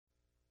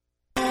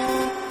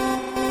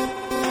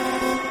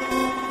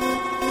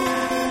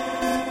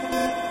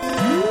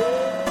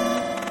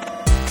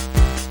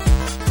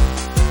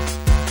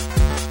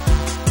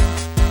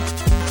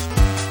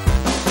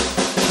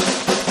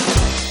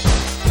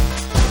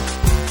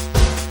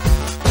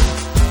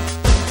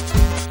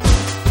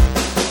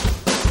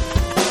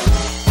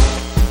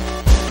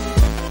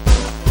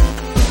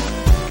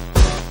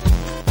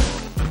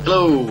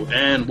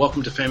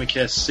welcome to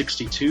Famicast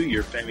 62,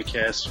 your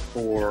Famicast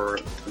for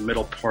the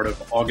middle part of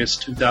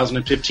August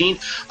 2015.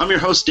 I'm your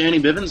host,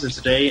 Danny Bivens, and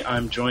today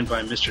I'm joined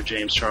by Mr.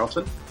 James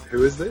Charlton.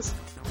 Who is this?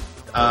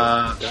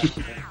 Hi,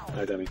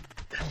 Danny.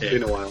 It's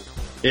been a while.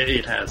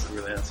 It has, it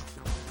really has.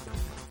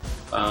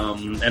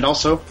 And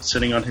also,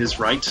 sitting on his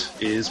right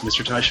is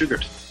Mr. Ty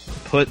Sugart.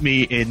 Put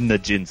me in the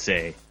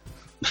Jinsei.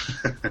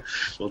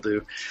 Will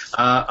do.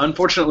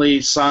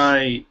 Unfortunately,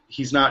 Sai,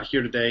 he's not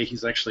here today.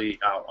 He's actually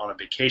out on a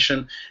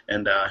vacation,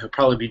 and he'll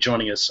probably be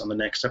joining us on the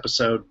next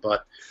episode.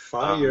 But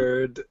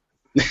fired.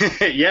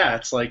 Yeah,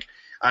 it's like,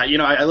 I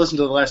listened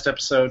to the last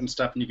episode and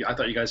stuff, and I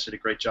thought you guys did a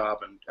great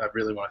job, and I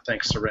really want to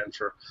thank Seren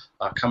for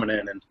coming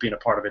in and being a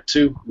part of it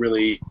too.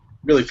 Really,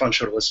 really fun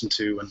show to listen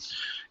to, and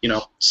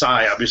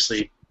Sai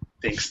obviously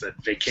thinks that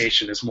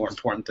vacation is more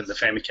important than the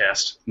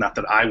Famicast. Not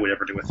that I would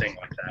ever do a thing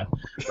like that,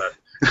 but.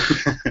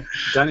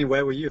 Danny,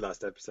 where were you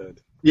last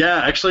episode?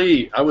 Yeah,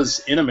 actually, I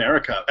was in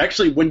America.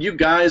 Actually, when you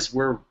guys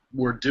were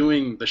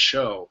doing the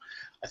show,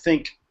 I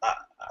think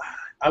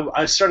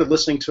I started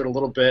listening to it a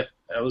little bit.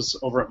 I was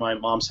over at my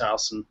mom's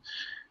house, and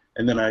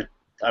then I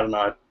don't know,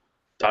 I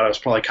thought I was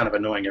probably kind of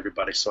annoying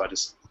everybody, so I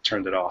just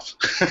turned it off.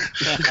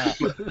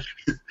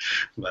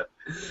 But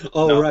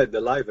right, the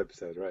live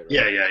episode, right?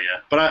 Yeah.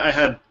 But I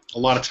had a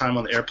lot of time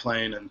on the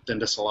airplane, and then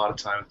just a lot of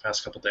time the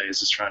past couple of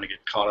days just trying to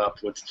get caught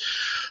up with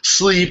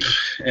sleep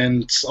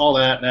and all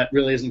that, and that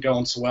really isn't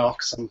going so well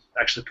because I'm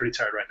actually pretty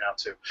tired right now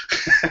too.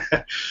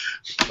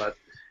 But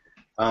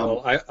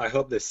well, I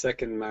hope this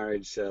second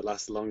marriage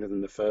lasts longer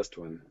than the first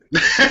one.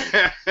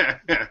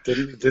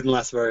 Didn't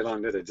last very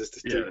long, did it?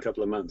 Just a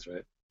couple of months,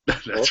 right?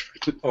 That's right.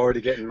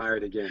 Already getting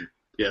married again.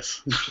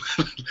 Yes.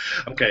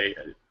 Okay.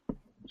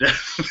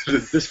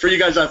 This for you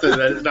guys out there,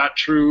 that is not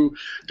true.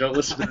 Don't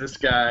listen to this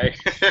guy.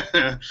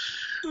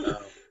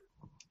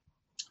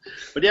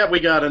 But yeah, we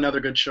got another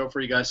good show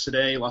for you guys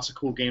today. Lots of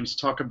cool games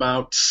to talk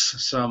about.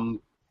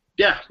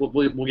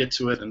 We'll get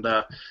to it, and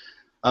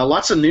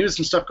lots of news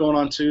and stuff going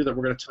on too that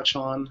we're going to touch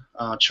on.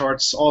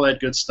 Charts, all that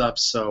good stuff.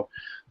 So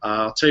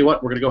I'll tell you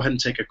what, we're going to go ahead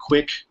and take a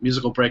quick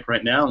musical break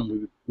right now, and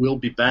we will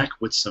be back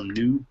with some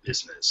new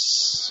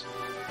business.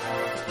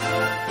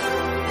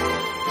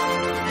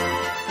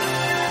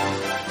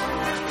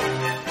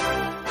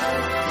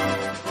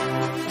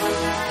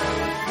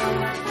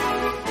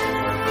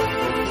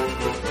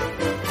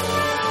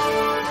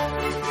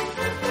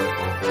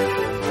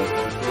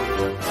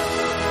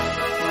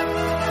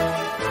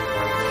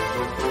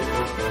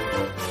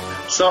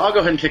 So I'll go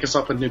ahead and kick us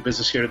off with new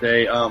business here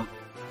today. I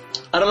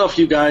don't know if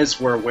you guys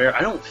were aware.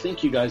 I don't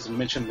think you guys had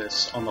mentioned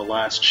this on the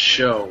last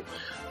show,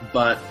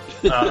 but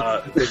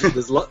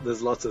there's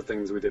lots of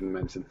things we didn't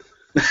mention.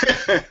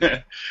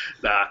 Like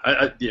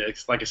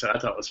I said, I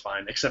thought it was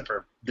fine, except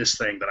for this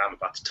thing that I'm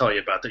about to tell you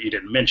about that you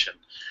didn't mention.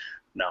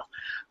 No.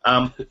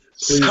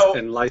 Please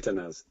enlighten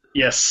us.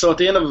 Yes. So at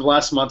the end of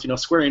last month,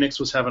 Square Enix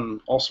was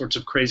having all sorts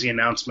of crazy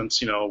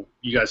announcements. You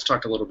guys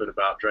talked a little bit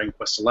about Dragon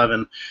Quest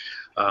XI.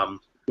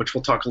 Which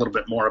we'll talk a little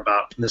bit more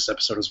about in this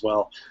episode as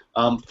well.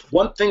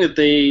 One thing that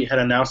they had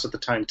announced at the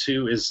time,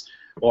 too, is,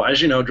 well,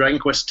 as you know, Dragon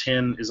Quest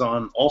X is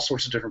on all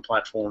sorts of different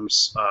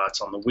platforms. It's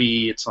on the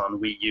Wii, it's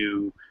on Wii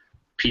U,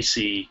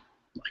 PC,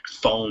 like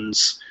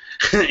phones,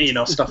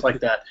 stuff like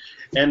that.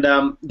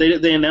 And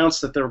they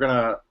announced that they were going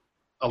to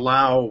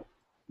allow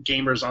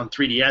gamers on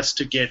 3DS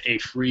to get a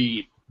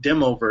free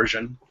demo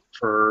version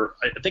for,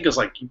 I think it was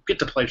like, you get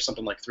to play for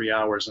something like 3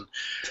 hours. And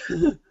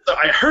so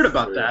I heard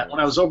about that when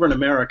I was over in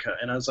America,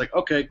 and I was like,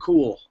 okay,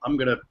 cool, I'm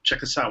going to check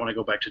this out when I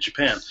go back to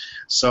Japan.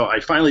 So I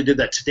finally did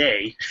that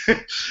today.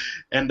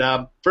 And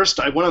first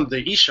I went on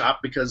the eShop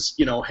because,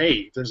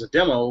 hey, there's a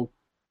demo,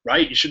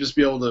 right? You should just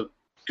be able to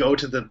go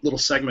to the little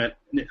segment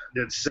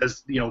that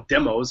says,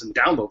 demos and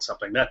download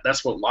something.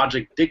 That's what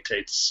logic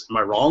dictates. Am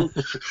I wrong?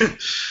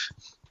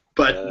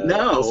 But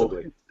no.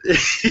 Possibly.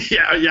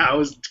 Yeah, I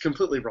was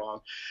completely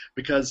wrong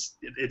because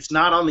it's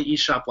not on the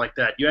eShop like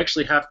that. You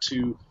actually have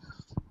to.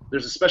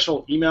 There's a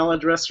special email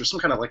address or some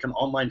kind of like an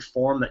online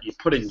form that you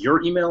put in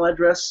your email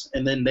address,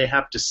 and then they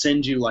have to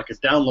send you like a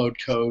download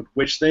code,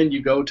 which then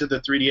you go to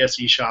the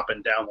 3DS eShop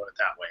and download it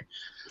that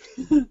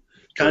way.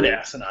 Kind of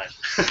asinine.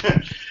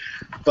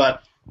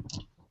 But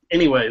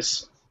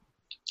anyways,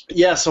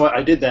 yeah. So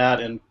I did that,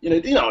 and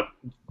it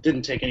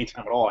didn't take any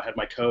time at all. I had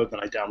my code, then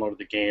I downloaded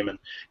the game. And,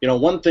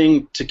 one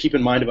thing to keep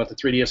in mind about the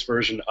 3DS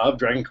version of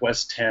Dragon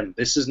Quest X,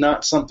 this is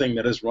not something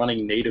that is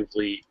running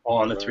natively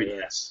on the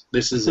 3DS.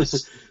 This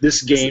is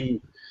this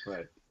game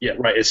right. Yeah,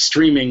 right, is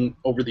streaming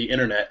over the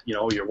internet,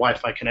 your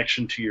Wi-Fi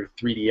connection to your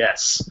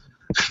 3DS.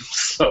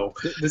 So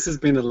this has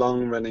been a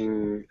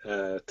long-running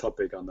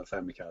topic on the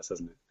Famicast,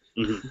 hasn't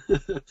it?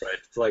 Mm-hmm. Right.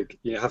 It's like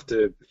you have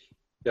to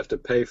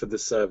pay for the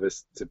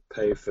service to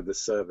pay for the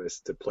service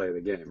to play the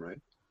game,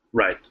 right?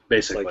 Right,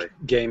 basically. Like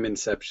game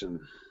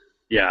inception.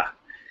 Yeah,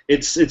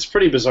 it's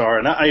pretty bizarre,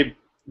 and I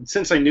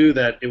since I knew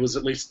that it was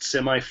at least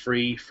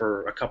semi-free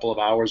for a couple of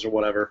hours or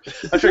whatever,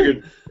 I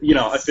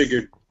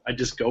figured I'd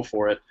just go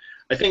for it.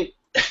 I think,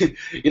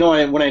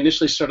 when I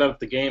initially started out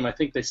the game, I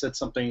think they said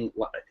something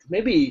like,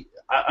 maybe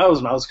I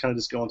was kind of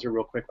just going through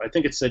real quick. I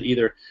think it said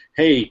either,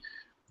 hey,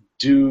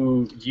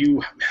 do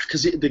you,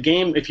 because the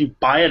game, if you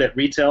buy it at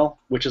retail,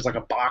 which is like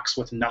a box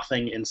with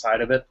nothing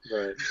inside of it,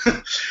 Right.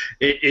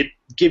 it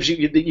gives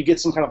you get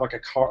some kind of like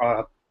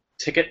a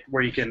ticket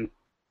where you can,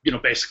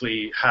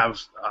 basically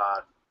have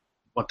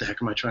what the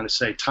heck am I trying to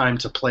say? Time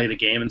to play the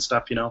game and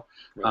stuff,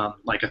 Right.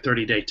 like a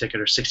 30-day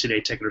ticket or 60-day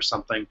ticket or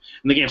something.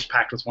 And the game's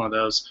packed with one of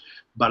those.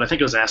 But I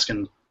think it was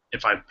asking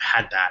if I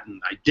had that,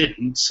 and I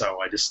didn't, so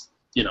I just,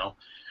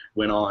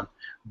 went on.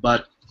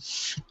 But,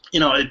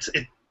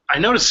 I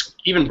noticed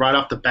even right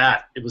off the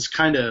bat, it was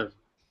kind of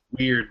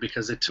weird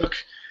because it took,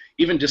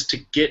 even just to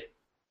get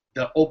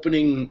the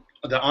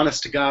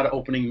honest-to-God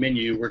opening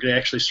menu where they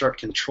actually start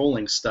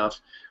controlling stuff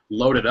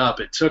loaded up,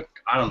 it took,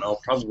 I don't know,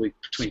 probably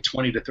between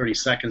 20 to 30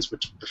 seconds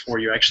before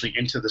you're actually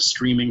into the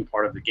streaming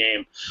part of the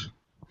game.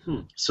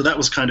 So that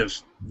was kind of,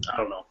 I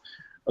don't know,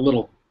 a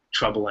little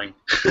troubling.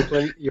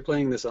 You're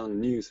playing this on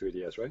new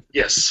 3DS, right?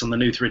 Yes, on the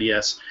new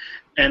 3DS.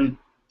 And,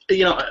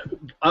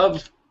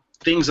 of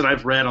things that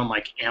I've read on,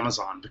 like,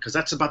 Amazon, because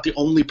that's about the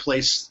only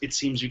place it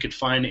seems you could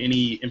find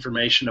any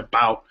information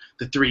about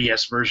the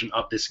 3DS version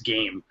of this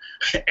game.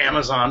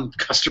 Amazon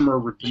customer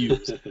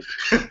reviews,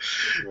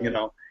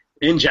 Right.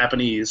 In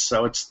Japanese.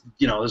 So it's,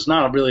 there's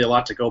not really a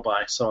lot to go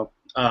by. So,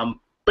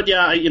 but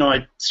yeah,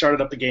 I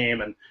started up the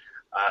game, and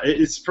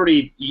it's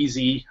pretty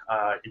easy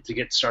to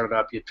get started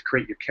up. You have to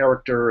create your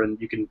character, and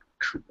you can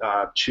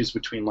choose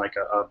between like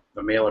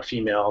a male or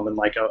female, and then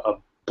like a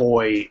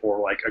boy or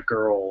like a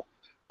girl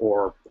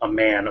or a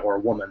man or a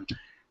woman.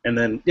 And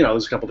then,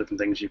 there's a couple different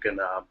things you can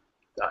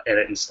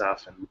edit and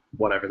stuff and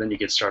whatever. Then you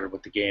get started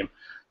with the game.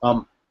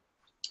 I'm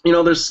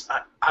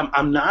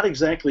not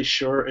exactly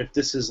sure if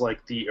this is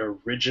like the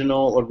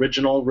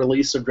original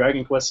release of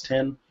Dragon Quest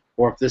X,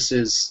 or if this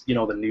is,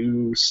 the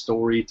new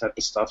story type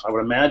of stuff. I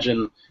would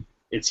imagine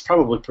it's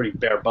probably pretty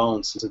bare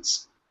bones since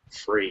it's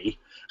free.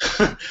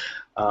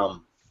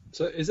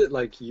 So is it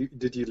like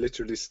did you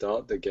literally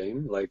start the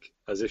game like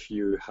as if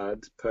you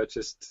had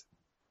purchased,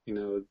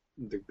 the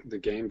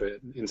game, but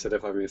instead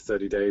of having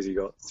 30 days, you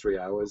got 3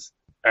 hours?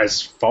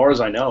 As far as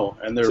I know,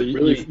 and they're So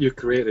really you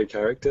created a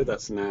character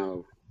that's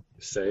now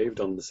saved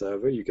on the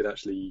server. You could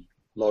actually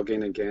log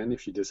in again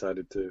if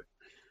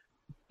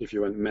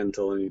you went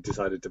mental and you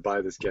decided to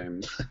buy this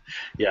game.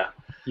 yeah.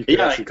 You could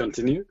Yeah, actually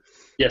continue.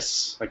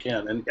 Yes, I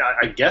can, and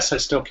I guess I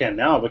still can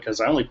now because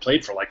I only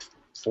played for like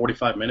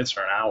 45 minutes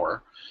or an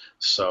hour,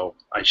 so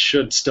I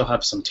should still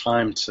have some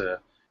time to,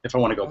 if I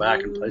want to go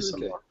back and play some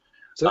Okay. more.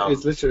 So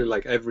it's literally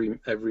like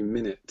every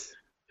minute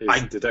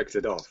is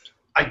deducted off.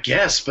 I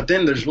guess, but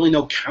then there's really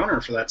no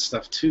counter for that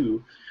stuff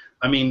too.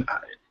 I mean,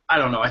 I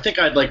don't know. I think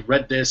I'd like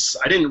read this.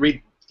 I didn't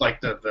read like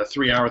the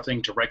 3-hour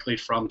thing directly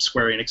from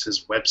Square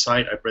Enix's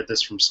website. I read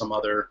this from some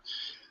other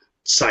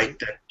site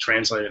that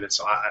translated it,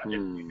 so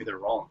maybe they're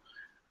wrong.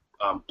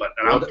 But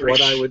and I'm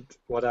pretty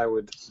what I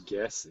would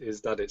guess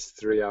is that it's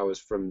 3 hours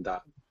from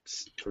that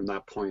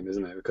point,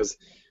 isn't it? Because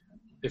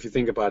if you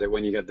think about it,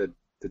 when you get the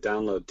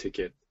download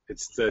ticket,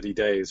 it's 30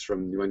 days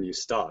from when you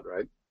start,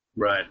 right?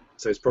 right.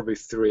 So it's probably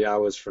 3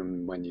 hours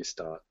from when you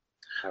start.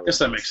 I guess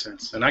that makes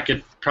sense. And I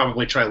could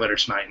probably try later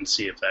tonight and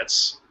see if that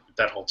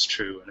holds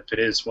true. And if it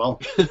is,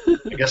 well,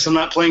 I guess I'm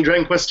not playing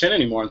Dragon Quest X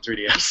anymore on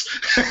 3DS.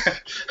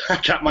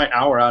 I got my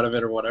hour out of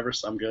it or whatever,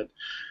 so I'm good.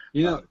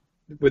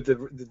 With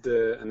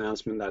the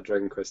announcement that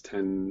Dragon Quest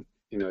X,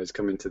 is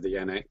coming to the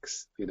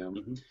NX,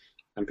 Mm-hmm.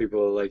 and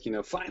people are like,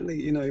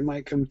 finally, it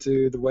might come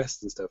to the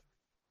West and stuff.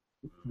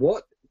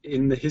 What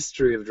in the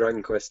history of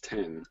Dragon Quest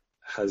X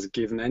has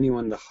given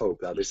anyone the hope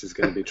that this is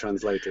going to be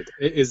translated?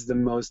 It is the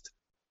most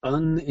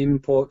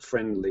unimport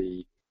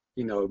friendly,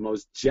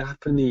 most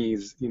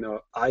Japanese,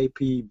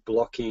 IP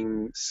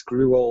blocking,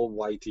 screw all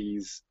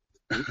whiteys.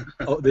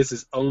 This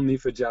is only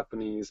for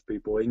Japanese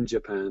people in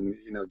Japan,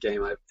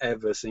 game I've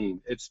ever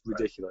seen. It's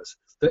ridiculous.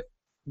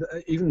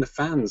 Even the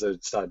fans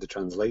have started to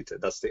translate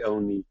it. That's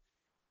to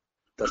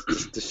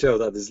show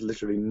that there's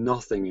literally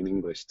nothing in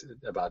English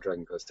about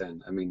Dragon Quest X.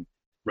 I mean,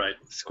 right.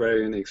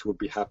 Square Enix would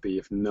be happy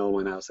if no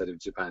one outside of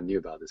Japan knew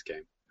about this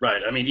game.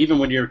 Right. I mean, even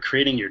when you're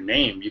creating your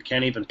name, you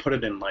can't even put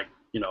it in like,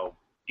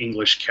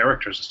 English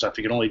characters and stuff.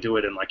 You can only do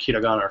it in like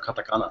hiragana or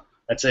katakana.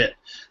 That's it.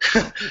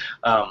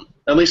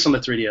 At least on the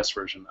 3DS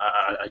version.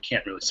 I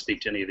can't really speak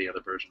to any of the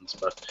other versions,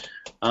 but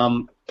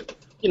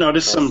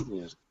just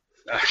some.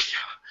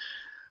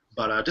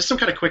 But just some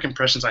kind of quick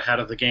impressions I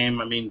had of the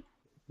game. I mean,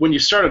 when you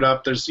start it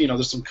up, there's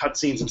some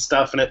cutscenes and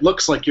stuff, and it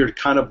looks like you're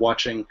kind of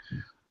watching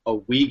a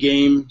Wii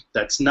game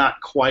that's not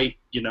quite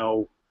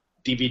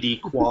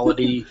DVD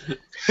quality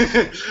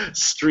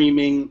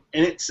streaming,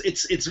 and it's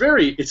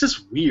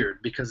just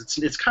weird because it's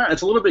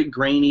a little bit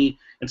grainy,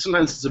 and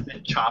sometimes it's a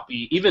bit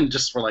choppy, even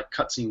just for like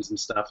cutscenes and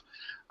stuff.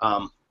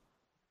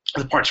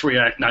 The parts where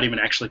you're not even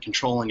actually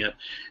controlling it,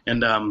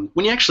 and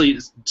when you actually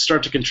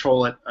start to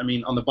control it, I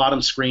mean, on the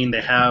bottom screen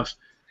they have,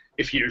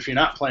 if you're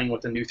not playing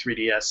with the new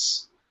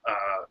 3DS,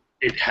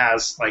 it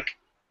has like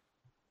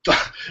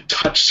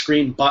touch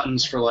screen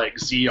buttons for like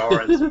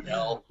ZR and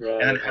ZL,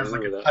 Right, and it has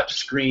like a touch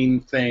screen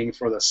thing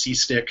for the C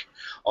stick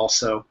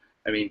also.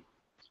 I mean,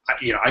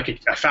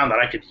 I found that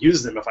I could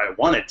use them if I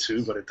wanted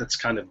to, but that's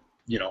kind of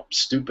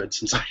stupid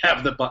since I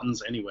have the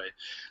buttons anyway.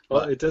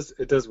 Well, it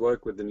does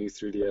work with the new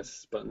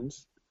 3DS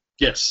buttons.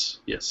 Yes.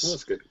 Oh,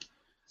 that's good.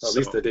 Well, at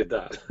least they did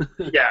that.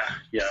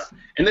 yeah.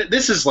 And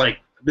this is like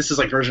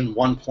version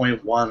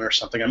 1.1 or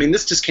something. I mean,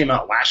 this just came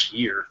out last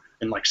year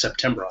in like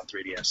September on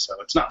 3DS, so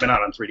it's not been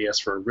out on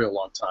 3DS for a real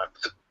long time.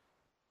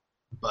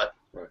 But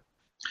right.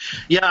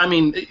 Yeah, I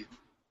mean,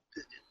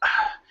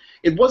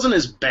 it wasn't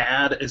as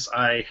bad as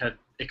I had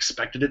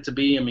expected it to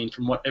be. I mean,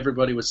 from what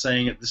everybody was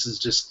saying, this is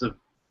just the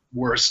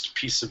worst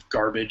piece of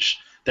garbage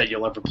that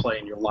you'll ever play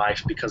in your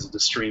life because of the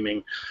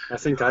streaming. I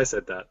think I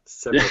said that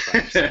several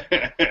times.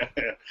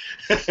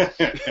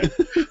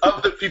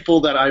 Of the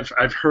people that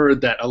I've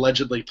heard that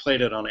allegedly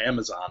played it on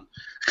Amazon.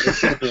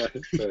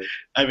 Right.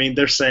 I mean,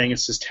 they're saying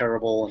it's just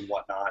terrible and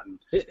whatnot. And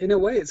in a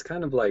way, it's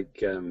kind of like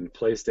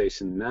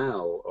PlayStation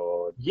Now,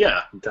 or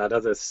that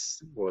other,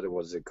 what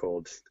was it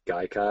called,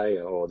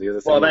 Gaikai, or the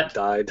other thing that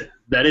died.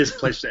 That is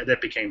that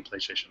became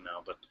PlayStation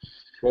Now, but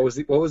what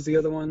was the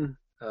other one?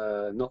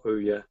 Not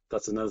Ouya.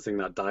 That's another thing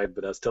that died,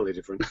 but that's totally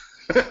different.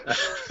 You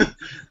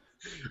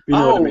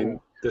know what I mean?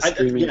 The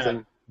streaming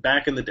thing.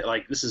 Back in the day,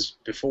 like this is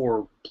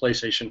before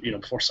PlayStation,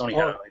 before Sony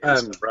had it,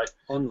 stuff, right?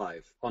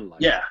 OnLive.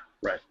 Yeah,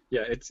 right.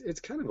 Yeah,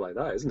 it's kind of like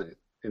that, isn't it?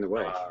 In a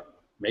way.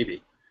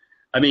 Maybe.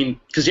 I mean,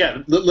 because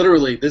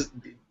literally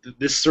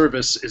this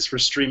service is for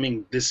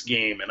streaming this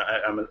game, and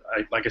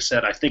I like I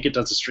said, I think it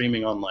does the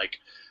streaming on like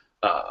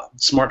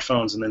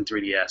smartphones and then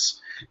 3DS,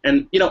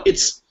 and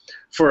it's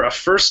for a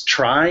first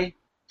try.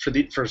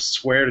 For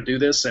Square to do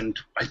this, and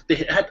I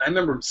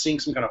remember seeing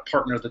some kind of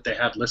partner that they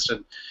had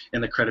listed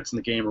in the credits in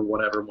the game or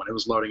whatever when it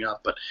was loading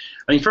up. But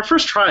I mean, for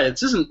first try,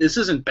 this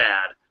isn't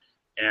bad.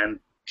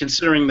 And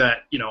considering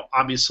that,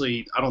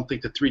 obviously, I don't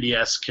think the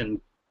 3DS can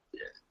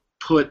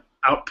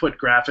output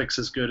graphics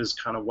as good as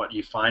kind of what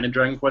you find in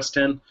Dragon Quest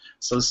X.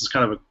 So this is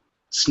kind of a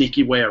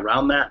sneaky way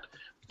around that.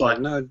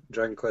 But no,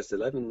 Dragon Quest XI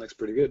looks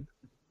pretty good.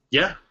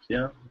 Yeah,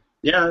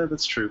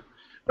 that's true.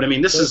 But I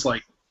mean, this is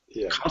like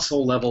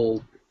console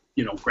level.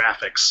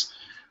 Graphics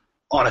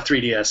on a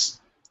 3DS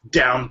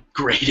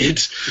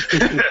downgraded,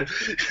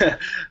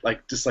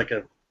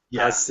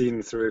 as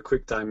seen through a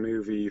QuickTime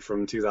movie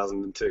from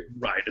 2002.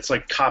 Right, it's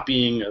like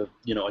copying a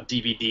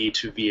DVD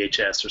to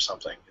VHS or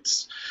something.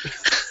 It's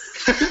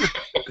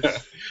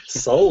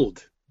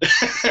sold.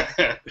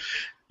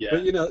 Yeah,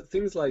 but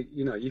things like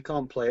you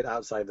can't play it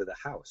outside of the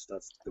house.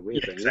 That's the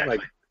weird thing. Exactly.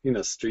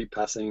 Like street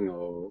passing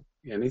or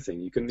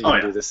anything. You couldn't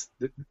even do this.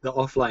 The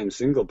offline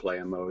single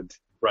player mode.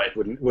 Right.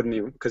 Wouldn't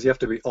even, because you have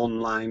to be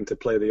online to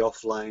play the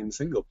offline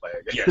single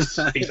player game. Yes,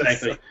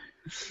 exactly.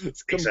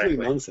 It's complete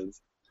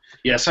nonsense.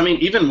 Yes, I mean,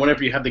 even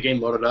whenever you have the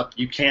game loaded up,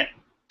 you can't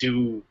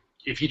do,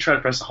 if you try to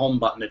press the home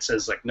button, it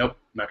says like, nope, I'm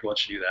not going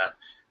to let you do that.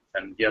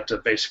 And you have to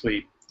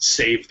basically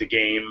save the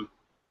game,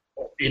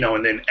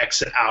 and then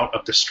exit out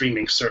of the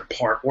streaming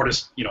part, or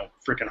just,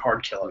 freaking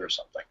hard kill it or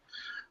something.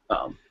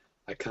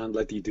 I can't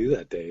let you do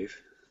that, Dave.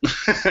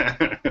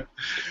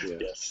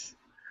 Yes.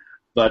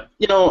 But,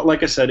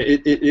 like I said,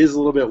 it is a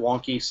little bit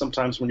wonky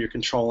sometimes when you're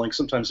controlling.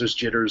 Sometimes there's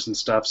jitters and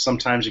stuff.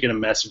 Sometimes you get a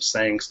message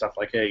saying stuff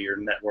like, hey, your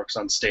network's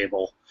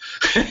unstable,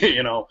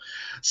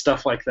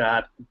 stuff like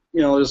that.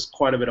 There's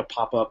quite a bit of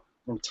pop-up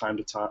from time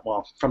to time,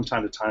 well, from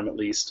time to time at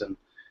least. And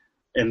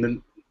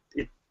then,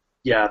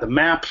 the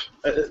map,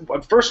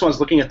 first when I was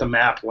looking at the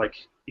map, like,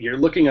 you're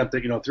looking at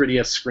the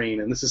 3DS screen,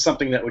 and this is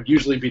something that would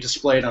usually be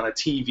displayed on a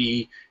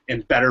TV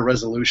in better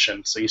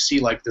resolution. So you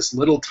see like this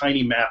little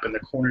tiny map in the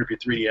corner of your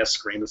 3DS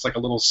screen. It's like a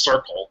little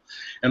circle,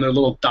 and there are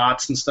little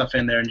dots and stuff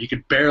in there, and you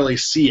could barely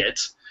see it.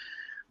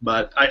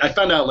 But I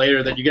found out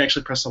later that you can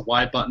actually press the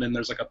Y button, and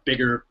there's like a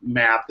bigger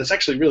map that's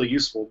actually really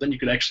useful. Then you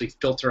could actually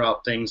filter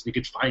out things. You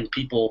could find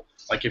people,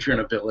 like if you're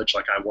in a village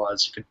like I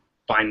was, you could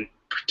find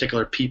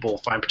particular people,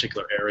 find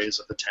particular areas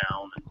of the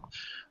town, and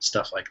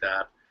stuff like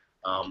that.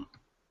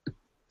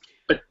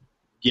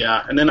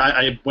 Yeah, and then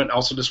I went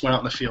out in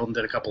the field and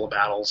did a couple of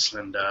battles,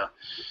 and I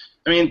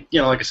mean,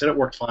 like I said, it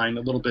worked fine.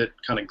 A little bit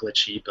kind of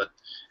glitchy, but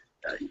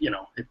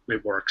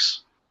it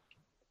works.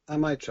 I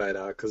might try it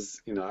out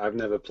because I've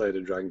never played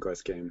a Dragon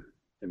Quest game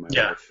in my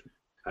life.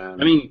 I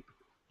mean,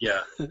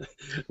 yeah.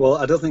 Well,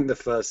 I don't think the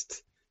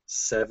first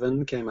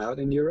 7 came out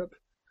in Europe.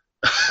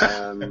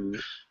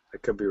 I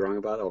could be wrong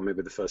about it, or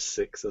maybe the first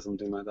 6 or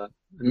something like that.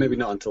 Maybe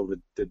not until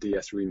the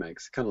DS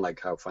remakes, kind of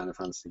like how Final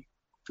Fantasy.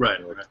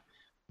 Right.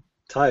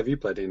 Ty, have you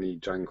played any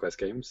Dragon Quest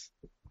games?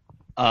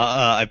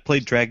 I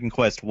played Dragon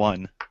Quest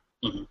 1.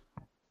 Mm-hmm.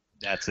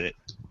 That's it.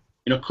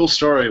 Cool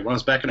story. When I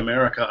was back in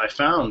America, I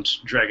found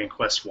Dragon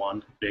Quest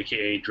 1,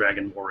 aka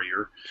Dragon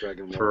Warrior,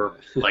 for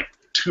like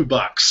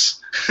 $2.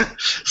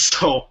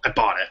 So I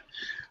bought it.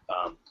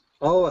 I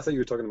thought you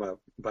were talking about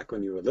back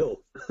when you were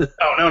little.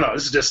 Oh, no.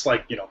 This is just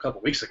like, a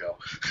couple weeks ago.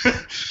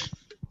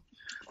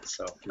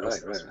 So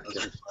right.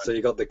 Okay. So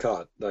you got the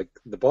cart, like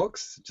the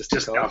box, just the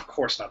cart? Of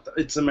course not.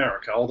 It's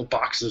America. All the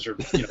boxes are,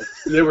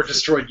 they were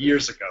destroyed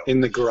years ago. In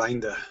the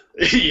grinder.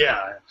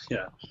 Yeah.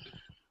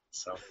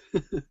 So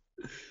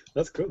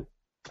that's cool.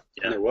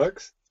 Yeah. And it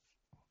works?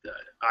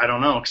 I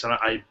don't know, because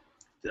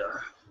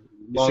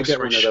You should get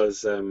one of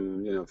those,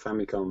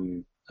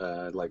 Famicom,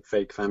 like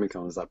fake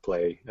Famicoms that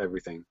play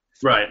everything.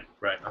 Right.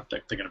 I'm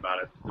thinking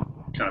about it.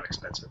 Kind of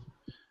expensive.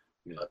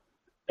 Yeah. But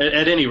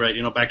at any rate,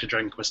 back to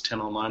Dragon Quest X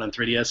Online on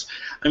 3DS.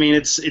 I mean,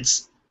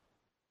 it's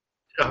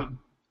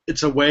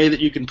a way that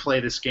you can play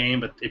this game,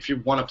 but if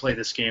you want to play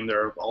this game,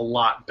 there are a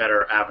lot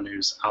better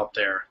avenues out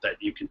there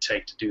that you can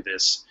take to do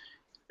this.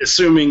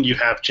 Assuming you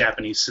have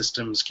Japanese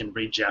systems, can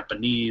read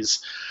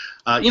Japanese.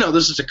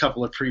 There's just a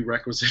couple of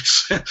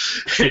prerequisites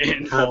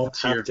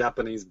involved have here.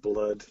 Japanese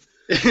blood.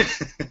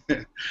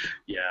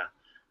 Yeah.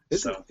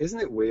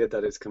 Isn't it weird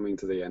that it's coming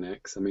to the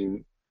NX? I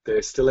mean,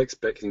 they're still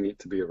expecting it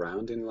to be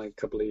around in like a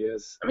couple of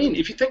years. I mean,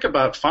 if you think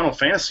about Final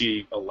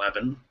Fantasy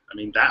 11, I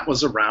mean, that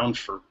was around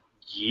for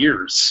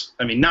years.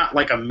 I mean, not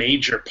like a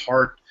major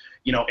part,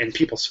 in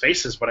people's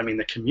faces, but I mean,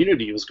 the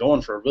community was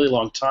going for a really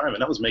long time,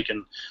 and that was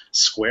making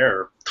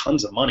Square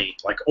tons of money,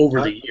 like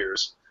over the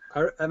years.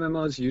 Are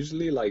MMOs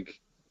usually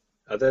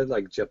are there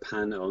like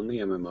Japan-only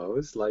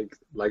MMOs, like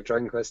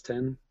Dragon Quest X?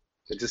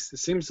 It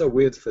seems so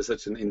weird for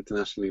such an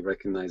internationally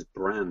recognized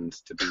brand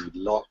to be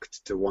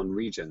locked to one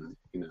region,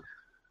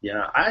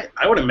 Yeah,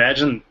 I would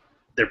imagine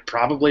there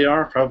probably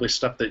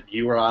stuff that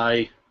you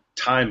or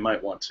Ty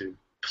might want to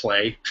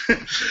play.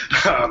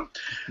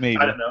 Maybe.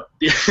 I don't know.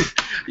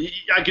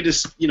 I could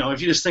just,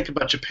 if you just think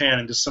about Japan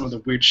and just some of the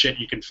weird shit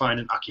you can find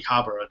in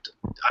Akihabara,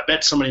 I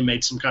bet somebody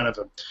made some kind of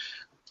a,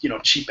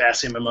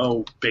 cheap-ass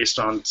MMO based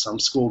on some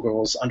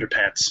schoolgirl's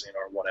underpants,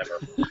 or whatever.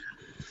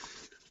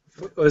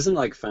 Isn't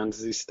like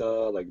Phantasy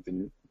Star, like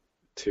the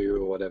 2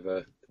 or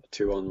whatever,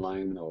 2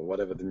 online or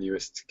whatever, the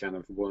newest kind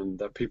of one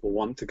that people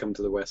want to come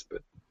to the West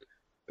but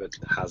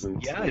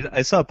hasn't? Yeah,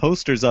 I saw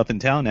posters up in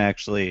town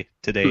actually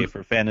today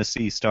for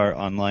Phantasy Star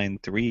Online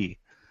 3.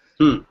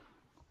 I mean,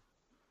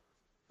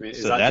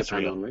 is that that's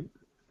Japan real. only?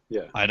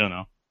 Yeah. I don't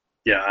know.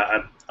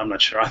 Yeah, I'm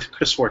not sure. I could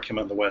have swore it came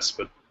out in the West,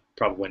 but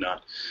probably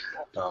not.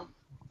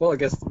 Well, I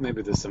guess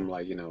maybe there's some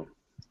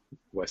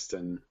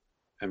Western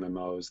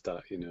MMOs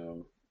that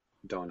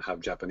don't have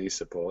Japanese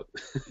support.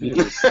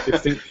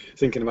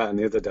 Thinking about it in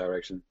the other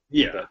direction.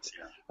 Yeah, but,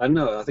 I don't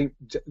know. I think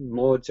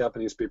more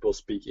Japanese people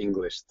speak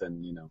English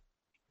than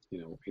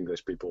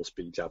English people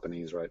speak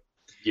Japanese, right?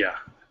 Yeah.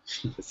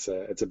 It's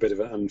a bit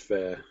of an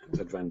unfair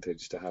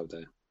advantage to have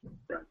there.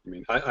 Right. I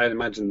mean, I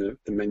imagine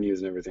the menus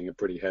and everything are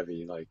pretty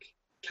heavy, like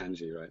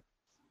kanji, right?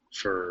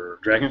 For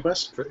Dragon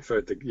Quest?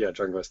 For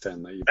Dragon Quest X.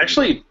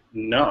 Actually,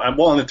 no.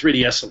 Well, on the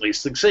 3DS at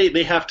least. Like, say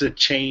they have to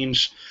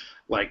change,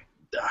 like,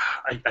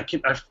 I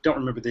don't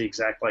remember the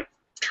exact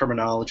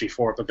terminology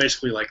for it, but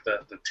basically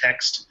the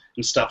text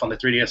and stuff on the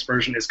 3DS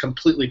version is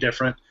completely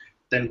different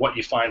than what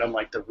you find on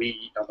the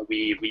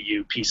Wii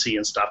U, PC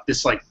and stuff.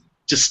 This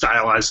just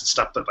stylized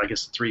stuff that I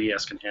guess the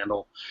 3DS can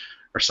handle,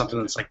 or something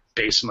that's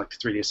based on the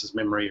 3DS's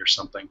memory or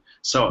something.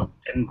 So,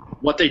 and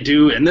what they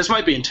do, and this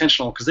might be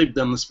intentional because they've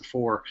done this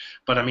before,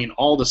 but I mean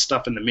all the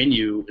stuff in the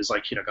menu is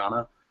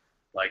hiragana.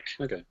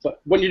 Okay. But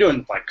when you're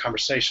doing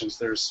conversations,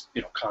 there's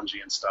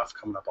kanji and stuff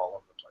coming up all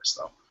over the place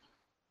though.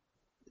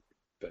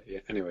 But yeah,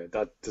 anyway,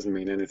 that doesn't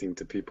mean anything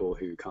to people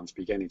who can't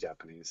speak any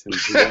Japanese.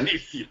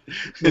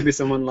 Maybe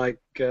someone like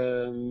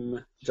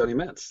Johnny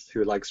Metz,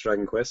 who likes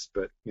Dragon Quest,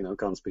 but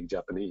can't speak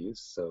Japanese,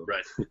 so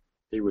right.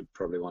 He would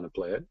probably want to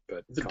play it.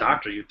 But he's a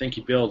doctor. You'd think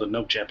he'd be able to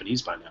know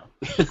Japanese by now.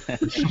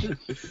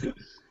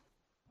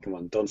 Come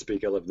on, don't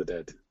speak ill of the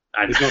dead.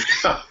 He's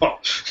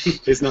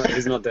He's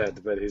not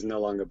dead, but he's no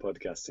longer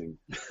podcasting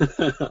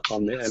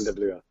on the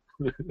NWR.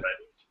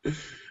 Right.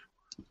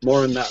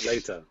 More on that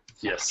later.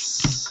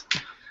 Yes.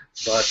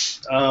 But,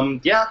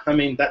 yeah, I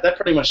mean, that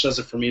pretty much does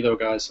it for me, though,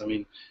 guys. I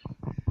mean,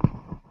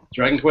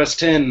 Dragon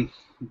Quest X,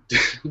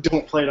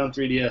 don't play it on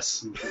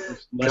 3DS.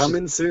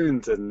 Coming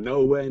soon to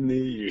nowhere near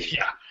you.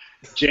 Yeah.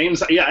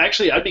 James, yeah,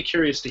 actually, I'd be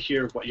curious to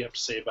hear what you have to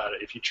say about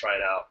it if you try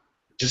it out,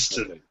 just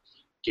to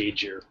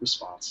gauge your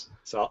response.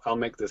 So I'll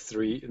make the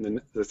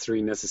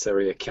three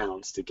necessary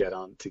accounts to get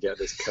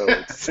this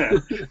code.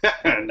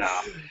 No.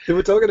 We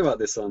were talking about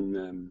this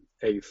on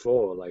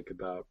A4,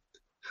 about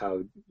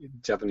how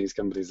Japanese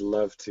companies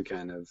love to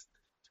kind of,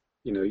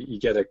 you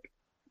get a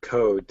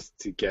code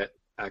to get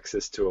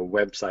access to a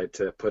website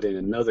to put in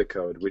another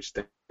code, which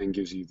then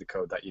gives you the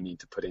code that you need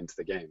to put into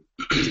the game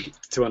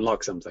to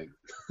unlock something.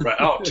 Right.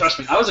 Oh, trust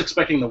me, I was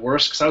expecting the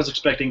worst because I was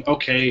expecting,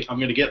 okay, I'm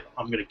gonna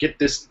get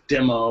this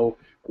demo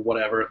or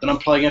whatever. Then I'm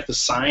probably gonna have to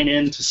sign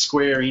in to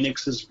Square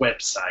Enix's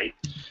website,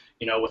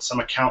 with some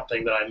account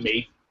thing that I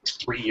made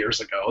 3 years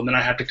ago, and then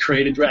I had to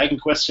create a Dragon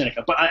Quest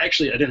account. But I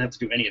didn't have to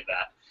do any of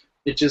that.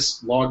 It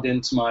just logged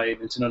into my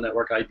Nintendo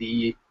Network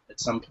ID at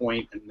some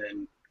point, and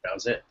then that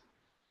was it.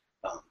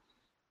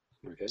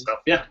 Okay. So,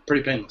 yeah,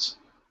 pretty painless.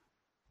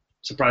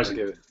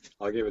 Surprising.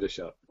 I'll give it a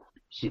shot.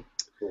 Cool.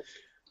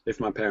 If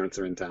my parents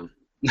are in town.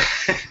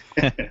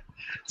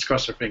 Let's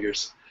cross our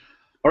fingers.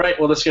 All right,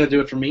 well, that's going to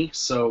do it for me,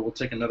 so we'll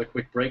take another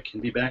quick break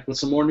and be back with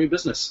some more new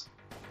business.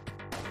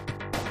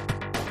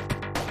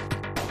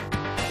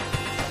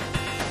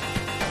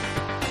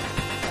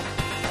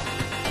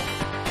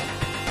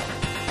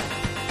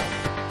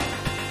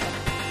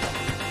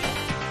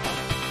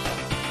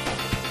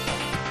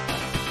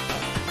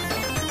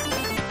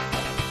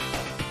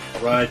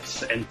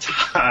 right, and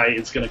Ty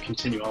is going to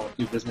continue on with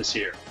new business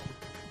here.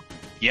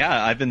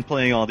 Yeah, I've been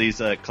playing all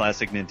these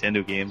classic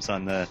Nintendo games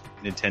on the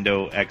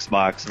Nintendo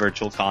Xbox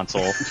Virtual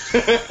Console.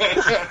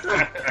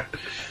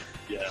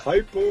 Yeah.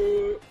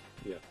 Hyper.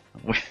 Yeah.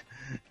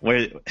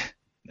 where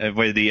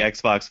the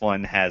Xbox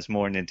One has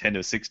more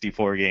Nintendo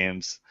 64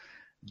 games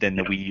than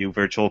the Wii U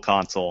Virtual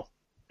Console.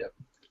 Yep,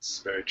 it's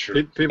very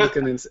true. People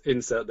can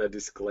insert their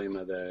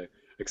disclaimer there.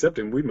 Except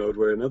in Wii mode,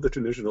 where another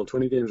traditional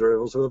 20 games are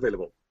also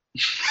available.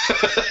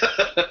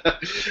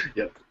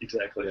 Yep,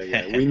 exactly.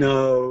 Yeah, we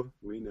know,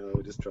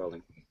 just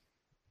trolling.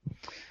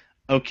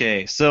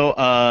 Okay, so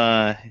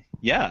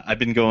yeah, I've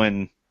been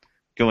going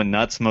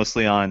nuts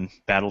mostly on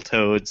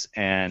Battletoads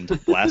and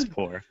Blast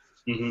Corps.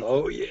 Mm-hmm.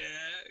 Oh yeah,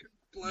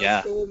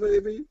 Blast Corps,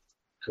 baby.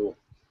 Cool.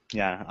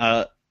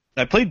 Yeah,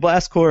 I played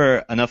Blast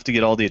Corps enough to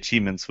get all the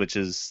achievements, which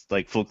is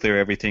like full clear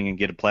everything and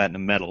get a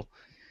platinum medal.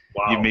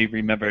 Wow. You may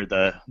remember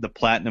the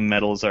platinum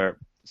medals are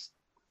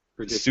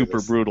Ridiculous.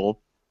 super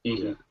brutal.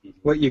 Mm-hmm. Yeah.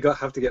 Well,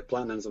 have to get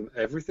platinums on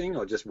everything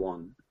or just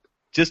one?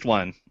 Just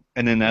one,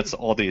 and then that's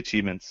all the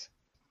achievements.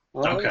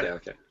 Oh, Okay.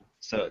 okay.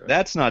 So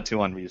that's not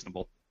too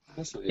unreasonable.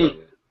 That's not, yeah.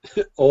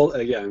 All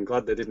I'm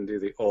glad they didn't do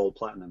the all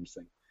platinums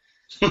thing.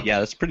 Yeah,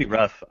 that's pretty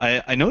rough.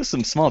 I noticed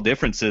some small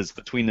differences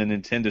between the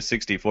Nintendo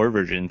 64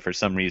 version for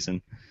some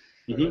reason.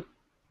 Mm-hmm.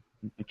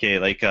 Okay,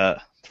 like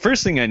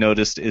first thing I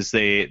noticed is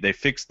they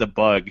fixed the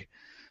bug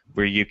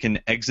where you can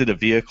exit a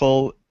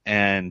vehicle,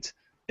 and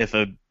if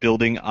a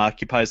building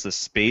occupies the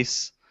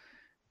space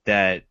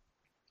that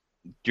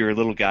your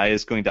little guy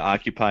is going to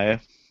occupy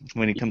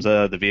when he comes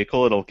out of the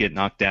vehicle, it'll get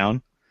knocked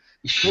down.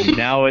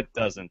 Now it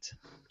doesn't.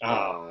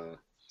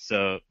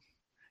 So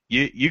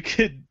you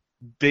could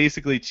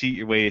basically cheat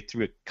your way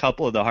through a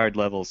couple of the hard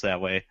levels that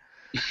way.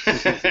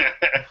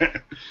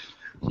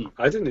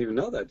 I didn't even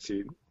know that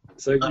cheat.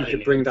 So you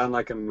could bring down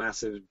like a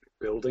massive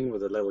building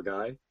with a little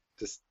guy,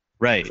 just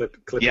right.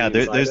 clipping Yeah,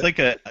 there's it. like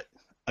a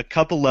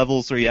couple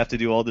levels where you have to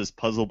do all this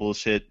puzzle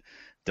bullshit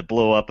to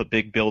blow up a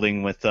big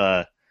building with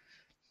the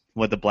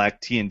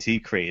black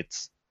TNT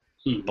crates.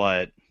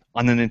 But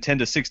on the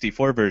Nintendo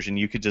 64 version,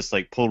 you could just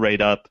like pull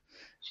right up,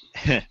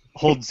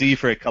 hold Z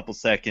for a couple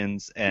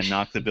seconds, and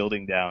knock the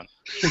building down.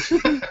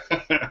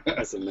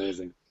 That's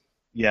amazing.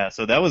 Yeah,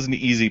 so that was an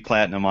easy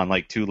platinum on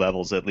like 2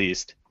 levels at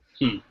least.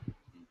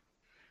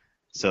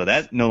 So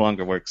that no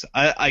longer works.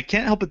 I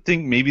can't help but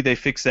think maybe they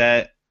fix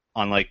that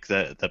on like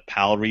the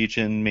PAL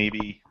region,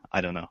 maybe. I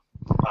don't know.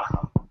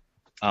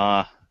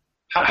 How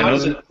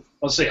does it?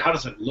 I'll say, how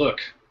does it look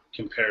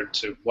compared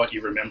to what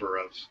you remember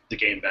of the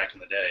game back in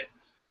the day?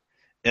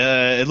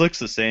 It looks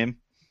the same.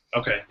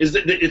 Okay. Is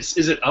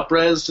it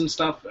up-resed and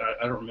stuff?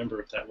 I don't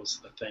remember if that was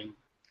the thing.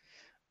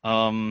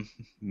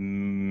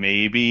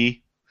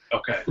 Maybe.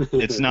 Okay.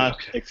 It's not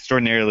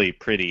extraordinarily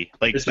pretty.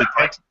 Like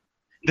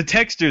the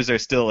textures are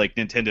still like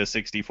Nintendo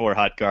 64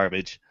 hot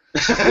garbage.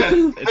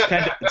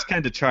 It's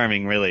kind of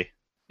charming, really.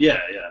 Yeah,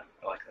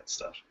 I like that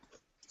stuff.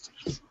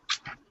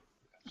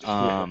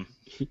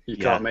 You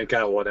can't make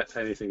out what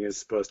anything is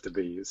supposed to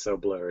be. It's so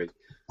blurry.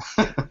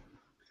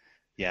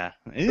 Yeah,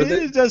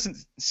 it doesn't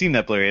seem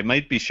that blurry. It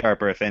might be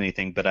sharper, if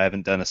anything, but I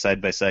haven't done a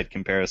side-by-side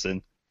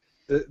comparison.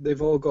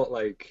 They've all got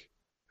like,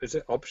 is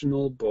it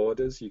optional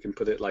borders? You can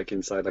put it like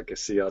inside like a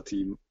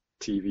CRT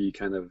TV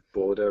kind of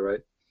border,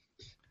 right?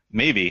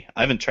 Maybe.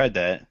 I haven't tried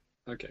that.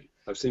 Okay,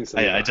 I've seen some.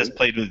 I just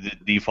played with the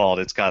default.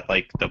 It's got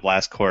like the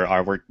Blast Corps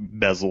artwork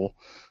bezel.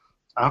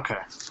 Okay.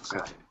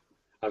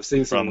 I've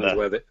seen some ones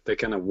where they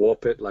kind of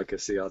warp it like a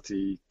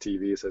CRT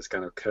TV, so it's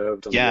kind of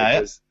curved on the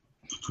edges.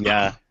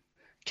 Yeah.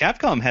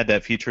 Capcom had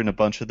that feature in a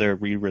bunch of their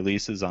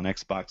re-releases on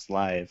Xbox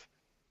Live.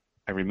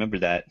 I remember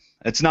that.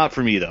 It's not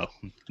for me though.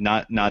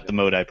 Not the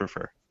mode I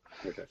prefer.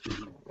 Okay.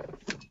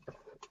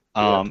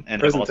 And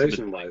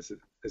presentation-wise,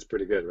 it's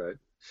pretty good, right?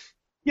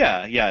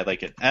 Yeah, I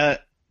like it.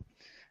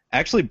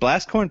 Actually,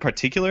 Blast Corps in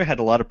particular had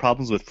a lot of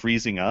problems with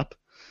freezing up.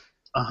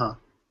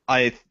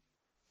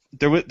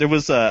 There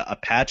was a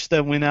patch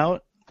that went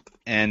out,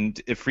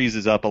 and it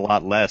freezes up a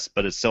lot less,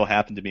 but it still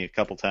happened to me a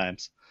couple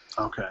times.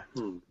 Okay.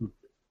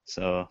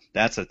 So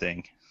that's a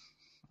thing.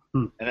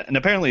 And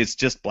apparently it's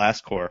just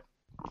Blast Corps.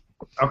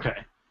 Okay.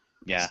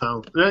 Yeah.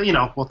 So,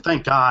 well,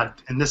 thank God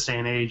in this day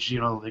and age,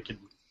 they could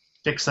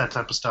fix that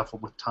type of stuff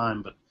with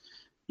time. But,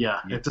 yeah,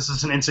 if this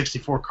is an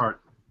N64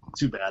 cart,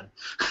 too bad.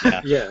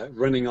 Yeah,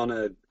 running on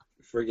a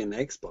friggin'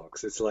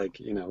 Xbox. It's like,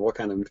 what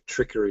kind of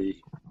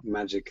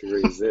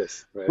magicry is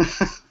this, right?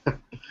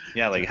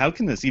 Yeah, like, how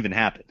can this even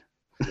happen?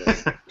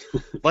 Yeah.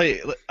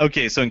 Like,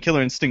 okay, so in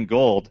Killer Instinct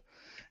Gold,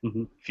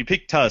 if you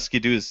pick Tusk, you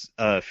do his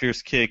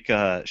Fierce Kick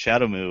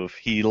shadow move,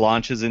 he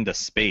launches into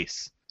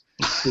space.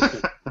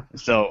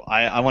 So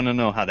I want to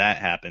know how that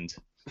happened.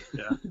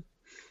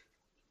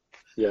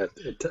 Yeah,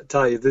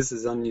 Ty, this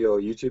is on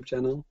your YouTube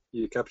channel?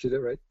 You captured it,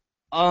 right?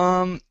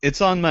 It's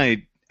on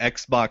my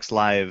Xbox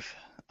Live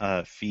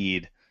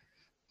feed.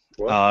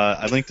 What?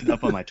 I linked it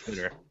up on my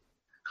Twitter.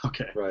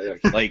 Okay. Right,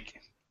 okay.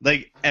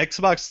 Like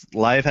Xbox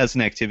Live has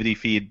an activity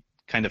feed,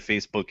 kind of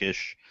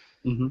Facebook-ish,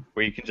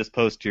 where you can just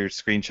post your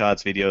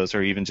screenshots, videos,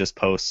 or even just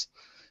posts.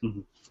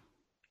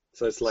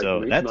 So it's like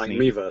So that's like neat.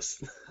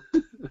 Miiverse.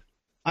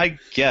 I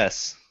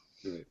guess.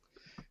 Right.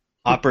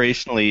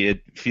 Operationally,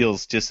 it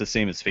feels just the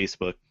same as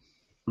Facebook.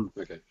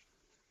 Okay.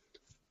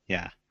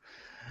 Yeah.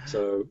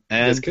 So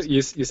And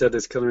you said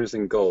there's Killer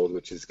Instinct Gold,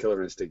 which is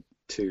Killer Instinct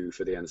 2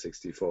 for the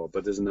N64,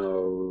 but there's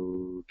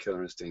no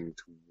Killer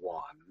Instinct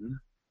 1.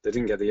 They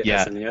didn't get the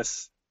yeah,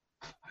 SNES.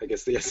 I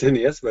guess the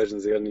SNES version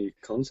is the only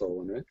console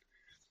one, right?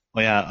 oh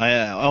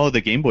yeah,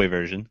 the Game Boy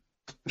version.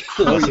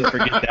 Oh Mustn't yeah.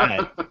 forget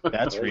that.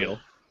 That's Oh, real.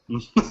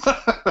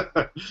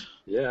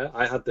 yeah.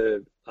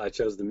 I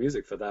chose the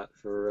music for that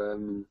for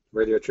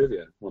Radio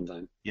Trivia one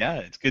time. Yeah,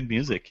 it's good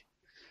music.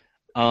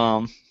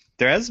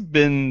 There has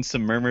been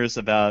some murmurs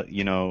about,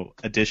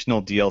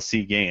 additional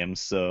DLC games,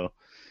 so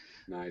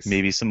Nice.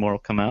 maybe some more will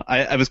come out.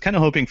 I was kind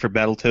of hoping for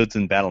Battletoads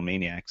and Battle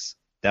Maniacs.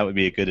 That would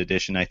be a good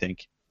addition, I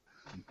think.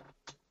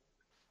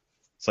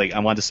 It's like I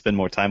want to spend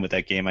more time with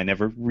that game. I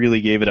never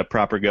really gave it a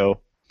proper go.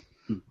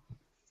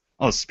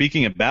 Oh,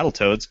 speaking of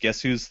Battletoads,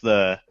 guess who's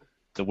the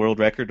world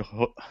record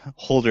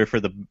holder for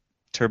the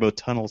Turbo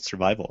Tunnel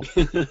Survival?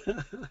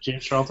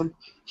 James Charlton?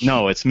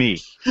 No, it's me.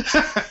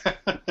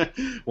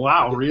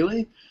 Wow,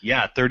 really?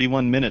 Yeah,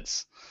 31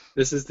 minutes.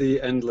 This is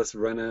the endless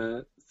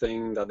runner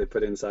thing that they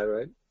put inside,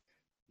 right?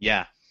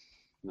 Yeah,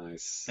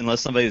 Nice.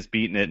 unless somebody's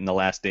beaten it in the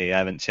last day. I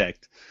haven't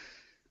checked.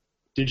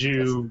 Did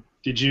you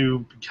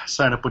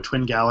sign up with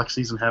Twin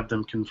Galaxies and have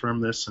them confirm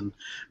this? And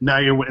now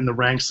you're in the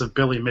ranks of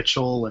Billy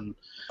Mitchell and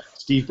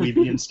Steve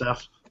Wiebe and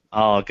stuff.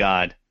 Oh,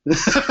 God. No,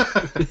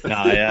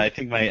 I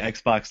think my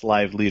Xbox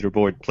Live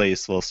leaderboard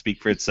place will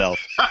speak for itself.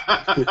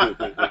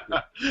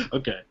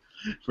 Okay,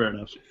 fair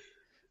enough.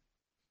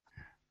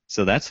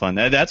 So that's fun.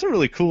 That's a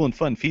really cool and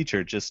fun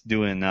feature, just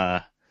doing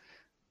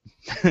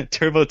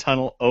Turbo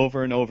Tunnel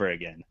over and over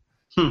again.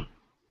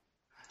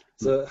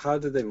 So how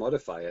did they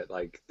modify it?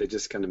 Like they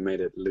just kind of made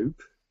it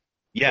loop?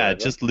 Yeah, Forever? it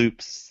just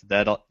loops.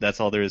 That's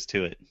all there is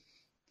to it.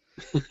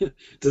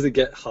 Does it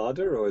get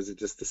harder or is it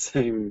just the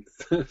same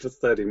for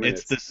 30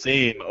 minutes? It's the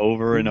same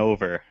over and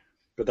over.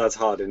 But that's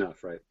hard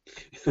enough, right?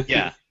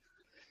 Yeah.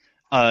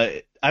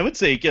 I would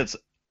say it gets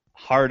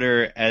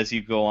harder as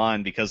you go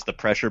on because the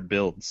pressure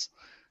builds.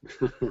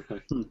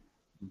 Right.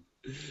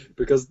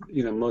 Because,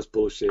 most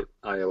bullshit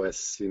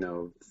iOS,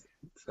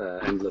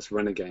 endless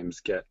runner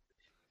games get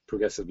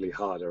progressively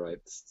harder, right?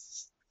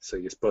 So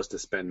you're supposed to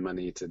spend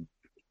money to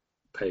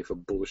pay for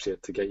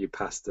bullshit to get you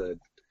past the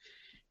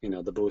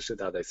bullshit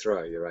that they throw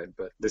at you, right?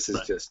 But this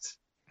is just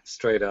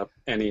straight up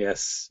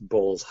NES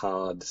balls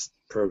hard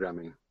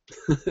programming.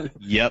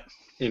 Yep.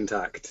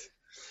 Intact.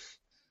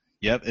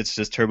 Yep, it's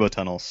just Turbo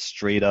Tunnel,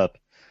 straight up.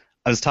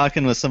 I was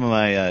talking with some of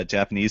my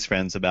Japanese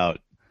friends about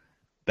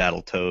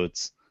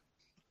Battletoads.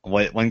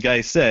 One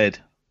guy said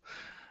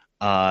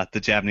the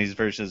Japanese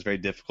version is very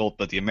difficult,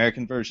 but the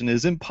American version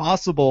is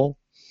impossible.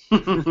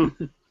 You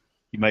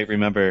might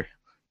remember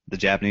the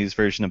Japanese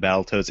version of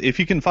Battletoads. If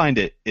you can find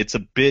it, it's a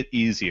bit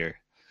easier.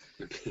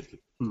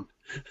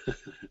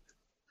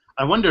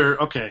 I wonder,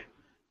 okay,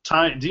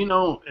 Ty, do you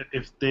know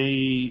if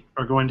they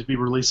are going to be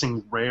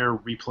releasing Rare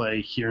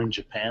Replay here in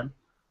Japan?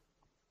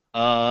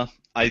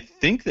 I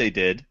think they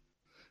did.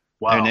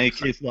 Wow. In any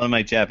case, a lot of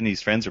my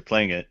Japanese friends are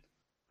playing it.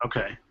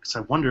 Okay, because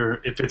I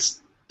wonder if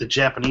it's the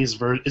Japanese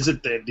version. Is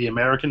it the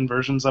American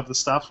versions of the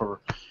stuff,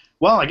 or?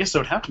 Well, I guess it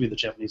would have to be the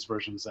Japanese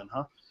versions then,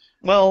 huh?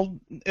 Well,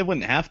 it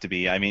wouldn't have to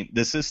be. I mean,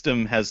 the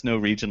system has no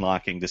region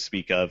locking to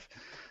speak of.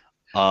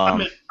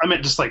 I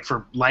meant just like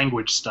for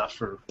language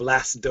stuff, or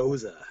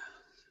Blastoza.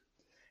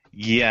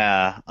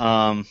 Yeah.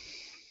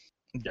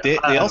 They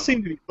all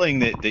seem to be playing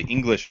the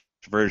English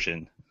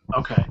version.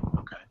 Okay.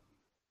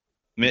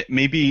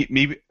 Maybe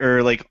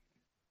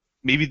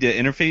maybe the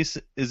interface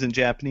is in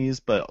Japanese,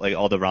 but like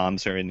all the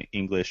ROMs are in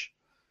English.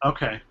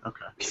 Okay.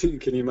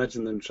 Can you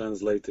imagine them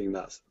translating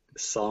that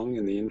song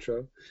in the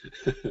intro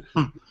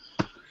into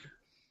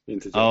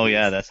Japanese? Oh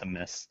yeah, that's a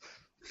miss.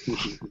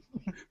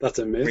 That's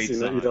a miss. Great You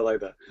song. don't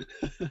like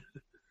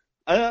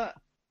that.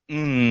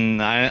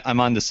 I'm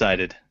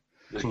undecided.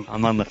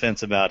 I'm on the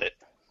fence about it.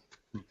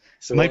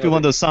 So It might be what one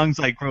of those songs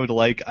I grow to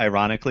like,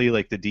 ironically,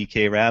 like the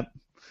DK rap.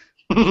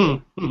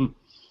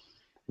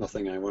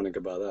 Nothing ironic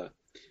about that.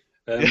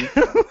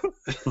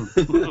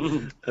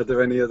 Are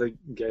there any other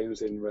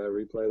games in Rare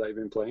Replay that you've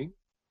been playing?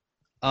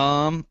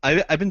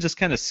 I've been just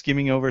kind of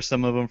skimming over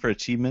some of them for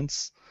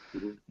achievements.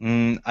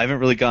 Mm-hmm. I haven't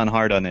really gone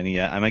hard on any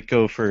yet. I might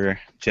go for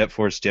Jet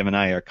Force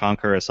Gemini or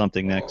Conquer or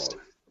something next.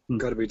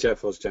 Got to be Jet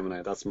Force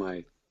Gemini. That's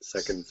my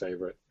second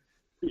favorite.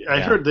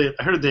 I heard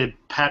they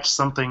patched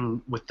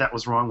something that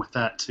was wrong with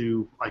that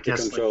too. I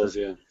guess Controls,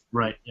 yeah.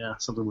 Right, yeah,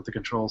 something with the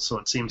controls. So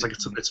it seems like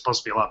it's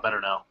supposed to be a lot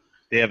better now.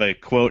 They have a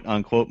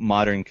quote-unquote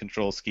modern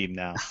control scheme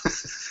now.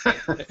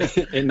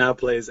 It now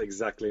plays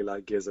exactly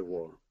like Gears of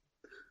War.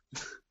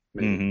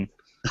 Mm-hmm.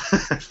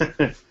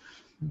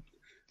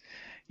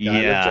 Yeah, I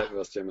love Yeah. Jet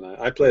Force Gemini.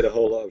 I played a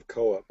whole lot of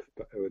co-op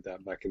with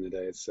that back in the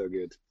day. It's so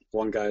good.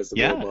 One guy is the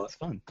Yeah, robot. it's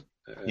fun.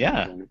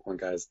 Yeah. One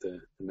guy is the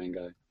main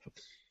guy.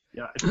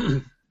 Yeah,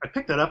 I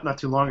picked that up not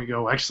too long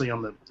ago, actually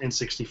on the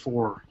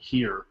N64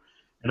 here,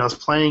 and I was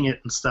playing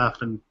it and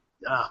stuff, and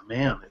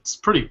man, it's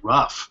pretty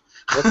rough.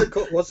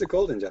 What's it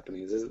called in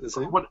Japanese? Is it the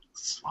same? What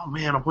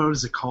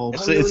is it called?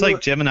 It's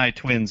like Gemini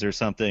Twins or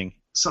something.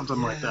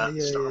 Something like that.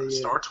 Yeah.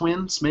 Star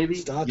Twins, maybe?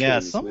 Yeah,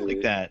 Twins, something maybe.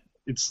 like that.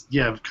 It's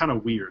kind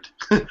of weird.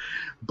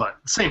 But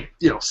same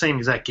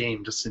exact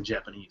game, just in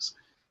Japanese.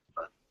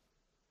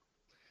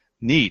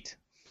 Neat.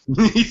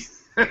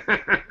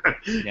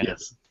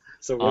 Yes.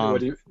 So what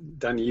do you,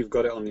 Danny? You've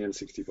got it on the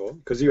N64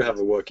 because you have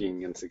a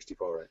working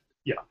N64, right?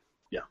 Yeah.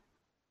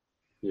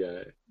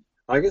 Yeah.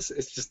 I guess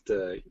it's just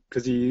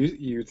because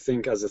you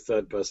think as a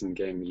third-person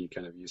game you're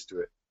kind of used to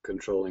it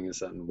controlling a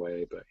certain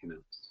way, but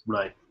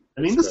Right.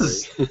 I mean, this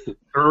is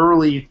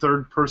early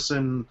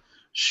third-person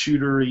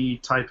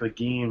shootery type of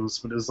games,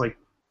 but it's like,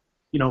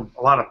 a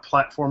lot of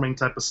platforming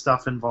type of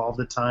stuff involved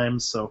at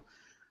times. So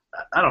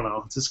I don't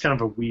know. It's just kind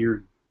of a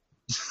weird,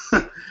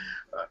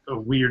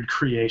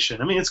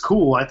 creation. I mean, it's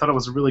cool. I thought it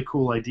was a really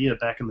cool idea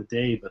back in the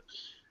day, but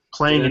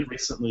playing it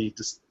recently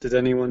just. Did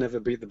anyone ever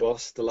beat the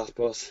last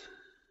boss?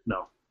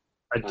 No,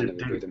 I never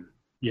beat him.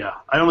 Yeah,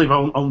 I only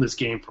owned this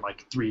game for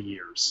like 3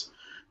 years.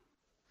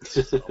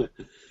 So.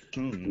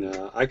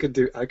 No, I could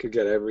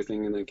get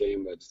everything in that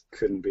game, but I just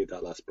couldn't beat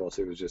that last boss.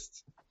 It was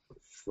just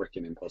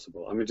freaking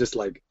impossible. I mean, just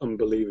like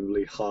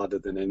unbelievably harder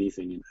than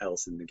anything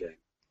else in the game,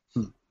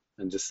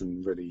 and just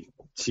some really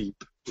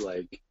cheap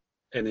like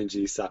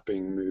energy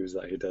sapping moves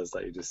that he does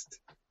that you just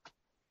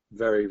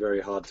very,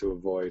 very hard to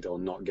avoid or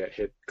not get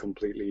hit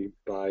completely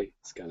by.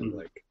 It's kind of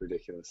like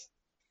ridiculous.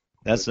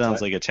 That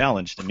sounds like a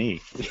challenge to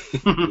me.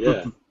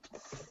 Yeah.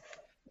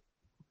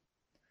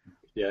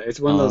 Yeah, it's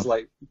one of those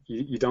like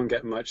you don't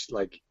get much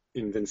like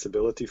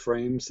invincibility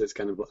frames. It's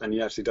kind of, and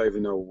you actually don't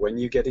even know when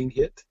you're getting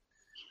hit.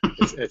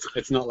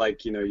 It's not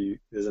like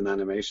there's an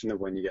animation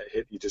of when you get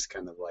hit. You just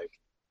kind of like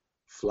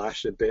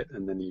flash a bit,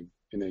 and then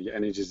your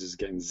energy is just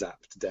getting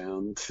zapped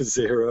down to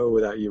 0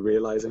 without you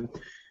realizing.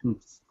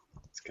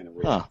 It's kind of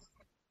weird. Huh.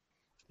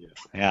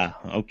 Yeah.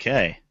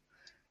 Okay.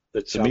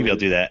 So maybe I'll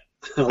do that.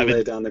 I'll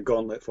lay down the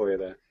gauntlet for you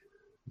there.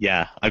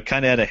 Yeah, I've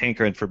kind of had a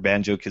hankering for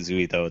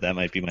Banjo-Kazooie, though. That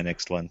might be my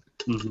next one.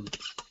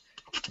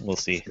 Mm-hmm. We'll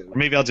see. Or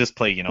maybe I'll just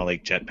play,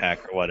 like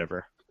Jetpack or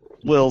whatever.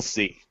 We'll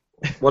see.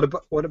 What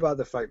about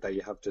the fact that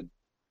you have to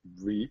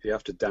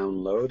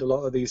download a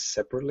lot of these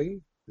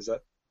separately? Is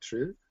that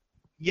true?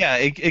 Yeah,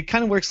 it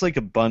kind of works like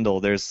a bundle.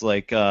 There's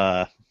like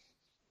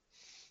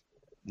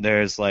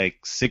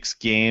 6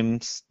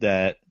 games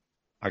that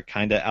are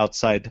kind of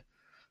outside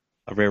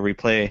of Rare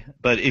Replay,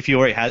 but if you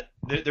already had,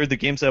 they're the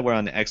games that were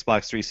on the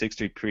Xbox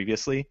 360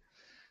 previously.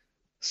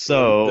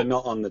 So they're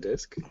not on the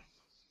disc.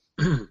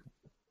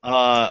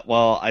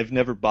 Well, I've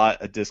never bought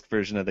a disc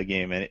version of the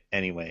game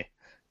anyway.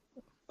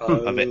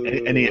 Of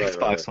any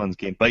Xbox One's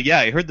game, but yeah,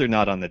 I heard they're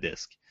not on the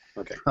disc.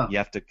 Okay. You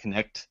have to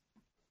connect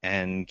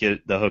and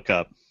get the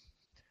hookup.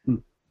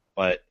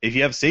 But if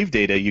you have save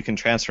data, you can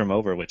transfer them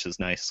over, which is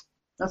nice.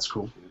 That's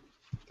cool.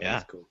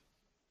 Yeah. Cool.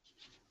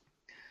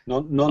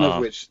 None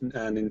of which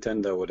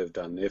Nintendo would have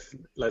done. If,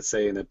 let's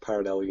say, in a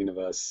parallel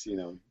universe,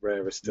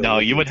 Rare is still. No,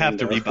 you would have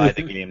to rebuy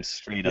the game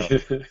straight up.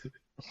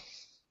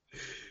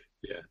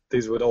 Yeah,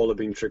 these would all have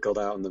been trickled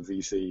out on the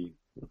VC,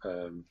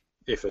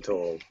 if at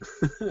all,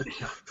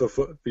 for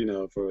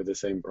the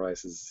same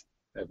price as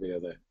every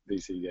other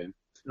VC game.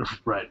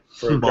 Right.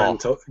 For a grand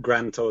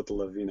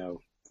total of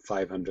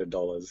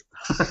 $500.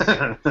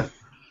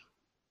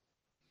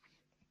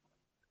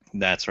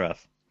 That's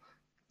rough.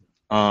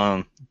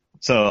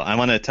 So I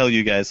want to tell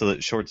you guys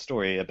a short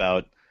story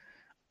about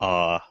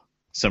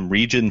some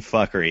region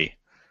fuckery.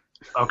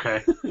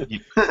 Okay.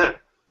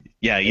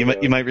 Yeah, you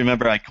might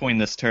remember I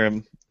coined this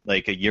term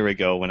like a year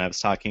ago when I was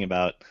talking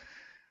about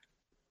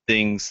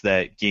things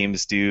that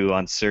games do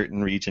on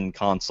certain region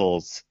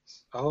consoles.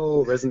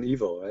 Oh, Resident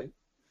Evil, right?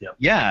 Yep.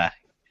 Yeah.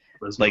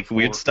 Like 4.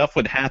 weird stuff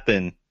would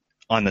happen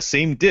on the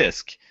same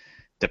disc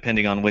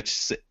depending on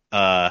which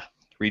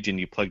region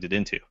you plugged it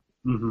into.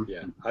 Mm-hmm.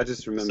 Yeah, I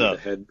just remember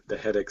the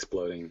head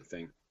exploding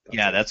thing.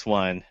 That's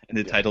one. And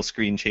the title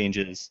screen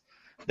changes,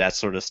 that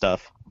sort of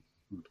stuff.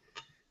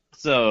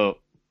 So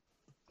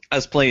I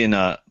was playing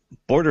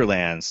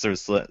Borderlands.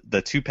 There's the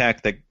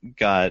 2-pack that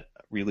got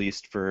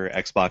released for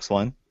Xbox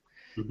One.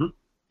 Mm-hmm.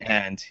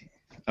 And,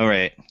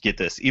 alright, get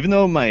this. Even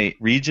though my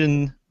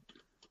region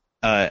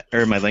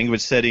or my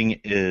language setting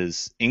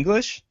is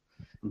English,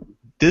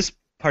 this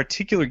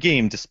particular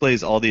game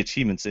displays all the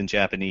achievements in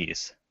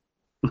Japanese.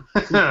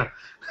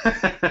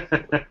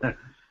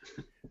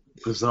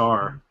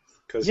 Bizarre.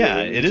 Yeah,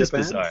 it is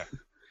bizarre.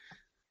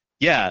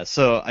 Yeah,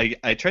 so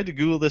I tried to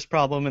Google this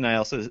problem, and I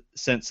also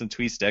sent some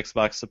tweets to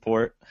Xbox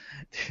support,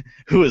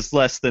 who was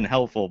less than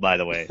helpful, by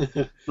the way.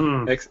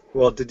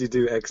 Well, did you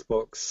do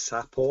Xbox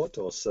support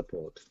or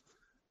support?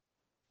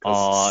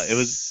 It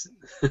was...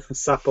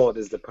 Support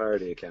is the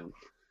parody account.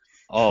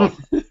 Oh,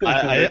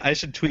 I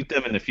should tweet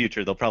them in the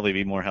future. They'll probably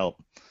be more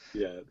help.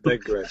 Yeah, they're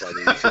great,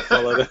 buddy. You should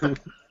follow them.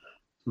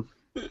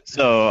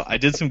 So I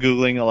did some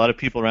Googling. A lot of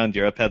people around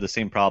Europe have the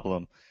same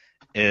problem.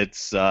 It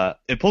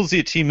pulls the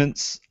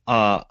achievements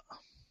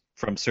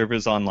from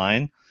servers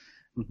online,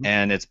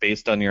 and it's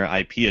based on your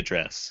IP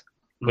address,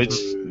 which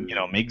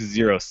makes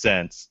zero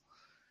sense.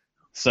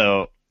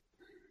 So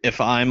if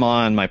I'm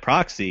on my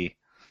proxy,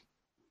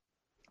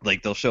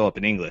 like they'll show up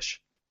in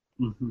English.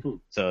 Mm-hmm.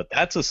 So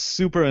that's a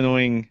super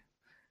annoying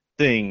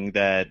thing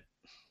that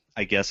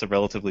I guess a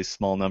relatively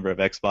small number of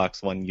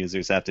Xbox One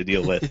users have to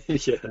deal with.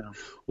 Yeah.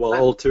 Well,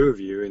 all two of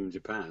you in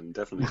Japan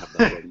definitely have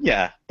that problem.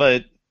 Yeah,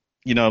 but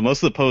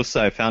most of the posts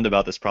I found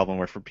about this problem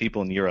were for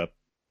people in Europe.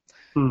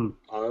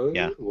 Oh,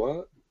 Yeah.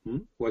 what?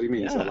 What do you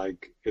mean? So, Yeah.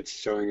 like, it's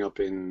showing up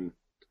in,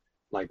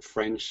 like,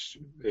 French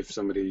if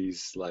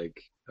somebody's, like,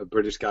 a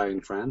British guy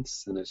in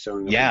France and it's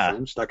showing up Yeah. in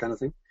French, that kind of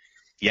thing?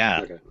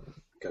 Yeah. Okay,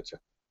 gotcha.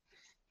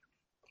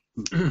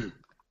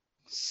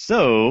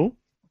 So,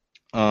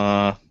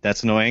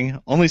 that's annoying.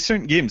 Only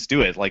certain games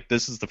do it. Like,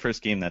 this is the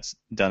first game that's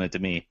done it to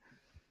me.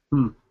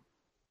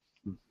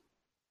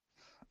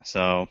 So,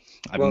 Well,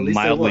 at I'm least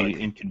they mildly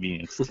work.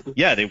 inconvenienced.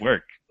 Yeah, they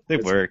work. They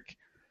It's- work.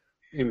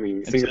 I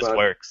mean, It think just about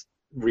works.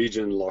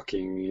 region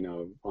locking,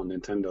 on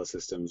Nintendo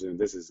systems, and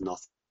this is not.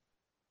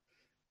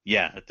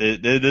 Yeah,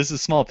 this is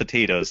small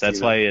potatoes. Just,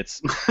 That's why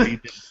it's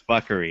region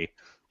fuckery.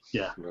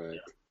 Yeah. Right.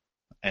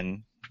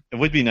 And it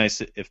would be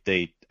nice if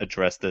they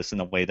address this in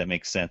a way that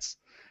makes sense.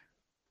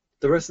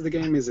 The rest of the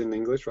game is in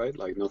English, right?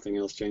 Like, nothing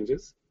else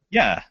changes?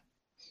 Yeah.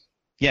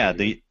 Yeah,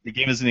 the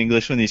game is in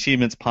English. When the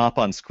achievements pop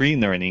on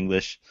screen, they're in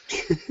English.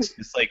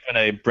 It's like when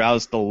I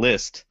browse the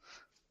list,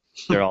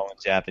 they're all in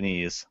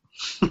Japanese.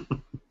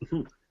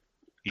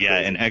 Yeah,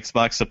 and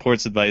Xbox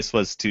support's advice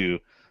was to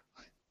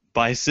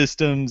buy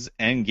systems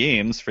and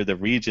games for the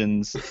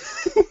regions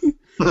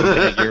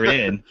that you're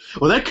in.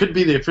 Well, that could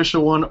be the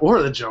official one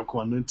or the joke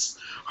one. It's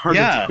hard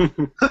Yeah,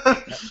 to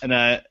tell.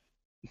 and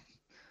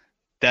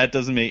that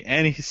doesn't make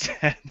any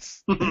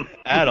sense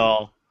at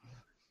all.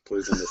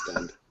 Please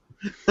understand.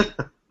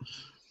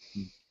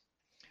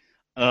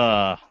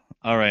 All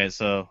right,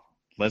 so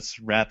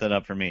let's wrap that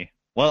up for me.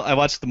 Well, I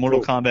watched the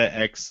Mortal Kombat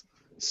X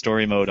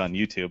story mode on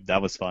YouTube.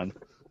 That was fun.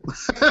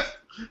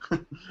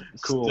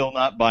 Cool. Still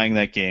not buying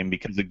that game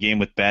because a game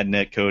with bad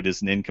netcode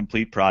is an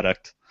incomplete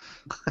product.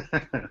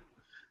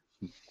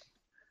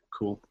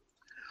 Cool.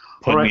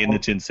 Put All right, me in the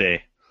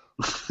Jinsei.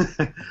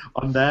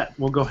 On that,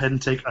 we'll go ahead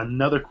and take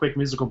another quick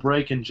musical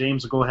break, and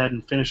James will go ahead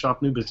and finish off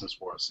new business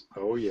for us.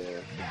 Oh, yeah.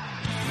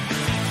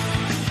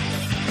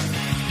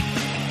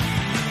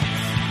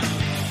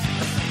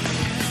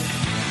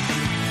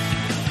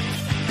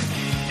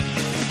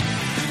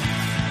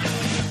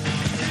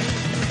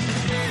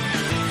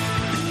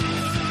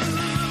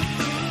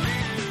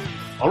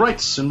 All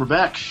right, and we're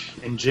back,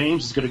 and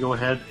James is going to go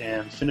ahead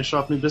and finish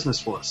off new business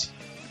for us.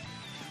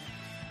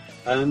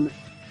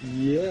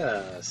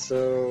 Yeah,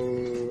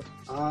 so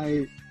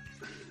at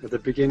the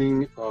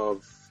beginning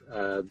of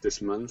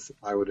this month,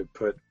 I would have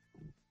put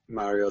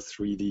Mario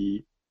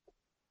 3D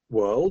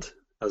World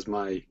as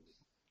my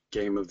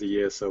game of the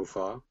year so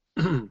far.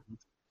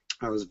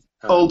 I was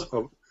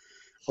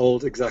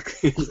old,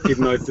 exactly.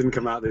 Even though it didn't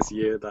come out this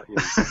year,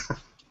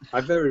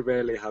 I very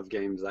rarely have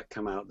games that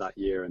come out that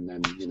year and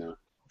then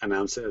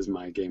announce it as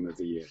my game of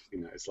the year.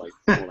 It's like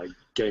more like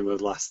game of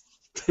the last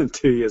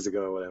 2 years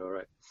ago or whatever,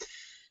 right?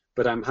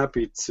 But I'm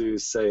happy to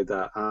say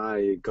that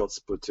I got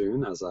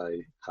Splatoon, as I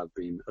have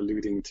been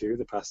alluding to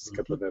the past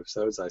couple of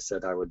episodes. I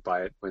said I would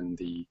buy it when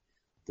the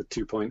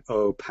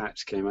 2.0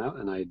 patch came out,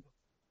 and I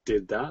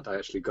did that. I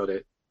actually got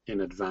it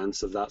in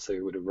advance of that, so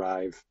it would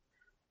arrive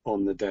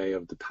on the day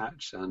of the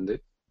patch, and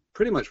it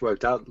pretty much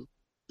worked out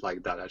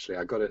like that, actually.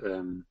 I got it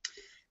the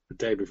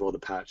day before the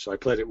patch, so I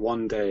played it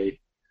one day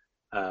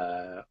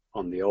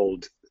on the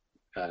old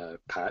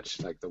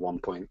patch, like the 1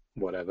 point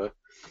whatever,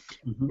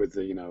 with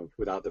the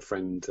without the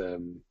friend,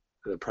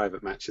 the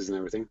private matches and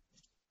everything.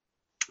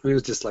 And it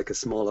was just like a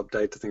small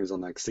update. I think it was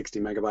on like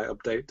 60 megabyte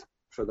update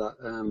for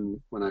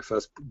that when I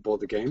first bought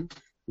the game,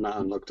 and that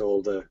unlocked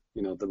all the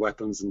the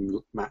weapons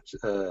and maps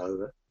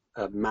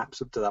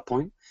up to that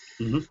point.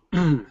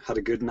 Had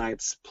a good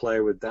night's play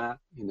with that.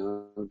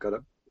 Got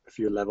up a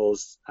few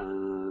levels,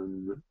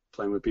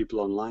 playing with people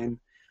online,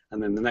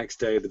 and then the next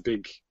day the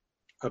big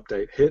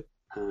update hit,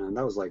 and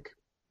that was like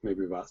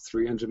maybe about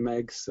 300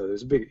 megs. So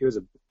it was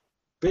a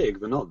big,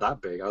 but not that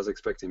big. I was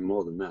expecting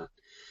more than that.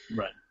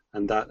 Right.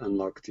 And that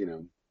unlocked,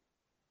 the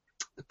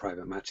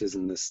private matches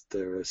and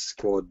the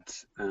squad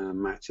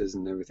matches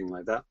and everything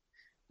like that,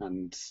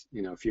 and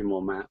a few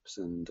more maps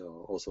and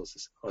all sorts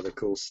of other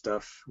cool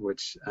stuff,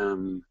 which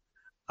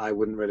I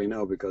wouldn't really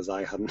know because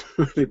I hadn't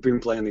really been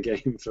playing the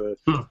game for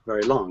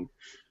very long.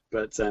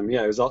 But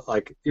yeah, it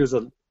was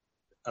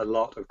a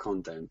lot of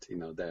content,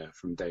 there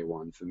from day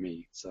one for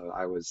me. So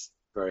I was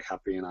very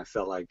happy, and I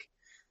felt like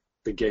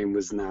the game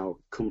was now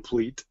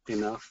complete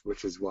enough,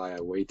 which is why I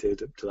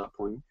waited up to that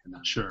point.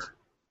 Sure.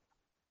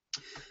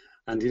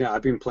 And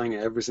I've been playing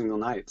it every single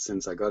night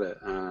since I got it.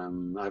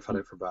 I've had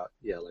it for about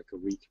like a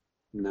week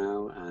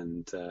now,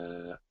 and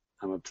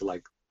I'm up to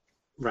like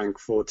rank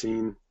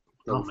 14,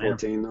 level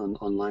 14 on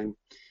online.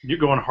 You're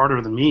going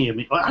harder than me. I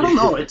mean, I don't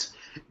know.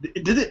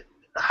 Did it?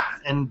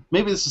 And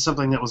maybe this is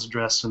something that was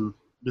addressed, and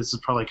this is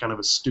probably kind of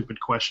a stupid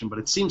question, but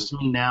it seems to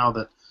me now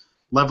that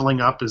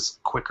leveling up is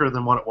quicker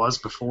than what it was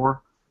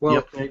before.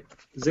 Well, Yep.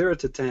 0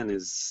 to 10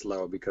 is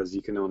slow because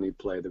you can only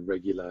play the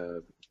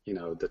regular,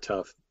 the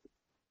tough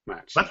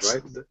matches,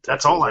 right? The tough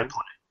That's all ones, I right?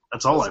 play.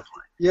 That's all I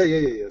play.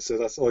 Yeah. So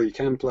that's all you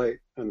can play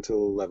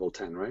until level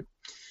 10, right?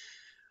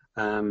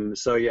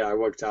 So yeah, I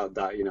worked out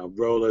that,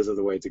 rollers are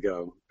the way to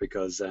go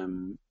because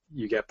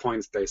you get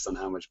points based on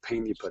how much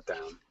paint you put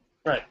down.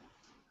 Right.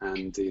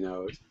 And,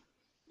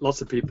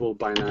 lots of people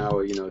by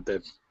now,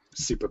 they're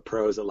super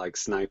pros at like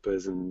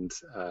snipers and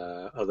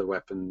other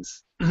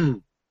weapons.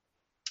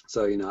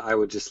 So, I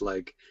would just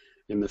like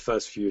in the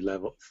first few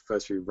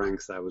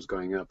ranks that I was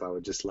going up, I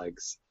would just like,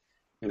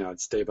 I'd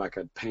stay back,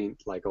 I'd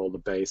paint like all the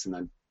base and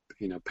then,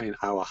 paint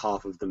our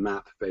half of the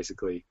map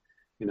basically,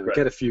 Right.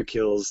 get a few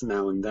kills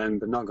now and then,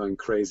 but not going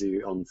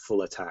crazy on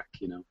full attack,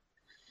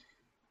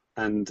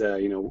 and,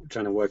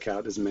 trying to work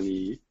out as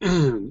many,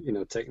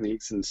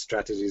 techniques and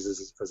strategies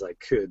as I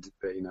could,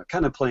 but,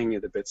 kind of playing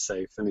it a bit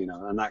safe and,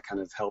 and that kind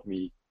of helped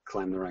me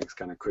climb the ranks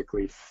kind of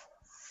quickly.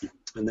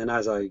 And then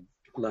as I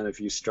learned a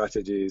few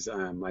strategies,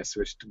 I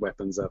switched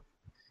weapons up,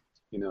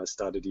 I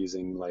started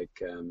using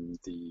like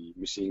the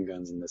machine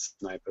guns and the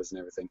snipers and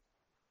everything.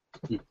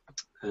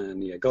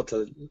 And yeah, got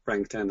to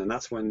rank 10, and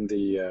that's when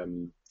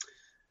the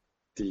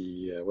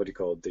what do you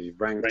call it? The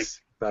ranked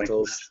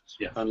battles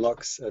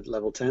unlocks at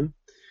level 10.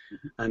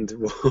 And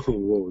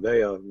whoa,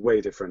 they are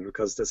way different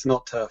because it's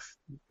not tough.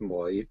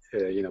 Well,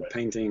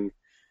 painting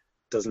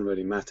doesn't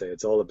really matter.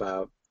 It's all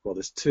about, well,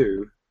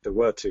 there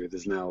were two.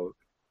 There's now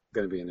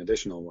going to be an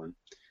additional one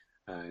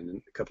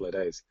in a couple of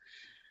days.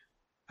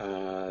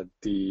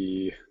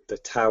 The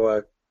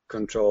tower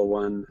control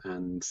one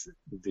and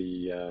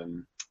the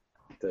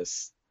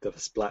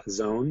splat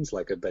zones,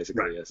 like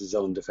basically a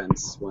zone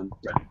defense one,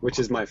 which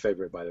is my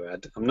favorite, by the way.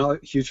 I'm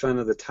not a huge fan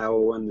of the tower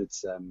one.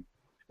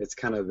 It's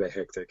kind of a bit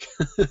hectic.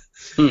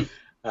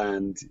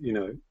 And,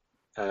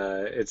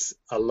 it's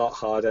a lot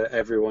harder.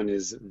 Everyone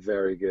is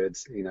very good,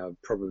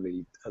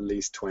 probably at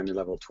least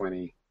level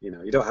 20.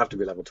 You don't have to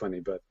be level 20,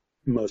 but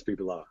most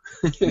people are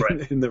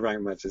in the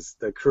rank matches.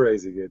 They're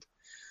crazy good.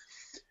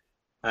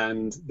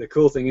 And the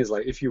cool thing is,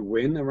 like, if you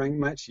win a rank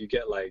match, you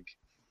get, like,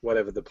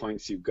 whatever the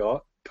points you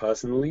got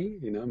personally,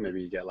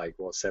 maybe you get, like,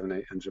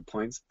 700-800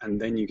 points, and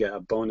then you get a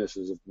bonus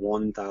of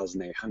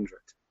 1,800.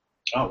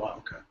 Oh, wow,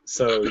 okay.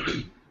 So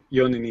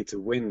you only need to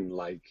win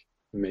like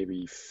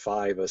maybe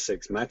 5 or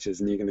 6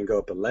 matches and you're going to go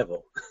up a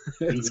level.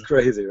 It's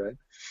crazy, right?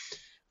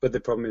 But the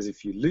problem is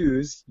if you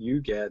lose,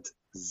 you get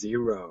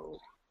 0.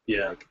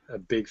 Yeah. Like a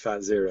big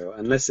fat 0.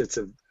 Unless it's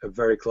a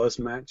very close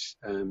match,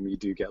 you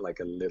do get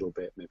like a little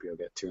bit. Maybe you'll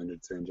get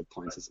 200, 300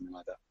 points or something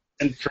like that.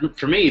 And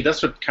for me,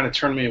 that's what kind of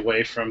turned me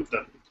away from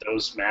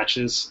those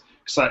matches.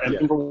 Because I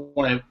remember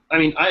when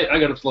I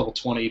got up to level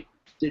 20.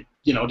 It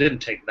didn't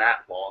take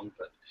that long,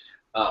 but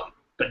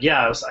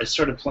yeah, I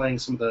started playing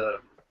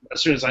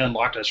as soon as I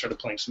unlocked it, I started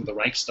playing some of the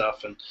rank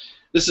stuff, and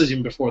this is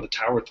even before the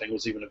tower thing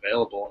was even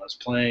available, and I was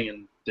playing,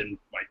 and then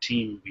my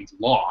team, we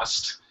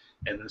lost,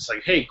 and it's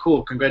like, hey,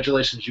 cool,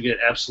 congratulations, you get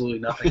absolutely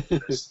nothing for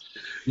this.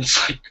 And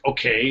it's like,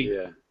 okay.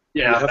 Yeah,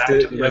 you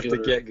have to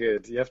get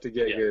good. You have to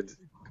get good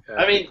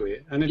quickly.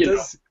 And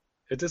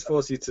it does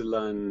force you to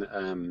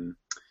learn,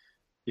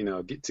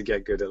 to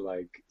get good at,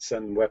 like,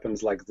 certain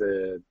weapons, like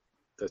the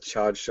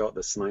charge shot,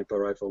 the sniper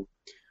rifle.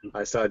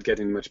 I started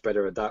getting much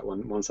better at that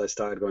one once I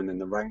started going in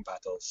the rank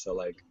battles. So,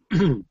 like,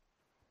 being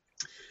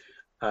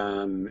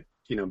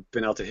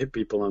able to hit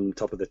people on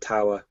top of the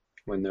tower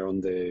when they're on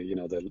the,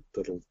 the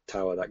little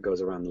tower that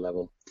goes around the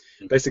level.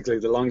 Basically,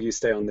 the longer you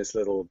stay on this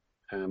little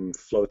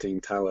floating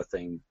tower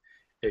thing,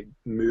 it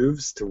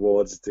moves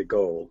towards the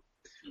goal.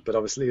 But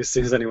obviously, as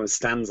soon as anyone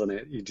stands on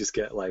it, you just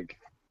get, like,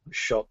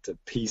 shot to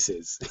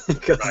pieces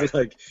because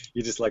like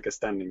you're just like a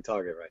standing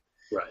target, right?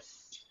 Right.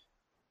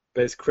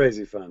 But it's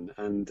crazy fun,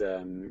 and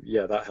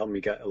that helped me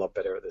get a lot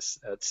better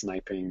at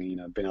sniping. Being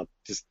able to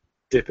just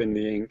dip in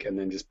the ink and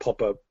then just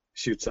pop up,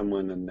 shoot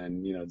someone, and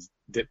then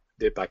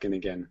dip back in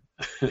again.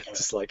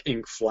 Just like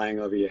ink flying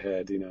over your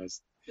head.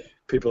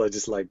 People are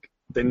just like,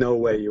 they know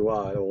where you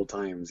are at all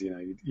times.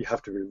 You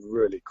have to be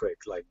really quick,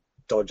 like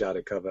dodge out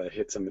of cover,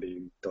 hit somebody,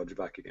 and dodge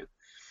back again.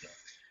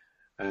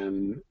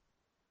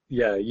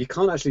 You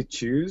can't actually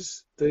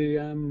choose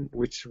the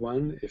which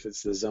one, if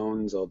it's the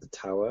zones or the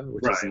tower,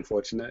 which is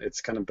unfortunate. It's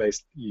kind of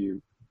based.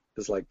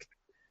 There's like,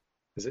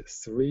 is it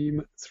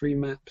three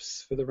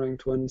maps for the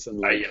ranked ones? And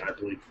like, I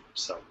believe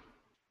so.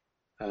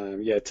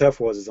 Turf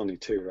Wars is only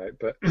 2, right?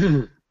 But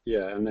and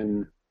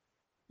then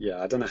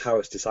I don't know how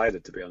it's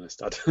decided, to be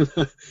honest. I don't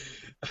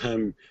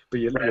know. But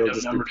you'll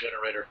just number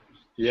generator.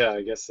 Yeah,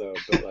 I guess so.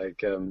 But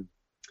like.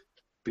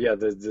 But yeah,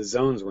 the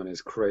zones one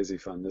is crazy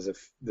fun.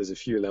 There's a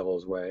few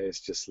levels where it's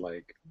just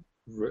like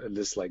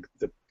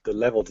the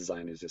level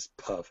design is just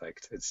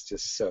perfect. It's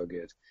just so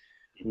good.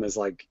 And there's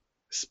like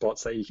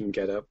spots that you can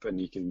get up, and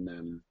you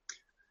can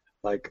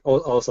like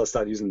also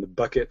start using the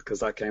bucket because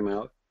that came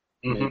out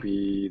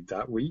maybe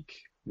that week.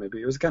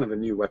 Maybe it was kind of a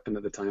new weapon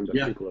at the time, but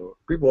people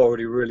are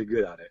already really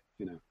good at it.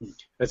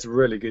 It's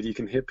really good. You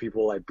can hit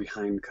people like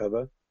behind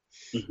cover,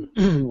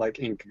 like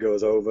ink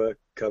goes over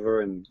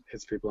cover and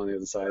hits people on the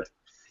other side.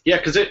 Yeah,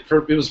 because it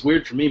was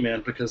weird for me,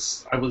 man,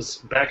 because I was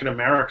back in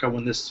America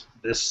when this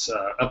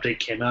update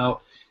came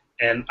out,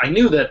 and I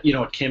knew that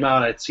it came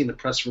out. I'd seen the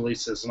press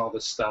releases and all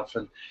this stuff,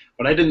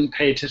 but I didn't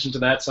pay attention to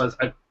that. So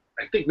I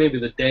think maybe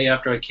the day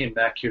after I came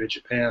back here to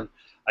Japan,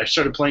 I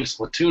started playing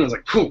Splatoon. I was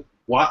like, "Phew,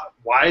 why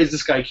is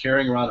this guy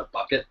carrying around a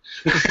bucket?"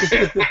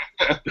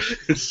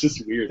 It's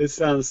just weird. It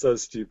sounds so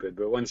stupid,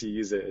 but once you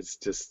use it, it's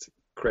just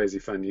crazy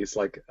fun. It's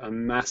like a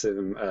massive,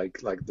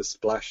 like the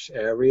splash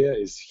area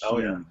is huge. Oh,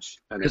 yeah.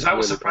 And Because it's I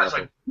was really surprised,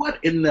 powerful. like, what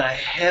in the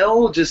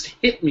hell just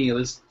hit me?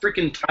 This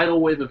freaking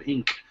tidal wave of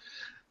ink.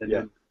 And Yeah,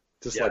 then,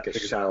 just yeah, like a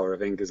figured it shower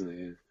of ink, isn't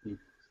it? Hmm.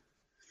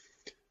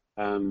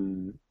 Yeah.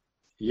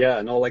 Yeah,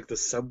 and all like the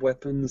sub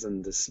weapons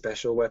and the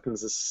special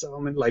weapons. There's so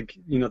many, like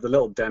the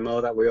little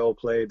demo that we all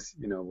played,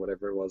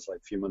 whatever it was, like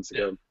a few months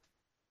ago.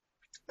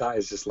 That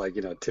is just like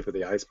tip of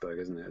the iceberg,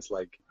 isn't it? It's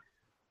like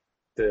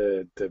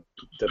the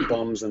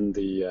bombs and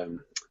the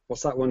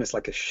what's that one? It's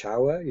like a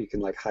shower. You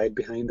can like hide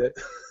behind it.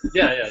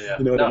 Yeah.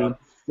 You know what I mean?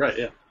 Right,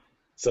 yeah.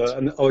 So,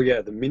 and oh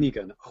yeah, the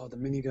minigun. Oh, the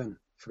minigun.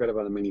 Forgot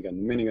about the minigun.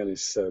 The minigun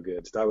is so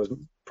good. That was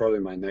probably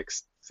my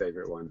next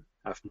favorite one.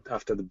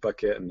 After the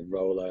bucket and the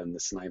roller and the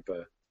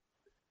sniper,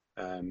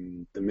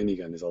 the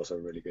minigun is also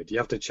really good. You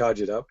have to charge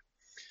it up,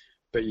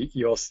 but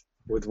you also,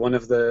 with one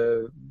of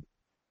the,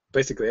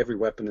 basically every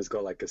weapon has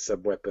got like a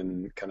sub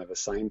weapon kind of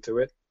assigned to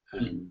it.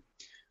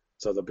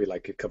 So there'll be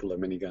like a couple of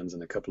miniguns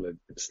and a couple of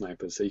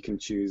snipers. So you can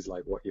choose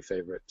like what your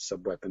favorite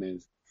sub weapon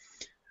is.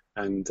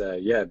 And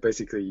yeah,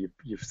 basically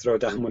you throw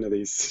down one of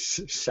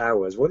these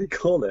showers. What do you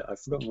call it? I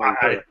forgot what you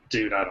call it.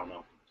 Dude, I don't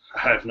know. I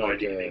have no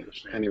idea the Yeah.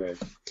 English name. Anyway.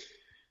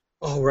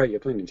 Oh, right, you're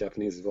playing in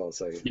Japanese as well,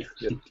 so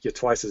you're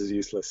twice as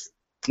useless.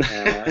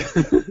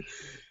 But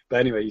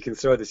anyway, you can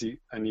throw this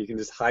and you can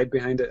just hide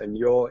behind it, and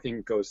your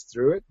ink goes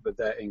through it, but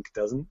their ink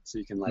doesn't. So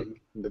you can like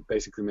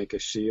basically make a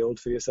shield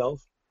for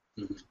yourself,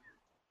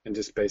 and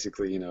just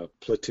basically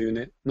platoon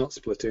it, not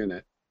splatoon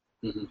it.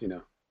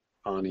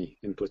 Arnie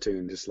in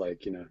Platoon, just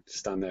like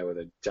stand there with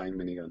a giant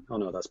minigun. Oh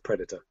no, that's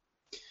Predator.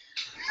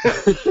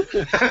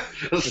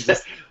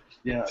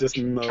 Just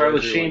mow Charlie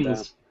everyone Sheen down.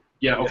 was.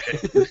 Yeah,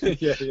 okay.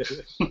 yeah.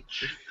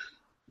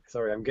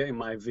 Sorry, I'm getting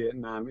my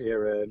Vietnam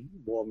era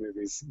war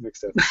movies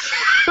mixed up.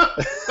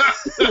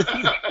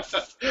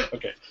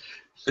 Okay.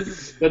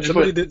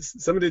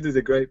 Somebody did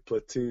a great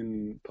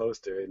Platoon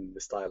poster in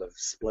the style of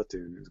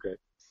Splatoon. It was great.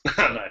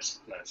 Nice.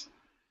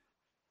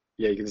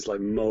 Yeah, you can just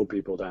like mow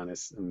people down.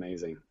 It's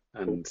amazing,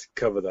 and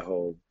cover the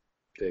whole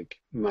big,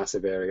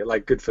 massive area.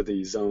 Like good for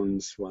the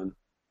zones one.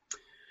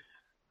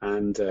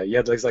 And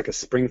yeah, there's like a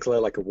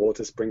sprinkler, like a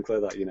water sprinkler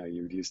that you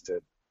would use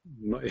to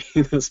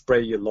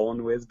spray your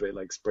lawn with, but it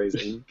like sprays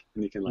ink,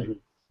 and you can like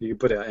you can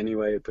put it out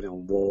anywhere, put it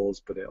on walls,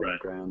 put it on the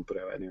ground, put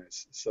it out anywhere.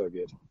 It's so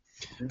good.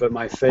 But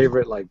my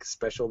favorite like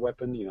special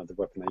weapon, the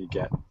weapon that you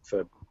get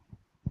for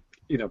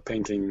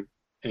painting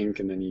ink,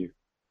 and then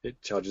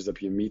it charges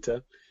up your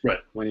meter. Right.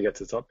 When you get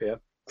to the top,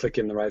 click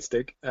in the right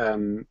stick,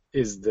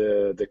 is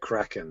the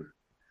Kraken.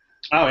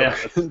 Oh yeah.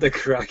 The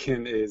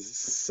Kraken is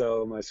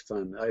so much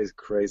fun. That is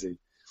crazy.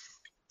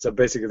 So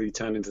basically you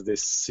turn into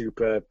this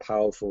super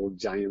powerful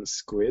giant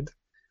squid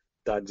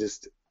that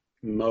just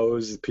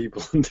mows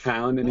people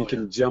down, and you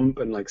can jump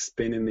and like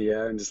spin in the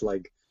air and just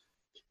like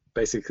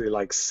basically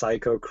like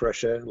Psycho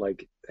Crusher,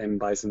 like M.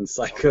 Bison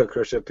Psycho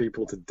Crusher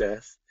people to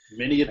death.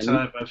 Many a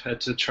time I've had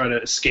to try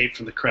to escape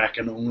from the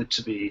Kraken only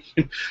to be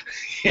so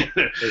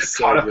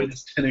caught up good. in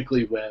his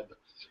tentacly web.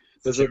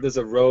 There's a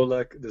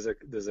roller, there's a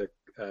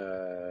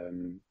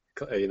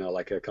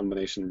like a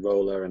combination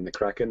roller and the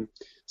Kraken.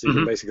 So you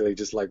can basically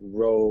just like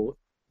roll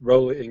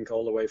ink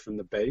all the way from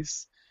the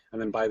base,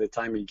 and then by the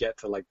time you get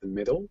to like the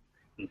middle,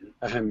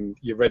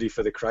 you're ready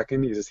for the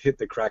Kraken. You just hit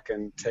the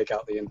Kraken, take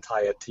out the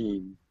entire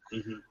team,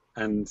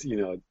 and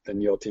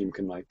then your team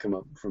can like come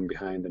up from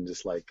behind, and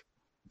just like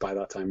by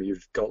that time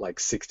you've got like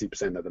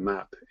 60% of the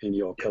map in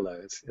your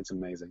color. It's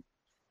amazing.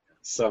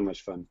 So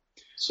much fun.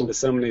 So there's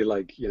so many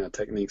like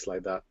techniques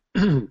like that.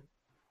 I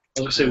was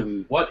gonna say,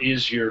 what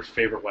is your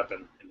favorite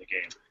weapon in the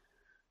game?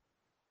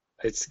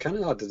 It's kind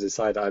of hard to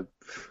decide. Or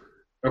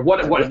what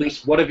at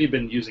least what have you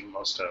been using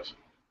most of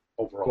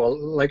overall? Well,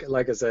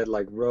 like I said,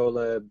 like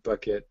roller,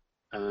 bucket,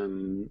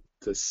 the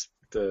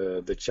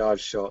charge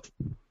shot,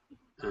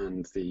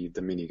 and the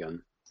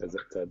minigun.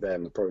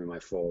 They're probably my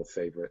four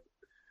favorite.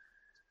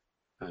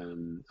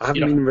 I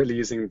haven't been really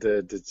using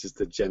just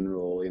the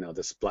general,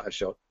 the splatter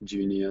shot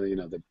junior,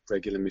 the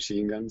regular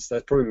machine guns.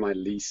 That's probably my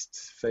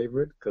least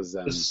favorite because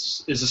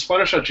is the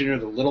splatter shot junior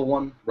the little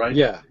one, right?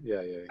 Yeah.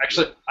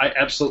 Actually, I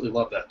absolutely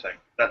love that thing.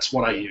 That's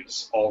what I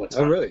use all the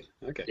time. Oh, really?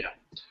 Okay. Yeah.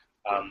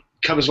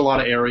 Covers a lot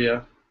of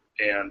area,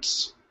 and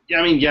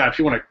if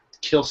you want to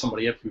kill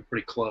somebody, you have to be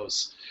pretty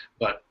close.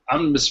 But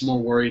I'm just more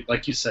worried,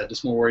 like you said,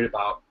 worried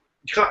about.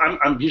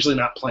 I'm usually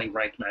not playing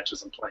ranked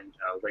matches. I'm playing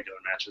regular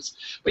matches.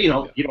 But, you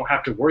don't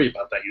have to worry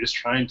about that. You're just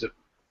trying to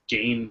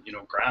gain,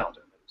 ground.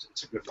 And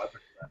it's a good weapon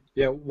for that.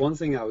 Yeah, one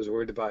thing I was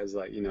worried about is,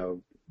 like,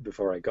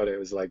 before I got it,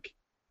 was like,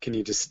 can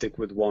you just stick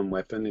with one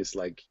weapon? It's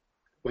like,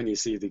 when you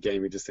see the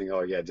game, you just think,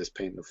 oh, yeah, just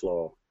paint the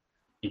floor.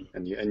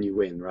 and you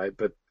win, right?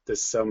 But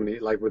there's so many,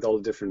 like with all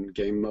the different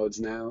game modes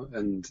now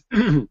and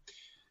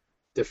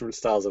different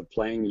styles of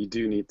playing, you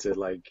do need to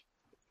like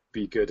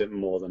be good at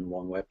more than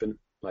one weapon.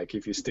 Like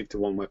if you stick to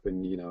one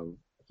weapon, you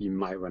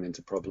might run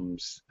into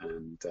problems,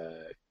 and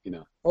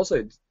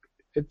also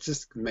it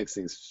just makes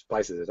things,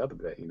 spices it up a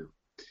bit.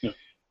 Yeah.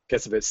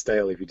 Gets a bit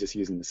stale if you're just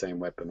using the same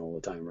weapon all the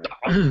time, right?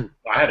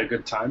 I had a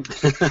good time.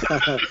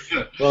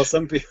 Well,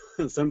 some people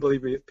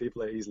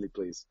are easily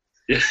pleased.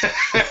 Yes.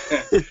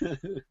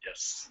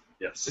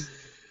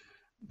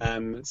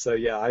 So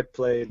yeah, I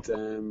played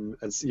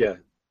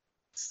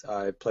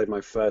I played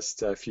my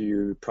first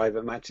few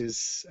private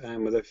matches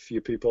with a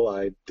few people.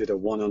 I did a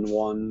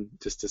one-on-one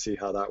just to see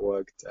how that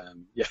worked.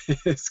 Yeah,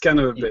 it's kind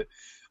of a bit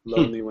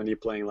lonely when you're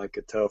playing like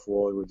a turf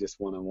war with just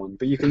one-on-one.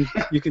 But you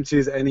can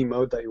choose any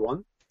mode that you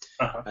want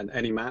and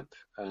any map,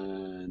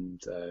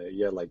 and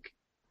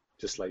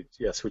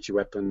switch your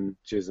weapon,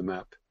 choose a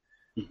map,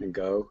 and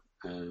go.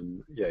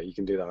 You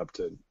can do that up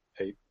to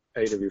eight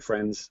of your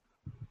friends.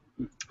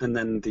 And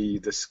then the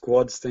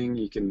squads thing,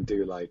 you can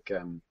do like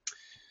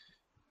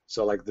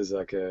there's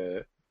like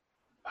a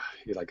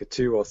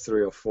 2 or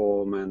 3 or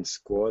 4 man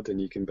squad, and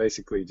you can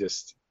basically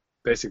choose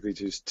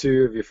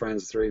 2 of your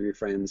friends, 3 of your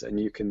friends, and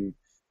you can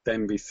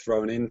then be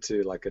thrown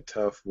into like a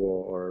turf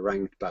war or a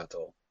ranked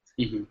battle.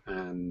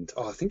 And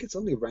I think it's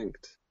only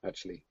ranked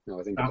actually. No,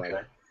 I think about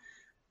it.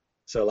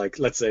 So like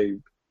let's say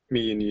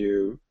me and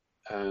you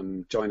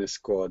join a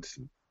squad.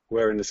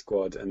 We're in a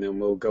squad, and then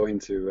we'll go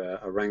into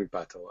a ranked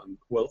battle, and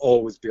we'll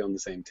always be on the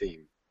same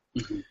team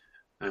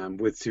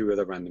with 2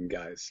 other random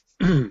guys.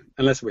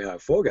 Unless we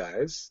have 4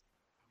 guys,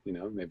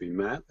 maybe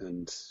Matt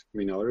and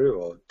Minoru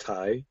or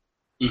Tai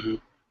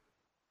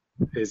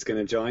is going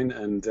to join,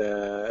 and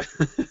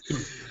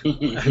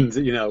and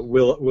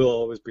we'll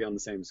always be on the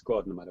same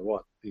squad no matter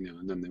what,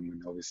 and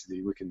then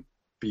obviously we can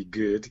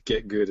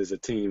get good as a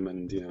team,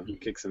 and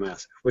kick some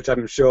ass, which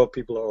I'm sure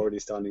people are already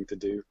starting to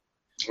do.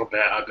 I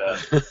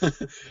bet.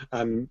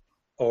 I'm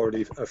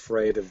already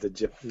afraid of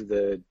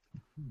the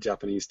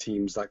Japanese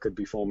teams that could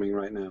be forming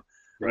right now.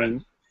 Right. I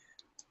mean,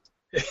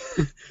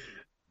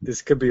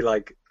 this could be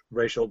like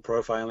racial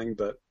profiling,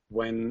 but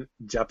when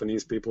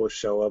Japanese people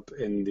show up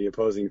in the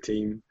opposing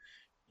team,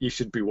 you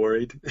should be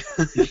worried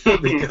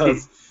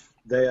because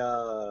they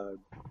are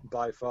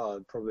by far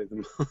probably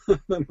the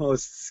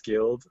most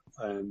skilled,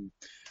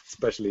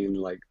 especially in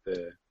like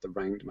the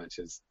ranked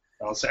matches.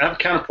 I'll say I have a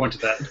counterpoint to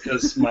that,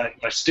 because my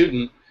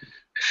student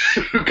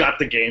who got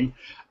the game,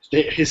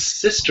 his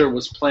sister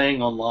was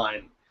playing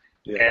online,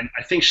 and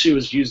I think she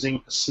was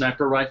using a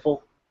sniper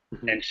rifle,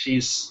 and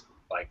she's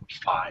like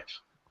 5.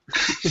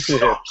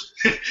 So,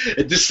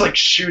 just like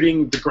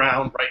shooting the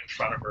ground right in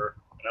front of her.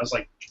 And I was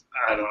like,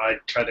 I don't know,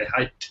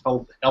 I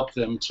help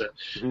them to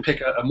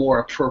pick a more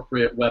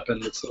appropriate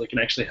weapon so they can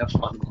actually have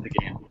fun with the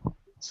game.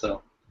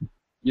 So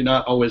you're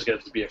not always going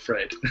to be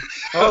afraid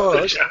of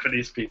the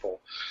Japanese people.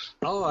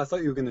 Oh, I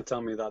thought you were going to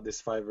tell me that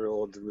this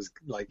 5-year-old was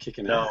like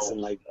kicking ass and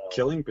like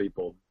killing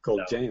people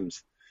called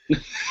James. No,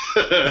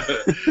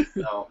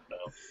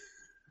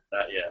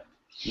 not yet.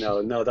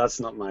 No, that's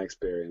not my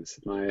experience.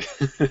 Well,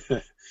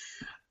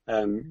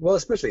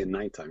 especially at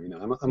nighttime,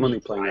 I'm only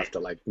playing after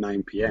like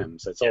 9 p.m.,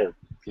 so it's all,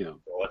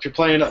 Well, if you're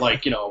playing at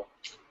like,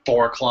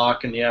 4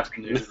 o'clock in the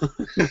afternoon,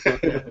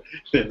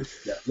 then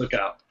look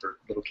out for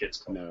little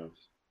kids. No,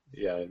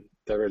 yeah,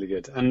 they're really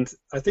good, and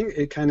I think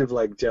it kind of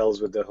like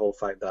gels with the whole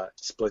fact that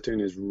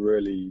Splatoon is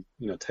really,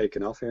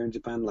 taken off here in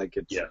Japan. Like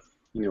it's,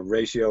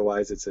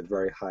 ratio-wise, it's a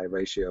very high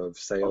ratio of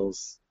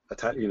sales.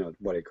 What do you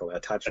call it?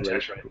 Attach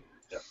rate.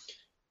 Yeah.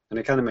 And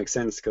it kind of makes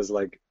sense because,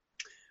 like,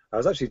 I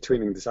was actually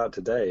tweeting this out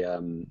today.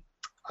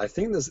 I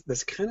think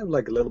there's kind of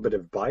like a little bit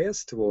of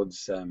bias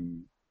towards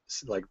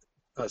like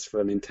as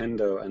for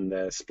Nintendo and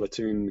their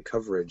Splatoon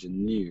coverage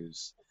and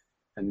news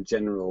and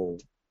general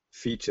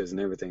features and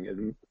everything.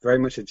 It's very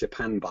much a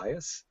Japan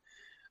bias.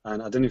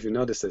 And I don't know if you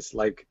noticed this,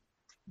 like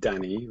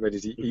Danny, ready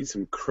to eat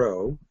some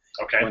crow.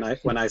 Okay.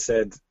 When I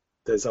said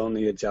there's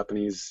only a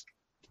Japanese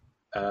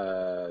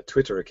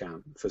Twitter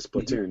account for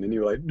Splatoon, and you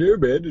were like, no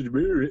man, it's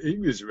very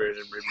English.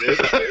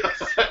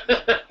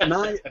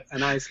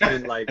 and I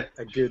spent like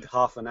a good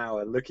half an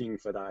hour looking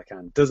for that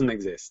account. Doesn't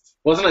exist.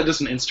 Wasn't it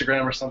just an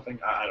Instagram or something?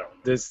 I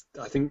don't know.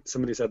 I think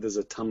somebody said there's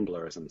a Tumblr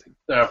or something.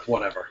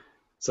 Whatever.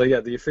 So yeah,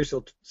 the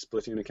official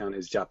Splatoon account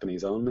is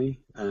Japanese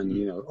only,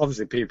 and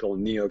obviously people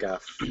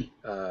NeoGAF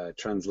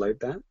translate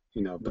that,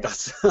 but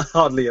that's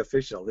hardly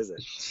official, is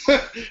it?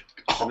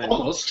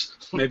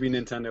 Almost. Maybe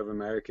Nintendo of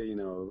America,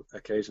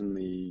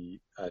 occasionally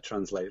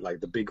translate like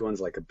the big ones,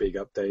 like a big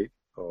update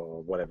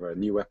or whatever, a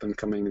new weapon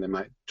coming, they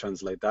might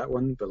translate that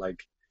one. But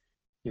like,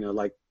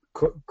 like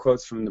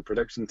quotes from the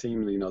production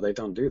team, they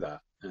don't do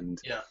that. And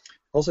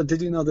also,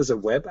 did you know there's a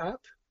web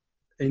app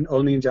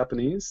only in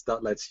Japanese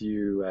that lets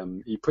you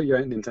you put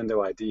your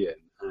Nintendo ID in,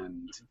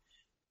 and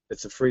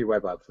it's a free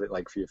web app for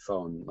your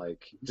phone,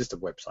 like just a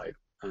website.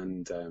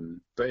 And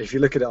but if you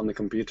look at it on the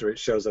computer, it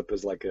shows up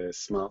as like a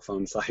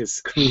smartphone size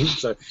screen,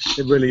 so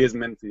it really is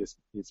meant for your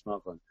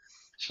smartphone,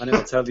 and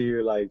it'll tell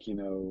you like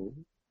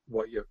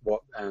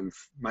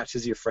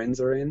matches your friends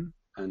are in,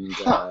 and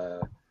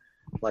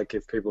like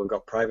if people have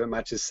got private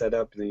matches set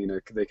up,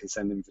 then they can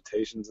send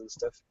invitations and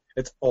stuff.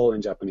 It's all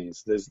in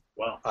Japanese.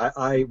 Wow.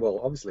 Well,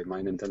 obviously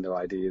my Nintendo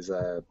ID is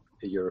a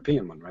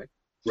European one, right?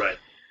 Right.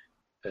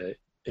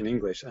 In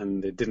English,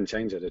 and it didn't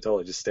change it at all.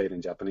 It just stayed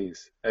in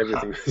Japanese.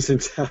 Everything was in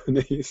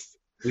Japanese.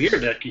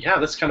 Weird. Yeah,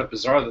 that's kind of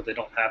bizarre that they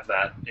don't have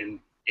that in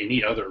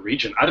any other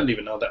region. I didn't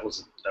even know that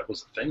was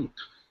a thing.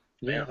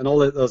 Yeah, and all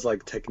those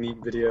like technique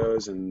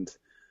videos and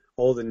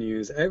all the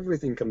news,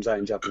 everything comes out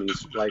in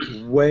Japanese like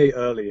way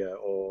earlier,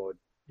 or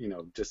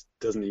just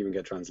doesn't even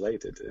get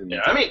translated. And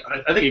yeah, I mean,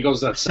 I think it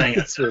goes without saying.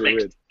 It's really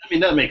weird. I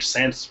mean, that makes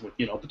sense with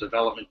the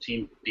development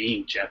team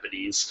being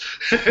Japanese.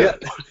 Yeah,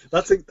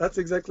 that's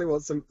exactly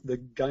what the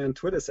guy on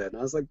Twitter said, and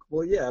I was like,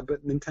 well, yeah,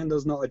 but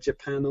Nintendo's not a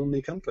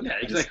Japan-only company. Yeah,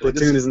 exactly.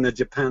 Splatoon isn't a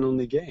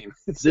Japan-only game.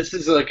 This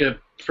is like a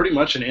pretty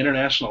much an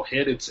international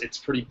hit. It's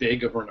pretty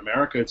big over in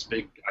America. It's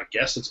big. I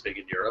guess it's big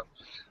in Europe,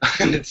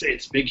 and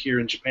it's big here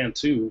in Japan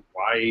too.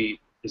 Why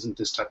isn't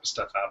this type of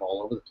stuff out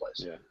all over the place?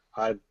 Yeah,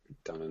 I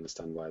don't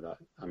understand why that.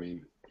 I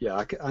mean,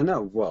 yeah, I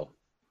know. Well,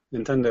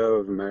 Nintendo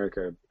of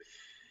America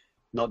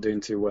not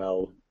doing too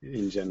well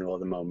in general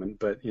at the moment,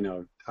 but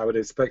I would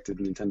have expected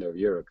Nintendo of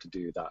Europe to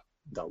do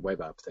that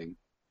web app thing,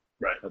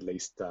 right? At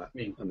least that. I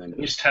mean, and then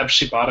just have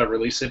Shibata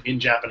release it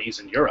in Japanese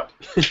in Europe.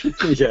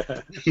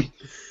 Yeah.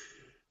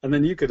 And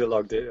then you could have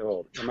logged in,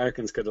 or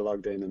Americans could have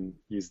logged in and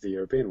used the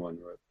European one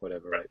or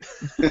whatever,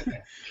 right?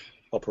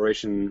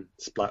 Operation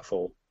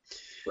Splatfall.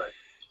 Right.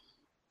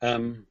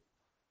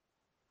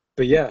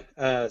 But yeah,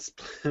 I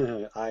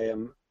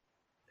am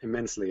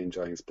immensely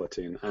enjoying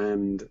Splatoon,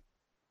 and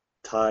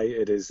Ty,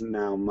 it is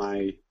now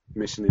my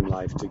mission in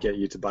life to get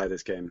you to buy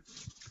this game.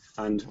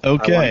 And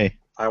okay,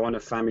 I want a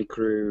Fami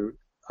crew.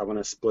 I want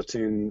a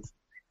Splatoon,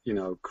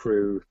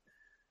 crew.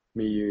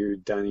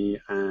 Miyu, Danny,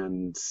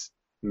 and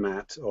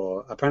Matt.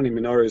 Or apparently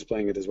Minoru is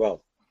playing it as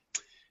well.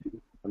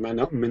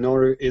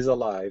 Minoru is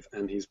alive,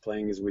 and he's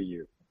playing his Wii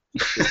U.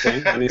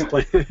 He's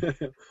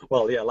playing.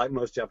 Well, yeah, like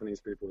most Japanese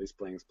people, he's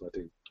playing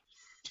Splatoon.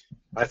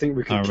 I think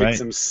we can kick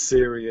some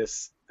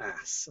serious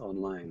ass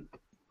online.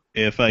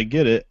 If I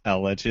get it,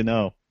 I'll let you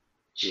know.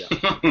 Yeah.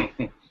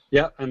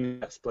 Yeah,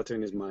 and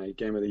Splatoon is my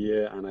game of the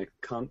year, and I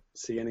can't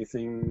see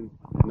anything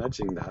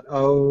nudging that.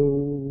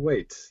 Oh,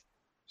 wait.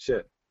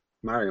 Shit.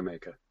 Mario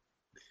Maker.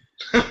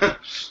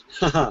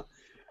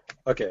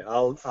 Okay,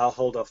 I'll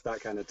hold off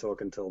that kind of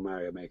talk until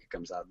Mario Maker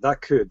comes out.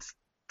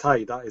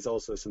 Ty, that is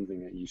also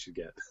something that you should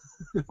get.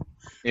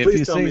 If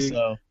you say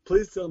so.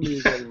 Please tell me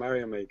you're getting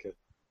Mario Maker.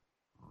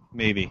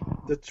 Maybe.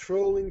 The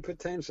trolling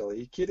potential. Are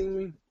you kidding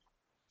me?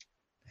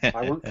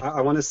 I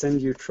want to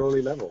send you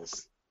trolley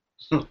levels.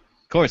 Of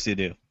course you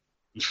do.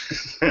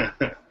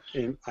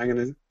 I'm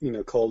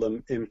gonna call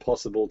them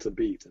impossible to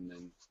beat, and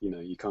then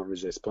you can't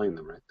resist playing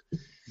them, right?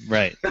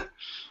 Right.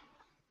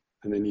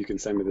 And then you can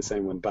send me the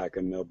same one back,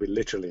 and they'll be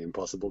literally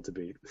impossible to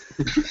beat.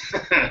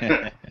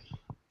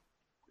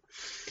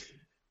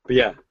 But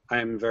yeah, I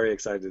am very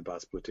excited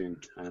about Splatoon,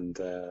 and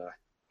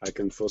I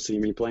can foresee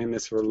me playing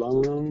this for a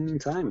long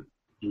time.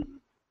 Mm-hmm.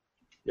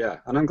 Yeah,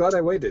 and I'm glad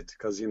I waited,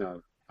 because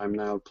I'm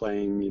now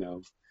playing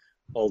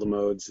all the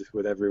modes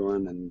with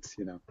everyone, and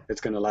it's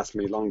going to last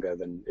me longer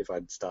than if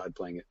I'd started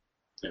playing it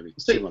maybe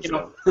 2 months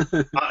ago.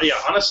 Yeah,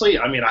 honestly,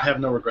 I mean, I have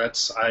no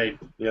regrets. I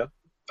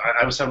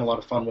was having a lot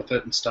of fun with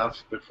it and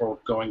stuff before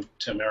going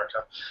to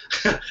America.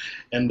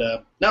 And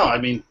no, I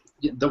mean,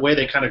 the way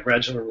they kind of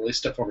gradually released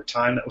stuff over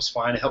time, that was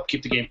fine. It helped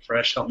keep the game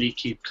fresh, helped me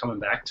keep coming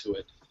back to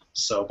it.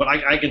 So, but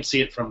I can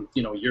see it from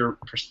your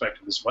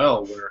perspective as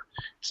well, where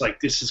it's like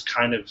this is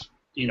kind of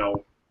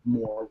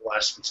more or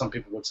less than some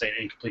people would say an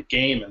incomplete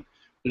game, and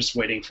they're just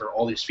waiting for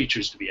all these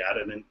features to be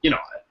added. And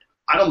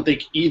I don't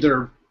think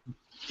either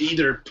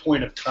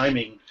point of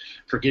timing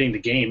for getting the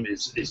game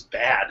is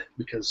bad,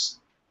 because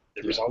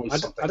there's always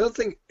something. I don't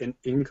think an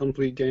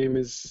incomplete game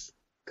is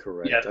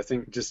correct. Yeah. I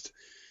think just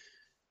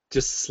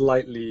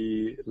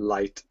slightly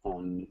light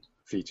on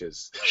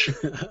features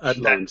at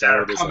launch. That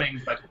are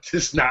coming, but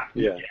it's not.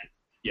 Yeah.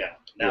 Yeah.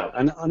 No.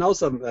 Yeah. And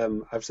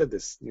also, I've said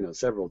this,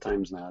 several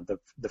times now.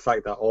 The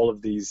fact that all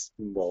of these,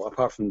 well,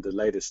 apart from the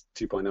latest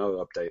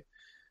 2.0 update,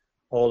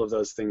 all of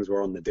those things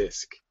were on the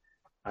disc.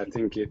 I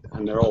think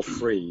and they're all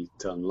free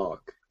to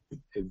unlock.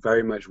 It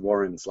very much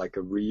warrants like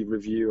a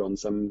re-review on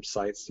some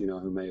sites,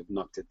 who may have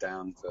knocked it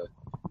down for,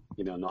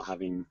 not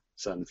having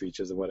certain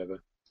features or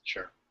whatever.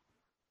 Sure.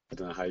 I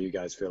don't know how you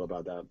guys feel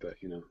about that, but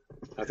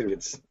I think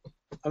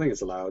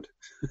it's allowed.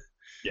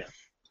 Yeah.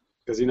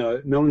 Because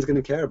no one's going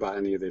to care about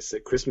any of this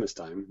at Christmas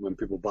time when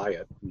people buy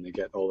it and they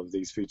get all of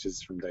these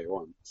features from day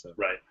one. So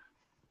right.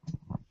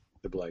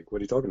 They'll be like, "What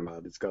are you talking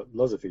about? It's got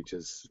loads of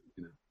features."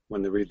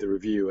 When they read the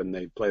review and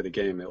they play the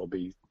game, it'll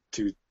be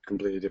 2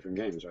 completely different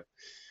games, right?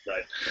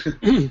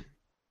 Right.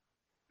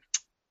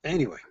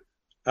 Anyway,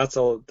 that's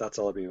all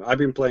I've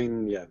been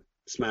playing.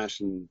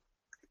 Smash and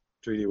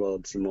 3D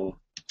World some more.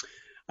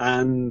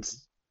 And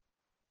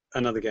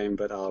another game,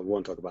 but I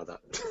won't talk about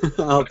that.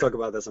 I'll talk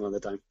about that some other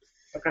time.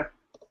 Okay.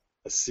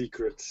 A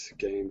secret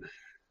game.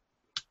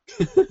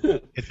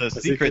 It's a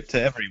secret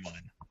to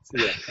everyone.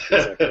 Yeah,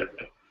 exactly.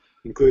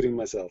 Including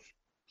myself.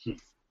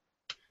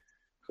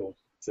 Cool.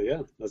 So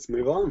yeah, let's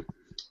move on.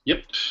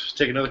 Yep.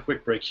 Take another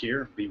quick break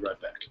here. Be right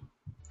back.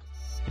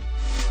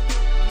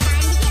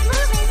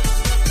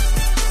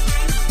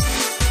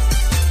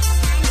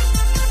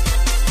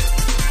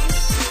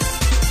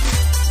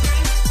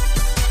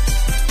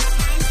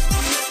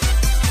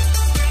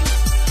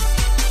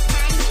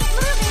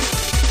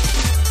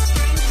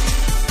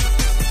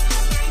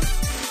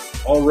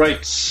 All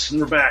right, and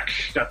we're back.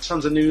 Got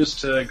tons of news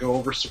to go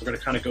over, so we're going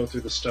to kind of go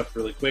through this stuff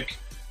really quick.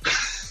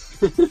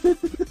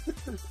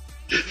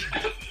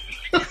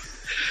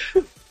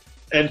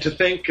 And to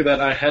think that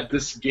I had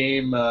this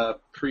game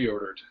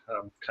pre-ordered,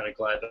 I'm kind of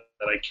glad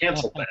that I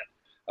canceled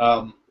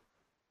that.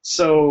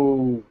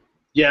 So,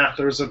 yeah,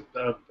 there's a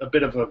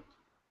bit of a...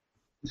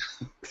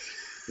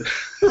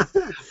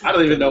 I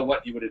don't even know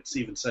what you would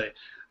even say.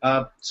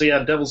 So,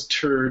 yeah, Devil's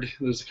Turd,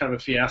 there's kind of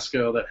a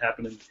fiasco that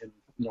happened in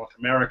North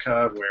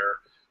America where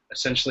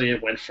essentially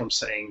it went from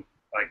saying,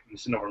 like,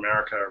 in North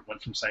America, it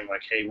went from saying,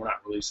 like, hey, we're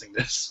not releasing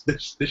this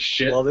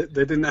shit. Well, they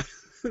didn't.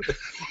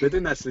 They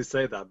didn't actually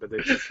say that, but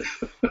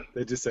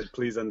they just said,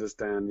 please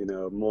understand,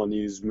 more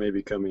news may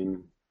be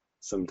coming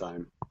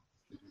sometime.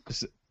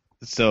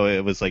 So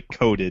it was like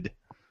coded.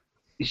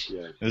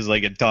 Yeah. It was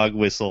like a dog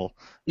whistle.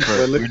 For,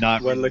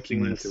 we're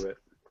looking into it.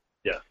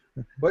 Yeah.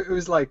 But it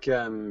was like,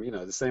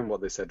 the same what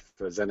they said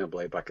for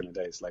Xenoblade back in the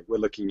day. It's like, we're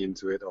looking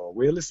into it, or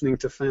we're listening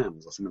to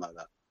fans, or something like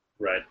that.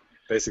 Right.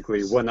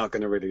 Basically, we're not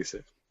going to release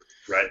it.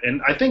 Right.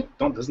 And I think,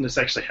 doesn't this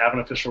actually have an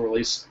official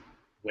release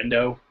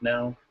window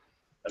now?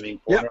 I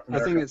mean, yeah, I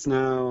think it's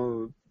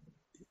now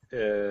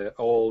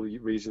all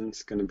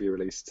regions going to be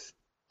released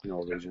in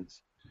all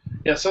regions.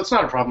 Yeah, so it's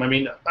not a problem. I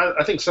mean,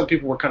 I think some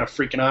people were kind of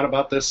freaking out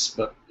about this,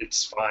 but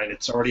it's fine.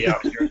 It's already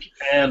out here in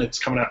Japan. It's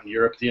coming out in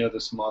Europe at the end of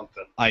this month.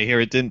 And, I hear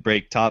it didn't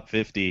break top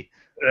 50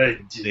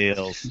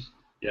 sales.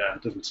 Yeah,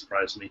 it doesn't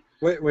surprise me.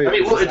 Wait, I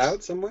mean, it's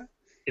out somewhere?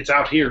 It's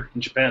out here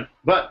in Japan.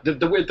 But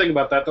the weird thing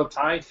about that, though,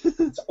 Ty,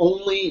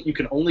 you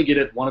can only get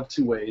it one of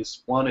two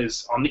ways. One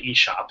is on the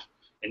eShop,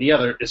 and the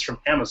other is from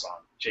Amazon,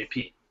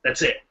 JP.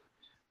 That's it.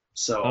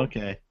 So,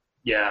 okay.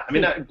 Yeah, I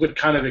mean, that would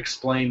kind of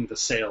explain the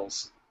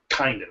sales,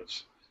 kind of.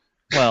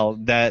 Well,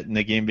 that and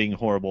the game being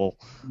horrible.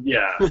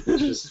 Yeah,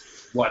 which is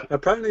what?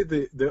 Apparently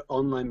the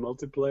online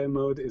multiplayer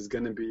mode is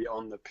going to be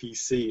on the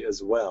PC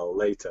as well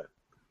later.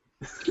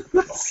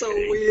 That's so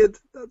weird.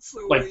 That's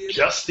so like weird.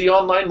 Just the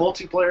online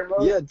multiplayer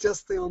mode? Yeah,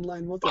 just the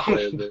online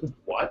multiplayer bit.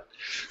 What?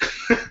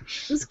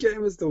 This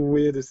game is the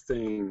weirdest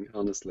thing,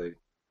 honestly.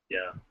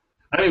 Yeah.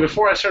 I mean,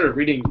 before I started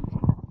reading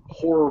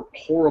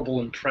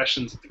horrible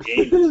impressions of the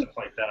game and stuff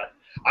like that,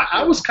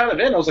 I was kind of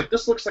in. I was like,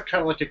 this looks like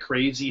kind of like a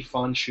crazy,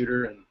 fun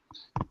shooter, and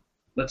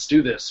let's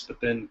do this.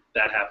 But then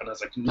that happened. I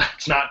was like,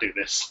 let's not do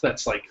this.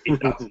 That's like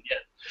 8,000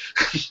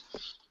 yen.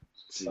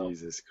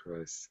 Jesus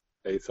Christ.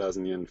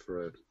 8,000 yen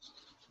for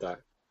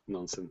that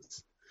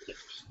nonsense.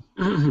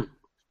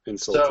 Insulting.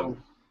 So,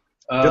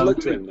 good luck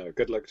to him, though.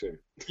 Good luck to him.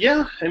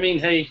 Yeah, I mean,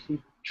 hey, he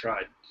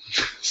tried.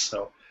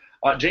 So,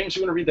 James,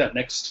 you want to read that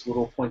next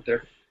little point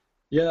there?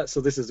 Yeah,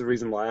 so this is the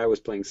reason why I was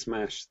playing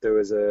Smash. There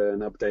was an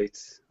update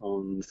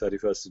on the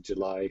 31st of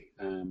July.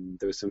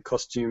 There were some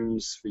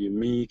costumes for your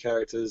Mii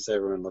characters.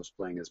 Everyone loves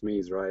playing as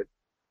Mii's, right?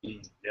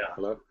 Yeah.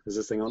 Hello? Is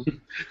this thing on?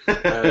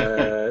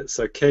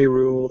 So K.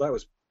 Rool, that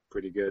was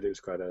pretty good. It was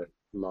quite a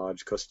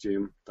large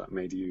costume that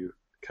made you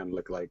kind of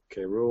look like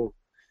K. Rool.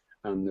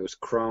 And there was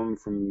Chrome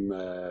from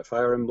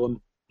Fire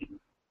Emblem.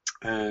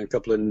 A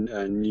couple of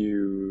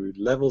new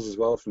levels as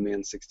well from the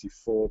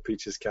N64,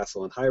 Peach's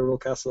Castle and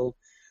Hyrule Castle.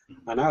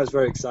 And I was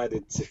very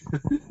excited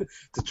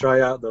to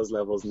try out those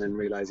levels and then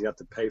realize you had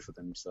to pay for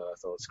them, so I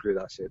thought, screw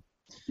that shit.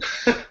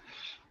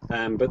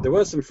 But there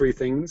were some free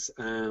things.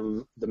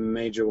 The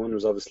major one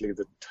was obviously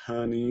the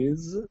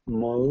tourneys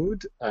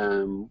mode,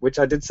 which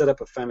I did set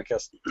up a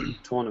Famicast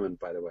tournament,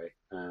 by the way.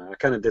 I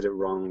kind of did it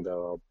wrong,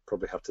 though. I'll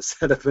probably have to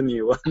set up a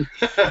new one.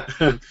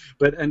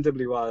 But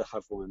NWR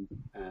have one,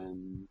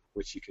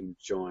 which you can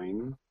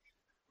join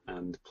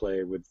and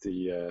play with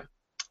the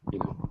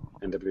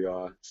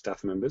NWR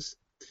staff members.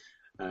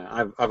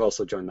 I've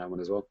also joined that one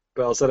as well.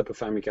 But I'll set up a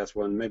Famicast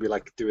one, maybe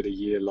like do it a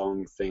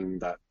year-long thing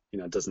that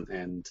doesn't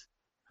end.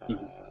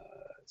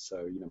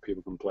 So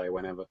people can play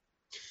whenever.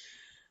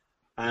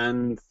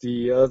 And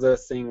the other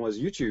thing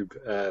was YouTube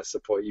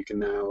support. You can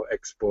now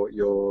export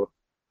your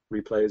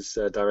replays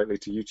directly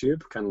to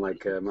YouTube, kind of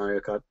like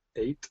Mario Kart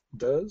 8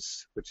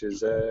 does, which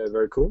is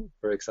very cool,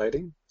 very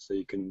exciting. So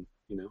you can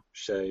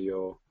share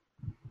your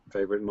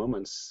favorite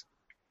moments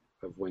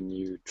of when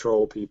you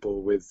troll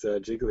people with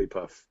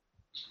Jigglypuff,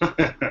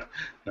 Nice.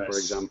 for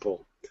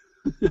example.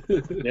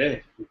 Yeah.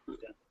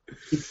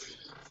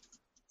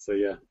 So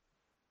yeah,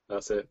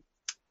 that's it.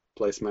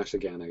 Play Smash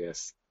again, I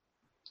guess.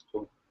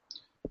 Cool.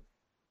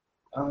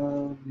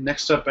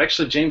 Next up,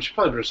 actually, James, you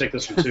probably better take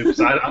this one too, because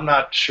I'm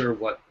not sure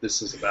what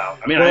this is about.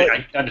 I mean, well,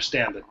 I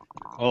understand it.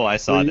 Oh, I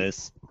saw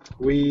this.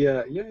 We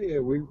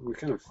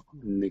kind of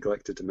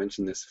neglected to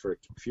mention this for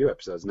a few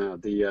episodes now.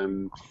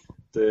 The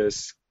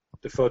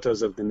the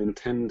photos of the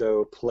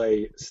Nintendo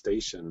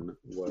PlayStation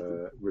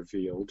were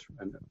revealed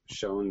and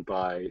shown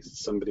by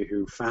somebody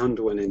who found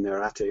one in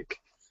their attic.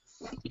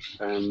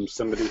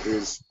 Somebody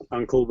whose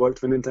uncle worked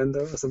for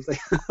Nintendo or something.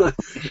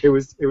 It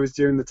was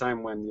during the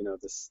time when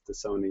the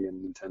Sony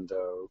and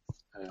Nintendo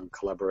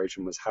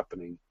collaboration was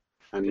happening,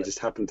 and he just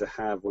happened to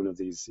have one of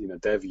these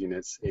dev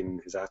units in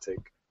his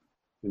attic.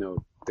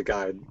 The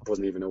guy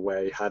wasn't even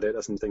aware he had it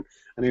or something,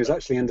 and he was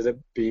actually ended up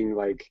being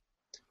like,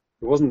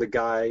 it wasn't the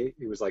guy,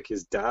 it was like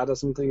his dad or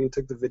something who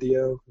took the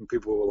video, and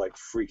people were like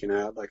freaking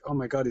out, like, oh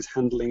my god, he's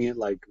handling it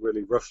like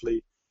really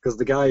roughly. Because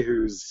the guy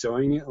who's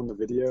showing it on the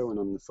video and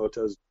on the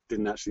photos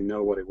didn't actually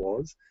know what it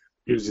was.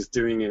 He was just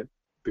doing it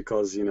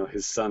because,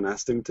 his son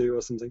asked him to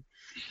or something.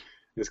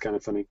 It was kind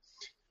of funny.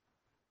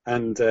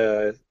 And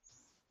so,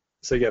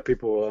 yeah,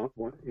 people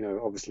were,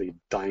 obviously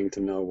dying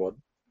to know what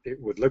it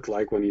would look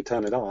like when you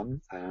turn it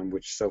on,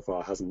 which so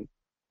far hasn't,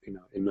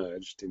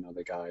 emerged.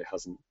 The guy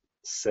hasn't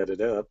set it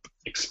up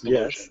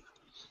Explosion.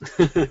 yet.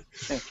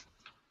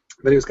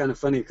 But it was kind of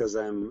funny because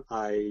there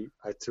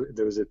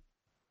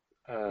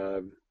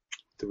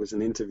was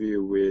an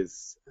interview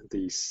with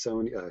the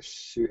Sony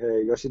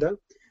Shuhei Yoshida,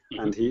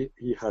 and he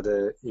had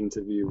an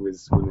interview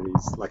with one of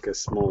these, like a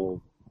small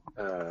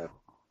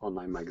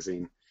online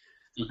magazine,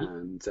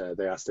 and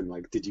they asked him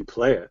like, "Did you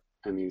play it?"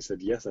 And he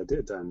said, "Yes, I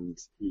did," and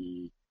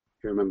he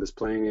remembers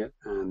playing it,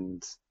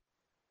 and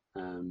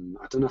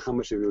I don't know how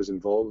much he was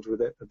involved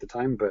with it at the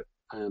time, but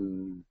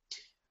and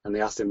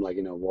they asked him like,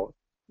 what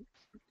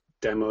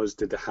demos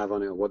did they have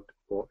on it, or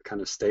what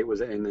kind of state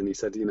was it in, and he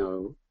said,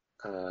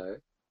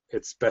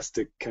 it's best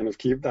to kind of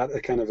keep that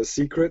a kind of a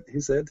secret, he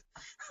said.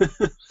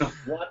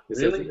 What? He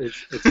Really? said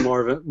it's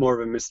more of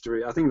a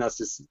mystery. I think that's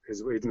just he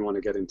didn't want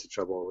to get into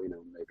trouble,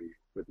 maybe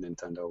with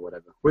Nintendo or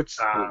whatever. Which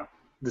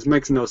this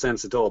makes no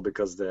sense at all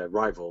because they're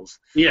rivals.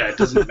 Yeah, it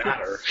doesn't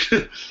matter.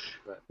 But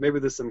maybe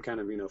there's some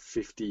kind of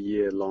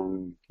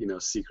 50-year-long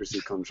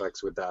secrecy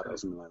contracts with that or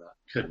something like that.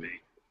 Could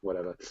be.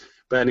 Whatever.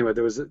 But anyway,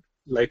 there was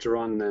later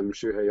on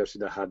Shuhei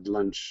Yoshida had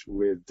lunch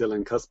with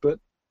Dylan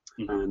Cuthbert.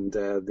 And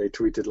they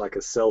tweeted like a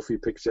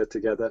selfie picture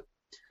together,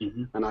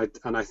 and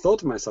I thought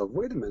to myself,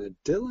 wait a minute,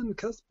 Dylan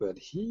Cuthbert,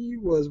 he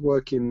was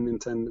working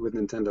with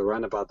Nintendo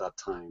around about that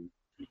time,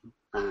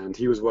 and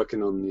he was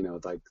working on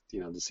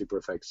the Super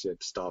FX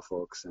chip, Star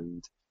Fox,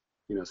 and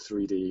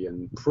 3D,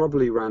 and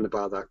probably around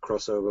about that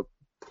crossover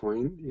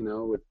point,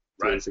 with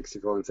the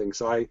N64 and things.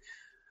 So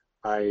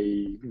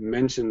I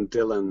mentioned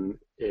Dylan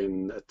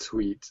in a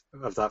tweet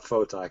of that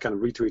photo. I kind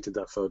of retweeted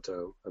that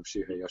photo of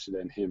Shuhei Yoshida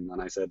and him,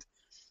 and I said.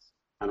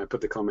 And I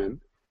put the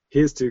comment,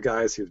 here's two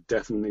guys who've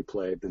definitely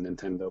played the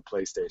Nintendo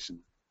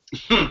PlayStation.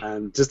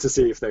 And just to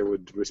see if they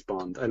would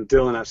respond. And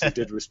Dylan actually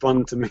did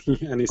respond to me,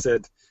 and he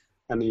said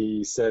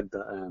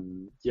that,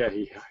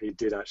 he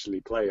did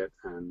actually play it,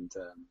 and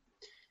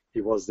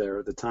he was there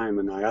at the time.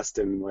 And I asked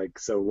him, like,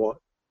 so what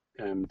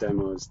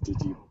demos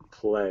did you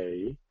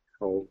play?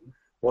 Or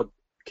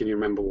can you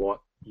remember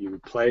what you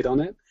played on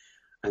it?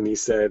 And he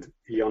said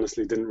he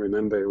honestly didn't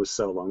remember, it was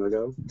so long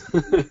ago.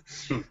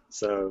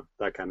 So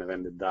that kind of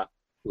ended that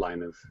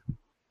line of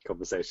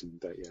conversation,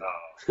 but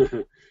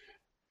it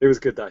was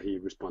good that he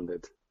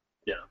responded.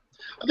 Yeah,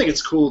 I think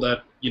it's cool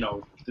that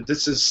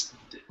this is.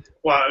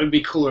 Well, it would be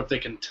cooler if they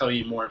can tell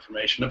you more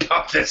information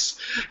about this,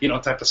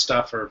 type of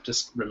stuff, or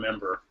just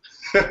remember.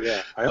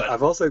 Yeah,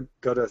 I've also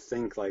got to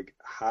think like,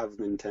 have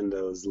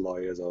Nintendo's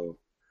lawyers or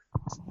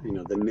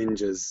the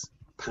ninjas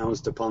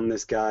pounced upon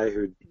this guy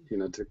who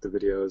took the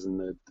videos and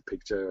the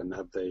picture, and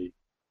have they?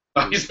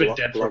 Oh, he's been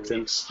dead for him?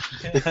 weeks.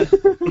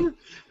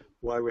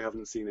 Why we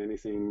haven't seen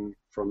anything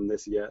from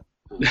this yet?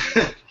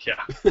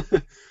 Yeah,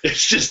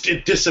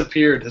 it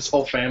disappeared. His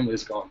whole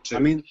family's gone too. I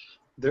mean,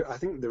 I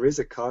think there is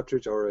a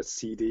cartridge or a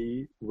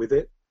CD with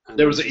it.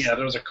 There was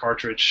a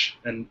cartridge,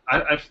 and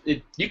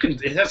it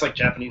has like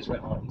Japanese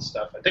written on it and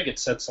stuff. I think it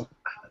said something.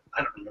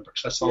 I don't remember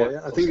because I saw it.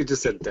 Yeah, I think it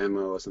just said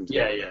demo or something.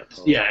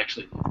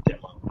 Actually,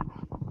 demo.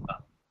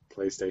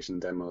 PlayStation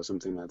demo or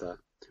something like that.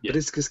 Yeah. But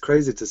it's just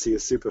crazy to see a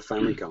Super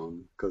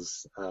Famicom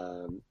because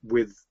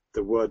with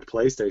the word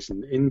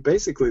PlayStation in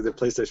basically the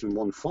PlayStation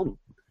 1 font.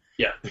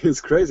 Yeah. It's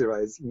crazy,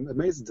 right? It's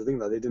amazing to think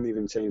that they didn't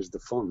even change the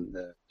font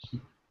there.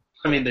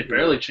 I mean, they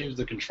barely changed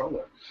the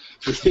controller.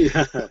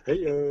 Yeah,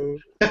 hey-yo.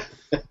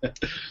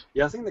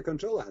 Yeah, I think the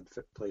controller had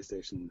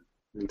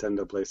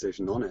Nintendo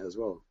PlayStation on it as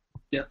well.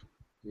 Yeah.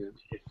 Yeah,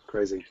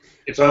 crazy.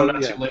 If I'm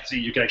not too lazy,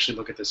 you can actually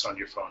look at this on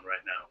your phone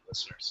right now,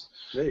 listeners.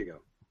 There you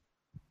go.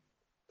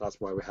 That's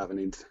why we have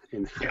an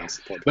in-house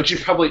podcast. But you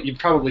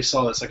probably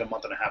saw this like a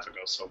month and a half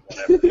ago, so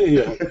whatever.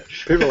 Yeah.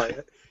 People are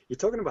like, you're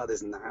talking about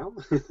this now?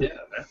 Yeah,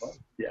 well,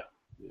 yeah.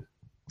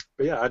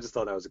 But yeah, I just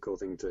thought that was a cool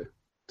thing to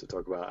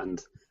talk about,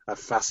 and a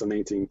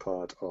fascinating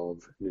part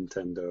of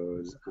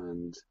Nintendo's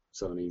and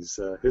Sony's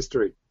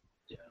history.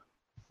 Yeah.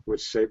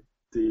 Which shaped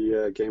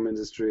the game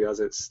industry as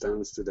it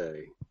stands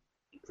today.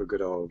 For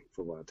good or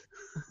for bad.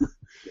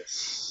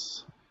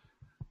 Yes.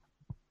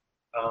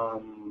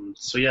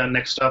 So yeah,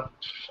 next up,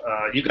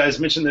 you guys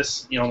mentioned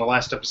this, in the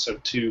last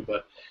episode too,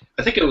 but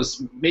I think it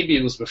was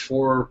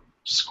before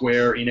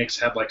Square Enix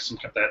had like some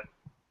kind of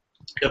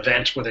that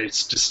event where they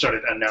just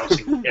started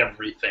announcing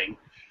everything.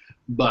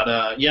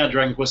 But yeah,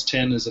 Dragon Quest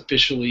X is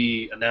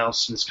officially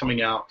announced and is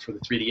coming out for the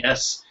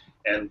 3DS,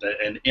 and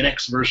an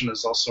NX version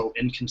is also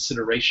in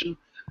consideration.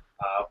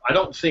 I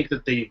don't think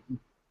that they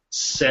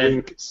said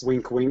Wink,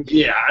 wink, wink.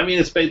 Yeah, I mean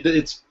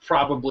it's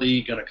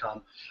probably gonna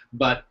come,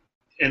 but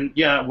and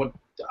yeah, what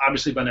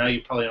obviously by now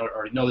you probably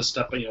already know this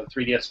stuff, but you know the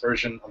 3DS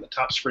version on the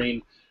top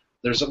screen,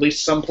 there's at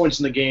least some points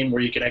in the game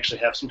where you can actually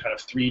have some kind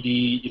of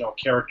 3D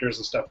characters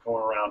and stuff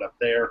going around up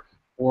there,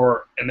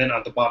 and then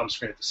on the bottom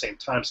screen at the same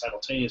time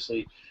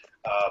simultaneously,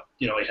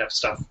 you have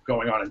stuff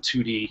going on in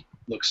 2D.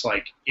 Looks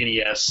like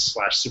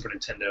NES/Super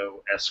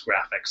Nintendo-esque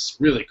graphics,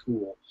 really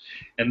cool.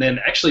 And then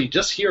actually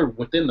just here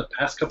within the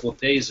past couple of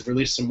days, they've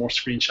released some more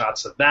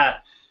screenshots of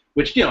that,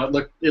 which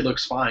it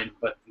looks fine,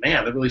 but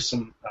man, they released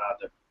some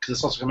because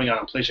it's also coming out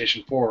on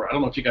PlayStation 4. I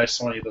don't know if you guys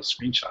saw any of those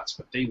screenshots,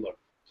 but they look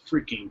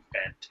freaking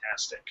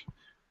fantastic.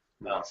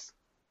 Nice.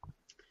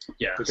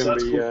 Yeah, They're so going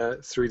that's to be cool.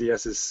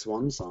 3DS's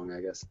swan song,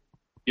 I guess.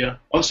 Yeah,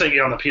 I'm saying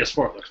on the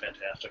PS4 it looks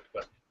fantastic,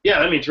 but yeah,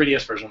 I mean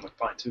 3DS version looked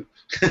fine too.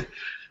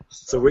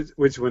 So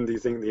which one do you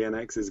think the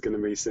NX is going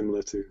to be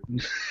similar to?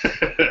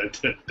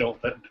 don't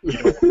that.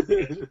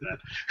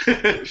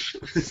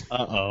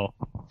 Uh-oh.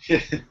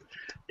 Yeah.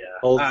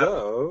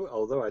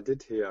 Although I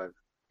did hear,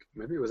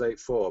 maybe it was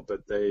 8.4,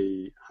 but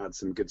they had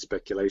some good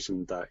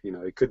speculation that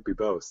it could be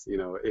both.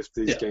 If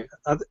these games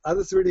are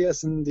the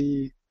 3DS and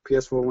the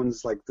PS4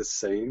 ones like the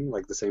same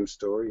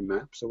story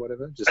maps or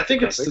whatever. I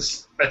think it's the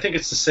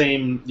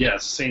same. Yeah,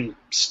 it's the same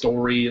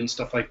story and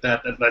stuff like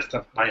that. That's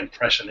my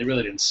impression. They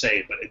really didn't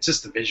say, but it's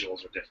just the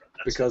visuals are different.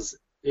 Because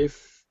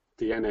if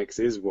the NX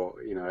is what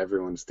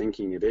everyone's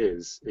thinking it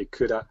is, it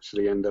could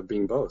actually end up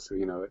being both.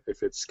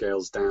 If it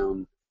scales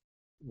down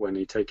when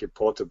you take it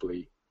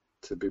portably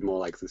to be more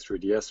like the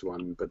 3DS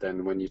one, but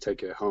then when you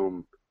take it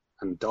home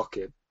and dock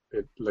it,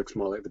 it looks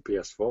more like the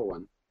PS4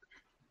 one.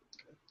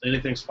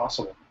 Anything's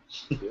possible.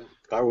 Yeah,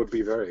 that would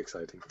be very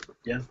exciting.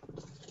 Yeah.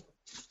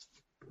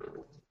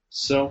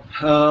 So,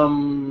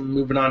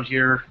 moving on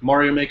here,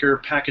 Mario Maker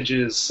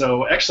packages.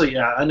 So, actually,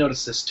 yeah, I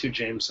noticed this too,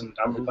 James, and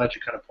I'm glad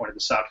you kind of pointed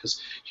this out,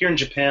 because here in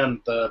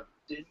Japan,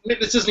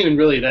 this isn't even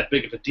really that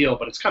big of a deal,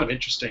 but it's kind of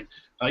interesting.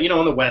 In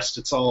the West,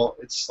 it's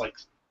like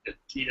a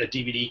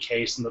DVD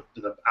case and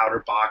the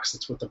outer box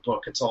that's with the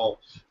book. It's all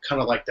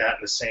kind of like that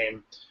in the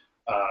same.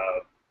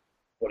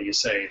 What do you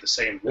say? The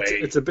same way.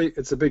 It's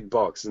a big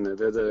box, isn't it?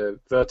 They're the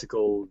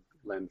vertical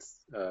length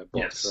box,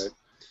 yes. Right?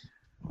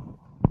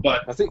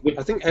 But I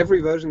think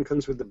every version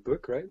comes with the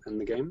book, right, and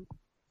the game.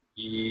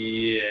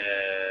 Yes.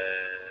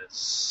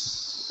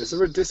 Is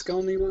there a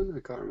disc-only one? I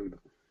can't remember.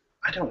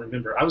 I don't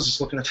remember. I was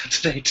just looking at that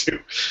today too.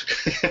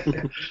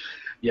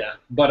 Yeah,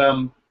 but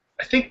I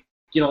think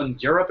in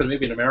Europe and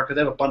maybe in America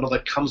they have a bundle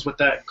that comes with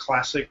that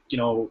classic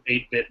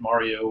 8-bit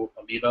Mario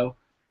amiibo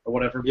or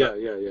whatever. Yeah.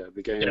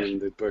 The game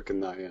and the book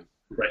and that. Yeah.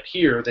 Right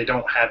here, they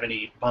don't have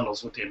any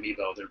bundles with the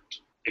amiibo. They're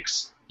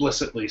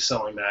explicitly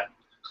selling that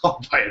all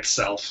by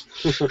itself.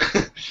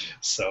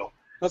 So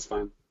that's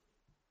fine.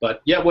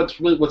 But yeah,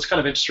 what's kind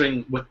of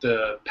interesting with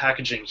the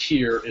packaging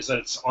here is that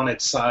it's on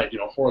its side,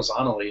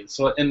 horizontally.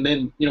 So and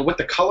then with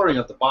the coloring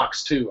of the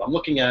box too. I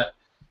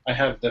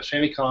have the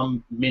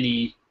Famicom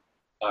Mini,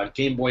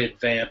 Game Boy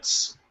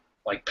Advance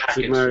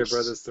package. Super Mario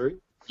Brothers 3.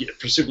 Yeah,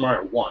 for Super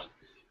Mario 1,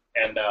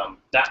 and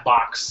that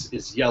box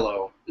is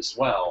yellow as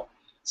well.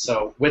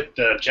 So with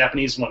the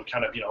Japanese one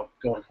kind of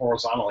going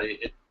horizontally,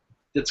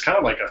 it's kind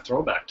of like a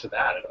throwback to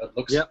that. It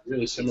looks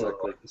really similar.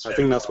 Exactly. I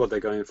think that's what they're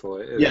going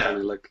for. It kind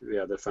of look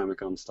the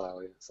Famicom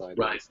style side.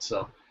 Right.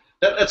 So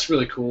that's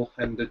really cool,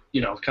 and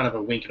kind of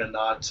a wink and a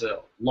nod to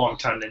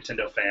longtime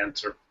Nintendo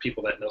fans or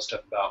people that know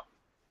stuff about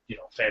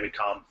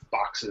Famicom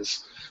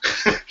boxes.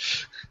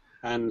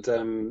 And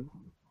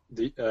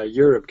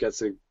Europe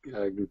gets a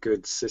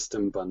good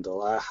system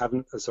bundle. I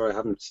haven't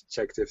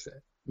checked if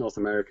North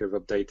America have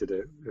updated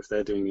it, if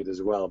they're doing it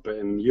as well. But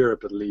in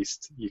Europe, at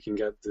least, you can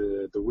get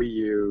the Wii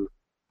U,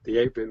 the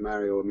 8-bit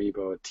Mario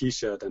amiibo, a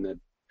T-shirt, and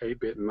an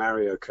 8-bit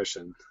Mario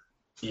cushion.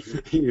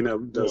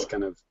 Mm-hmm. Those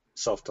kind of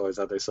soft toys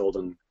that they sold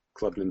on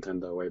Club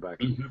Nintendo way back.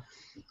 Mm-hmm.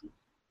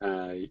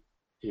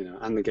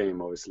 And the game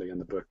obviously,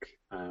 and the book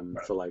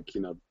for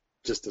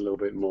just a little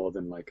bit more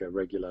than a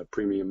regular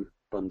premium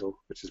bundle,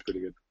 which is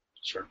pretty good.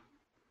 Sure.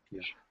 Yeah.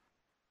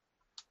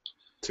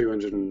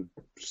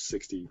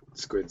 260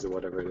 squids or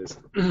whatever it is.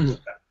 Okay.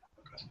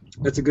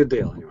 It's a good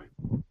deal anyway.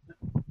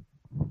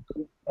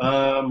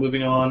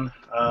 Moving on.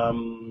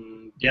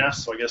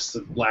 So I guess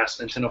the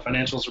last Nintendo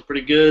financials are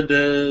pretty good.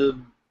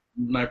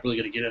 Not really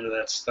going to get into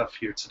that stuff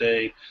here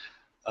today.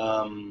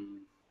 Have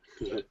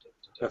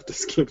to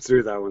skip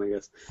through that one, I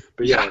guess.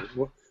 But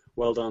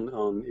well done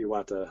on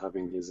Iwata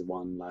having his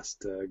one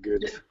last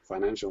good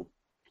financial.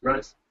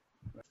 Right.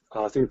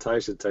 I think Ty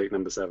should take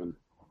number 7.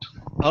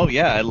 Oh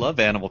yeah, I love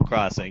Animal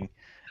Crossing.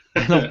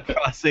 Animal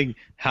Crossing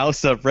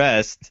House of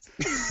Rest.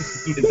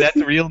 Is that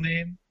the real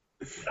name?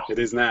 It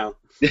is now.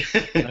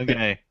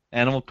 Okay.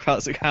 Animal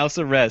Crossing House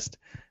of Rest.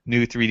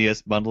 New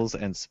 3DS bundles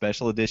and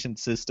special edition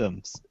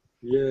systems.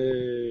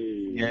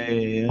 Yay!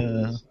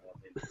 Yeah.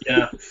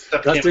 Yeah,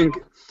 stuff That's came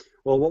doing.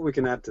 Well, what we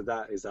can add to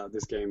that is that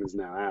this game is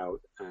now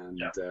out, and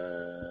Yeah.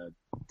 the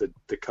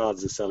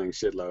cards are selling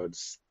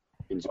shitloads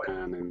in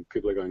Japan, and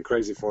people are going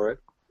crazy for it.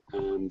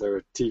 And there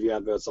are TV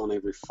adverts on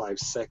every 5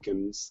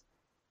 seconds.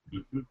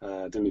 Mhm.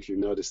 I don't know if you've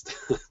noticed.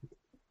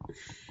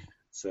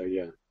 So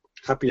yeah,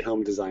 Happy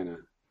Home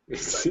Designer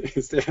is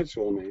the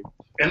actual name.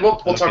 And we'll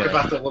talk Okay.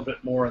 about that a little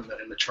bit more in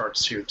the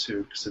charts here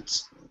too, because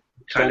it's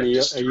kind Danny,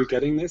 of. are you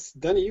getting this?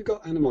 Danny, you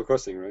got Animal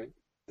Crossing, right?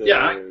 The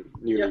Yeah,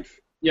 New yeah. Leaf.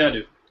 Yeah, I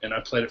do. And I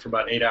played it for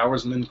about 8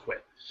 hours and then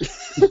quit.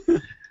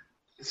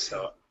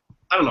 So,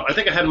 I don't know. I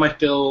think I had my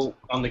fill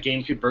on the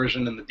GameCube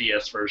version and the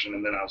DS version,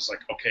 and then I was like,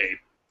 okay,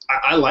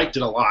 I liked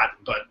it a lot,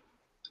 but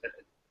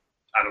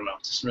I don't know.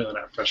 It's just really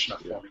not fresh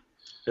enough for me.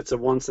 It's a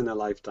once in a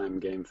lifetime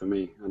game for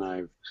me, and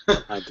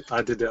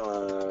I did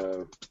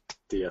the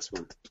DS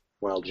one,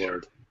 Wild Sure.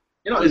 World.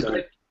 You know, it's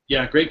great.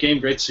 Yeah, great game,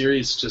 great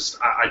series. Just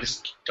I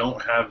just don't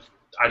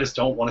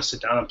want to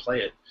sit down and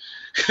play it.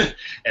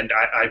 And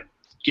I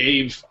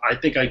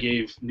think I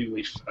gave New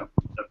Leaf a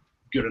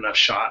good enough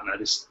shot, and I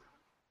just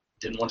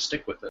didn't want to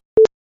stick with it.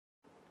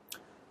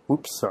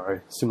 Oops,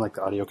 sorry. Seemed like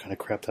the audio kind of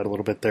crapped out a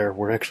little bit there.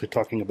 We're actually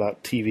talking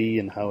about TV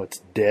and how it's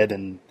dead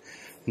in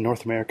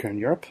North America and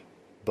Europe.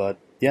 But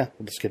yeah,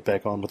 we'll just get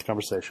back on with the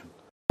conversation.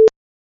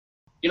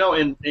 You know,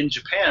 in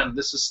Japan,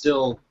 this is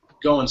still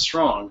going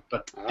strong,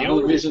 but the Oh,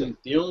 only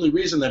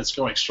reason that it's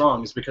going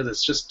strong is because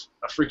it's just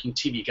a freaking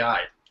TV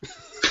guide.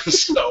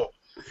 So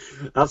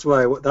That's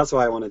why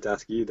I wanted to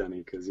ask you, Danny,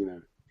 because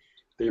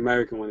the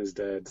American one is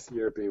dead, the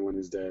European one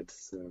is dead.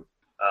 So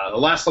the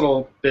last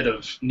little bit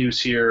of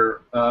news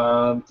here,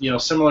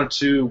 similar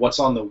to what's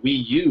on the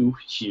Wii U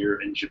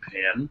here in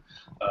Japan,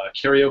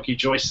 Karaoke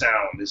Joy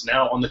Sound is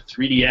now on the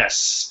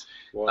 3DS.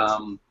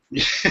 what?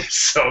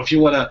 So if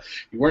you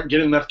weren't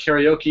getting enough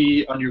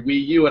karaoke on your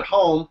Wii U at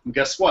home,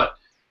 guess what?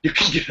 You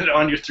can get it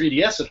on your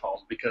 3DS at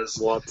home because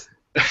What?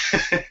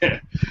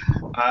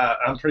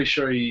 I'm pretty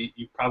sure you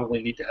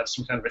probably need to have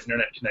some kind of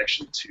internet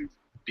connection to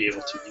be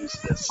able to use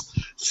this.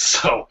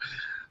 So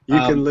You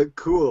can look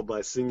cool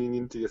by singing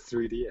into your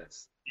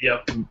 3DS.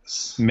 yep.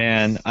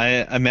 Man,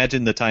 I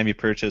imagine the time you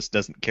purchased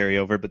doesn't carry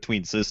over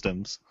between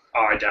systems.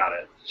 Oh, I doubt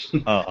it.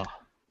 Oh.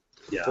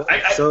 Yeah, Well, I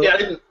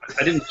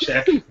didn't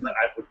check, but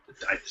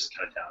I just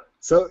kind of doubt it.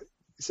 So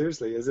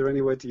seriously, is there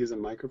any way to use a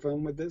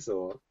microphone with this,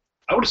 or?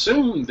 I would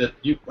assume that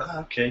you.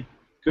 Okay,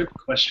 good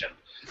question.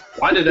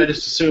 Why did I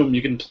just assume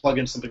you can plug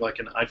in something like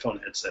an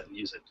iPhone headset and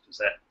use it? Because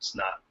that's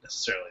not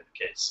necessarily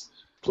the case.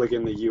 Plug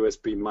in the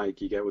USB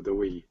mic you get with the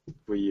Wii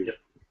U.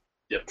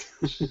 Yep.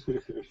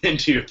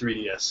 Into your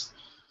 3DS.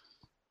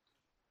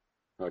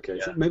 Okay,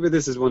 Yeah. so maybe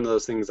this is one of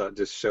those things that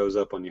just shows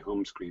up on your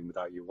home screen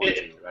without you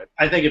wanting it, right?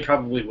 I think it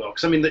probably will,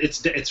 because I mean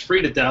it's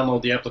free to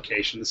download the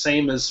application, the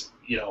same as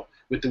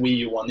with the Wii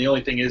U one. The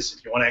only thing is,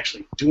 if you want to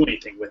actually do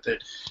anything with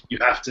it, you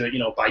have to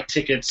buy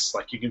tickets.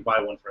 Like you can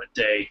buy one for a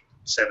day,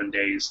 7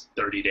 days,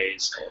 30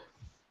 days,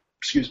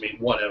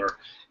 whatever.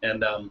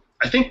 And I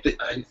think that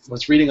I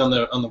was reading on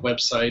the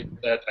website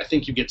that I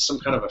think you get some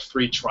kind of a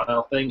free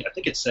trial thing. I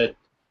think it said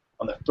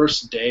on the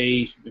first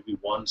day maybe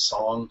one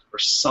song or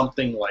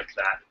something like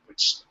that.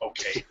 Which,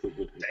 okay,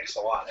 thanks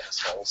a lot,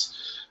 assholes.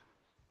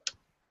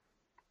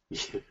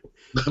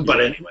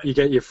 But anyway. You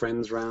get your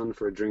friends round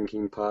for a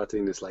drinking party,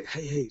 and it's like,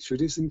 hey, should we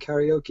do some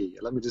karaoke?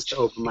 Let me just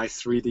open my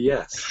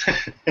 3DS.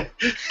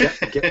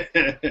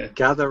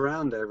 Gather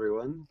round,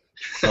 everyone.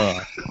 Oh.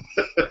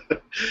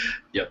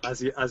 Yep.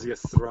 As you're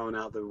thrown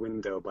out the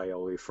window by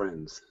all your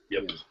friends.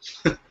 Yep.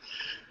 Yeah.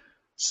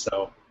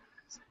 So,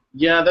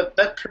 yeah,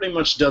 that pretty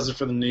much does it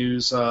for the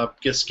news.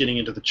 Guess getting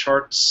into the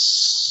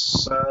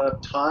charts.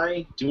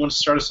 Ty, do you want to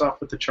start us off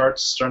with the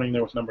charts, starting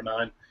there with number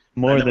 9?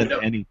 More than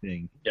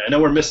anything. Yeah, I know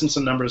we're missing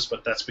some numbers,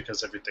 but that's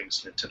because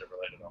everything's Nintendo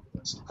related on the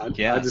list. I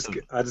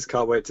just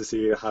can't wait to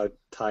see how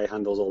Ty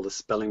handles all the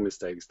spelling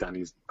mistakes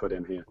Danny's put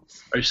in here.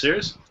 Are you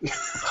serious?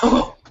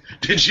 Oh,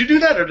 did you do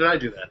that or did I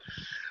do that?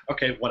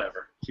 Okay,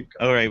 whatever. Keep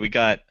going. All right, we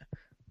got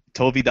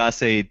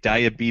Tobidase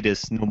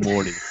Diabetes No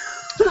Mori.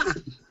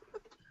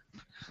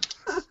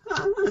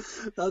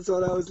 That's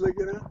what I was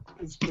looking at.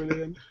 It's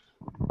brilliant.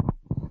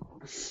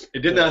 It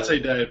did not say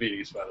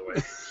diabetes, by the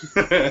way.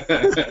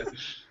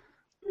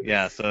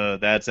 Yeah, so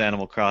that's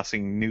Animal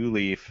Crossing New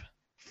Leaf.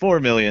 4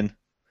 million.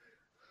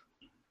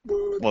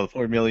 Well,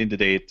 4 million to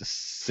date,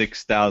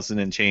 6,000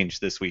 and change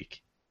this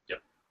week. Yep.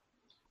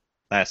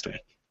 Last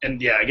week.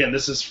 And yeah, again,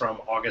 this is from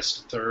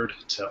August 3rd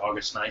to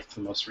August 9th,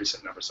 the most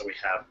recent numbers that we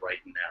have right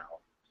now.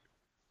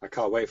 I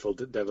can't wait for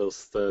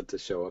Devil's Third to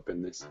show up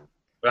in this.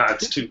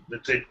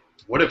 It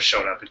would have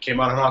shown up. It came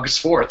out on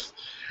August 4th.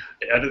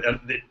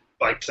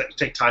 Like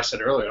Ty said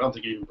earlier, I don't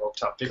think it even broke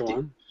top 50. Come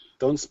on.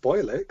 Don't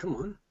spoil it. Come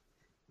on.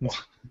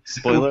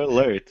 Spoiler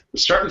alert. We're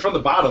starting from the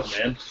bottom,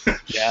 man.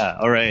 Yeah,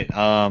 all right.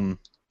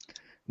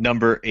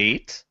 Number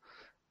 8,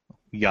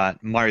 we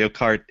got Mario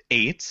Kart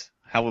 8.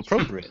 How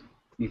appropriate.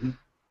 Mm-hmm.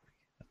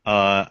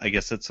 I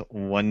guess it's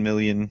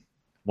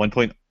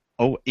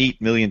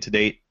 1.08 million to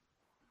date,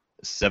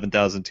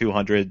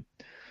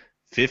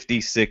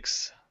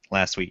 7,256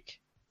 last week.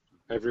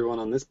 Everyone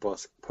on this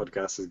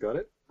podcast has got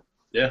it.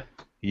 Yeah.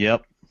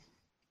 Yep.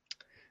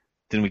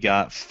 Then we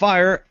got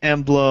Fire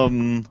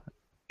Emblem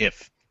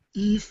If.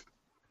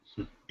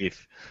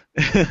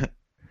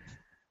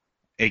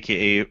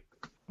 AKA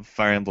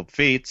Fire Emblem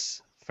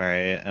Fates,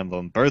 Fire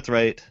Emblem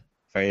Birthright,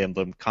 Fire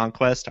Emblem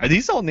Conquest. Are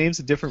these all names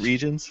of different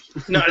regions?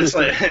 No, it's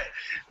like,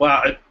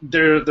 well,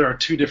 there are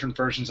two different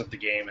versions of the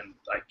game, and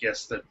I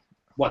guess that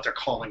what they're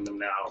calling them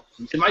now,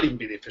 it might even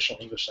be the official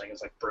English thing,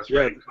 is like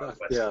Birthright and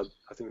Conquest. Yeah,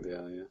 I think they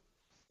are, yeah.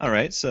 All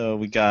right, so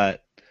we got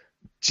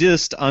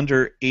just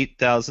under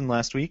 8,000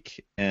 last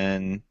week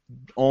and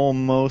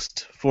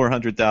almost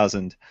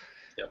 400,000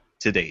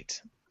 to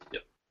date.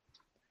 Yep.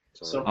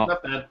 So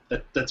not bad.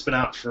 That's been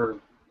out for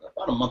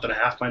about a month and a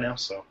half by now,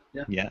 so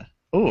yeah. Yeah.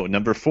 Oh,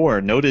 number 4,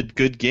 noted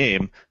good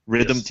game,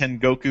 Rhythm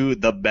Tengoku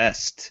the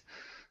Best.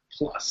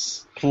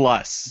 Plus.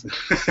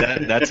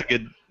 That's a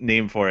good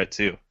name for it,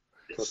 too.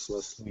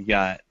 Plus. We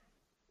got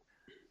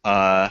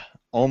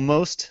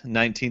almost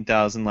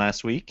 19,000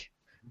 last week.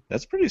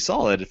 That's pretty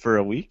solid for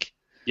a week.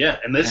 Yeah,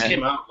 and this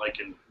came out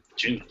like in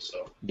June,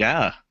 so.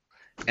 Yeah.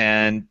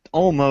 And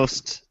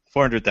almost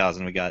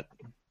 400,000. We got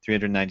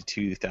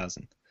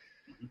 392,000.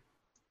 Mm-hmm.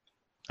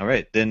 All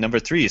right, then number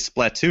 3,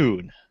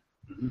 Splatoon.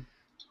 Mm-hmm.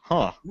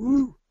 Huh.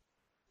 Woo.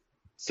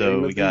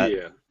 So we got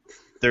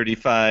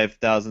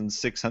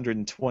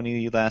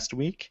 35,620 last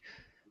week,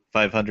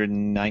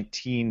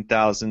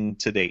 519,000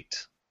 to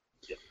date.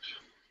 Yep.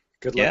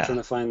 Good luck trying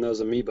to find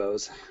those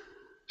amiibos.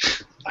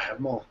 I have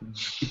them all.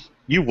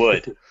 You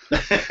would.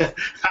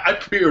 I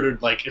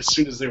pre-ordered like as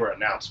soon as they were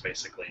announced,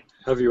 basically.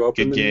 Have you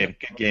opened them?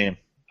 Good game.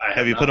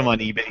 Have you put them on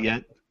eBay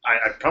yet?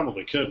 I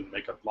probably could and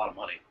make a lot of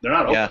money. They're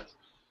not open.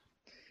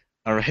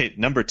 All right,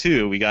 number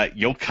 2, we got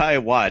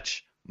Yokai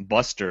Watch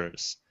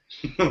Busters.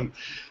 Yes.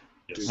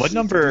 What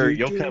number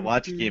Yokai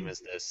Watch game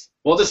is this?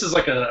 Well, this is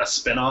like a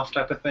spin-off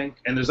type of thing,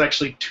 and there's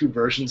actually 2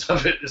 versions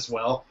of it as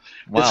well.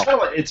 Wow. It's kind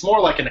of like, it's more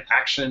like an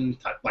action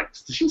type, like it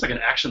seems like an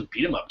action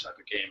beat-em-up type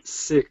of game.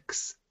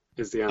 6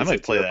 is the answer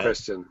to your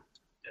question.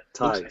 Yeah,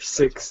 Ty,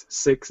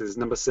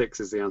 number 6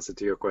 is the answer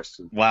to your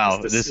question.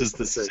 Wow, this is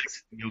the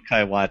 6th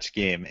Yokai Watch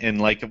game in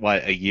like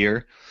what, a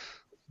year?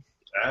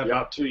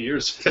 About 2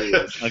 years. 2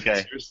 years.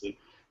 Okay. Seriously.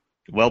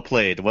 Well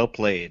played.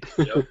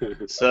 Yep.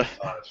 So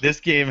this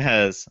game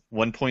has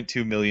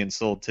 1.2 million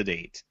sold to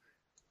date,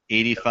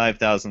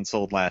 85,000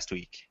 sold last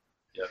week.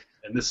 Yeah,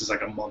 and this is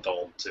like a month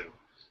old too.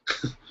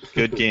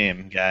 Good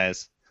game,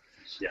 guys.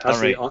 Yeah.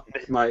 Actually, all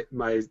my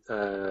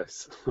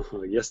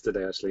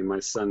yesterday actually, my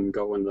son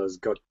got one of those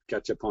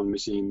gachapon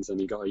machines, and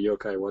he got a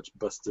Yokai Watch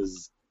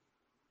Busters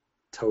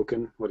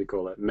token. What do you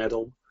call it?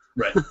 Medal.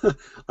 Right.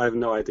 I have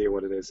no idea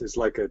what it is. It's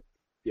like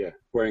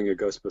wearing a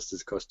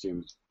Ghostbusters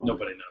costume.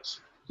 Nobody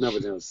knows.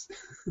 Nobody knows.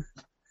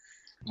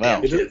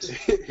 Wow.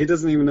 He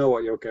doesn't even know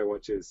what Yokai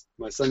Watch is.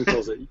 My son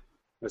calls it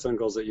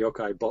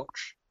Yokai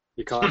Botch.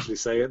 He can't actually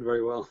say it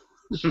very well.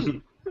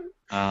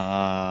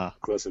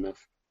 Close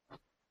enough.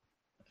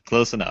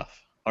 Close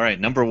enough. All right,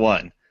 number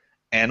 1,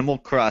 Animal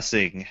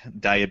Crossing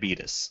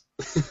Diabetes.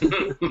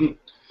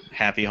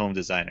 Happy Home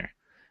Designer.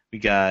 We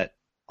got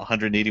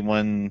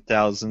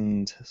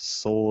 181,000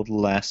 sold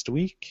last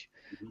week.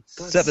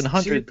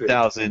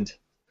 700,000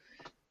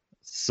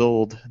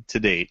 sold to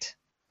date.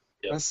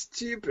 Yep. That's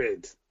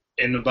stupid.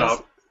 In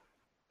about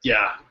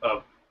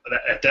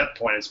at that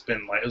point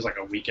it was like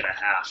a week and a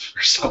half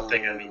or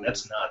something. I mean,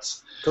 that's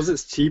nuts. Because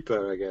it's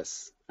cheaper, I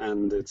guess,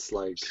 and it's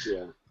like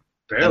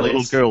Barely. And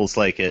little girls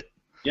like it.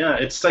 Yeah,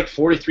 it's like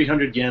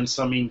 4,300 yen.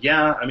 So I mean,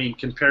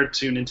 compared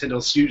to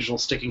Nintendo's usual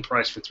sticking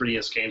price for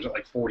 3DS games at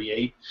like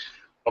 48,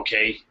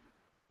 okay,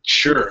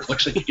 sure,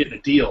 looks like you're getting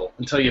a deal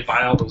until you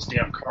buy all those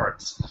damn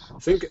cards.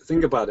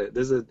 Think about it.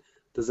 There's an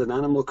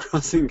Animal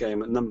Crossing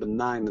game at number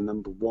 9 and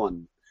number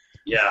 1.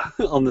 Yeah.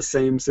 On the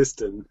same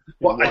system in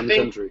one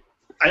country.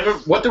 I remember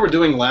what they were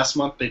doing last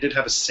month. They did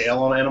have a sale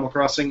on Animal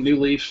Crossing New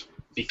Leaf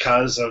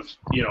because of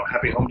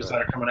Happy Home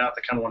Designer coming out.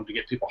 They kind of wanted to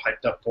get people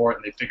hyped up for it,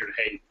 and they figured,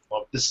 hey,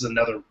 well, this is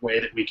another way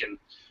that we can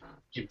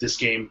give this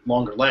game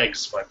longer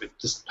legs by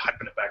just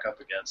hyping it back up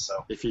again.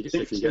 So if you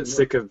get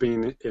sick of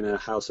being in a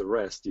house of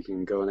rest, you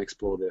can go and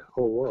explore the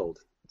whole world.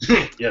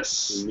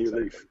 Yes. In New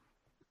Leaf.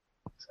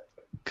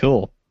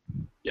 Cool.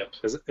 Yep.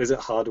 Is it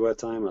hardware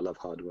time? I love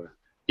hardware.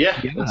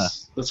 Yeah.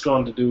 Let's go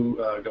on to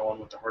go on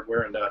with the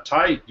hardware. And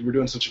Ty, you were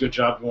doing such a good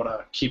job. You want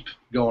to keep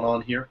going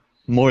on here?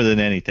 More than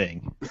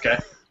anything. Okay.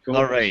 Cool.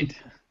 All right.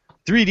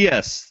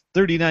 3DS,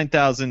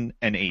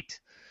 39,008.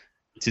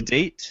 To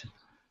date,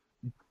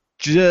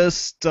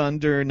 just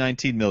under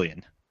 19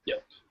 million.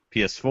 Yep.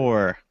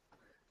 PS4,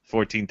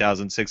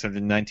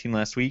 14,619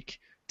 last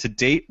week. To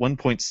date,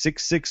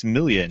 1.66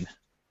 million.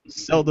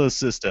 Sell those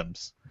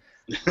systems.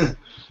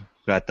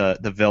 Got the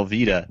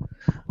Velveeta,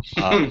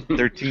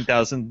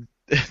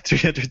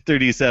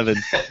 13,337,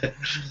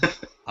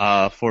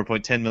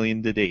 4.10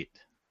 million to date.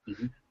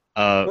 Mm-hmm.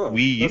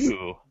 Wii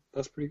U.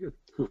 That's pretty good.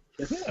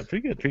 Yeah,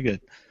 pretty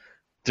good.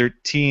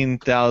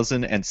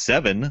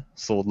 13,007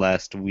 sold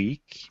last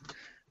week,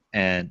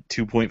 and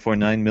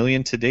 2.49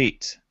 million to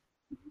date.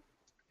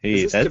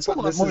 Hey, that's a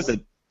lot more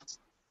than.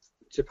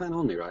 Japan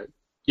only, right?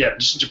 Yeah,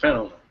 just Japan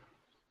only.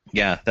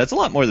 Yeah, that's a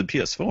lot more than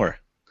PS4.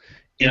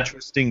 Yeah.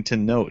 Interesting to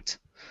note.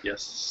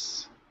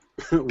 Yes.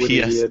 with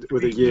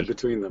a year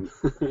between them.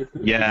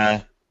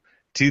 Yeah,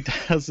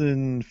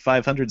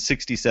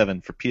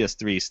 2,567 for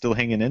PS3, still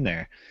hanging in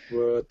there.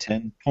 What?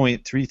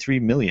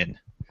 10.33 million.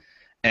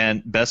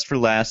 And best for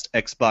last,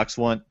 Xbox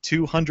One,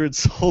 200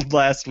 sold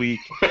last week,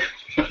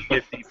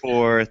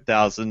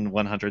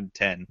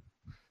 54,110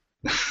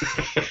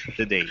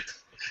 to date.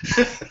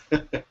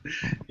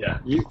 Yeah.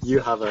 You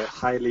have a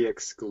highly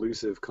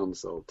exclusive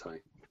console,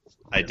 Ty.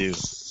 I do.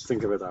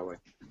 Think of it that way.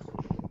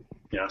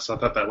 Yeah, so I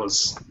thought that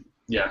was,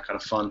 kind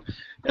of fun.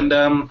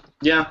 And,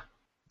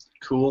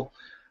 cool.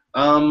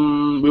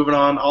 Moving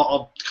on,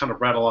 I'll kind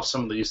of rattle off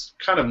some of these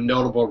kind of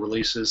notable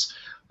releases.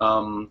 I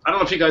don't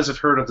know if you guys have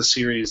heard of the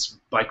series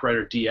Bike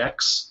Rider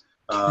DX.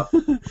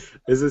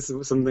 Is this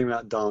something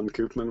that Don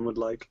Koopman would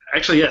like?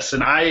 Actually, yes,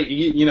 and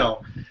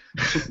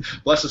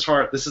bless his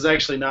heart, this is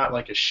actually not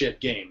like a shit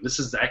game. This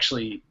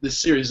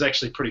series is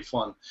actually pretty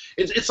fun.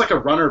 It's like a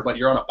runner, but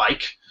you're on a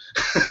bike.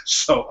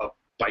 So a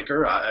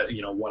biker,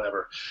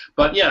 whatever.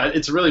 But yeah,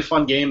 it's a really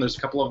fun game. There's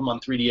a couple of them on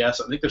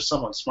 3DS. I think there's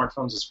some on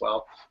smartphones as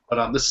well.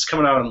 But this is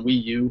coming out on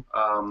Wii U.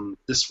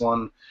 This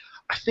one,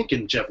 I think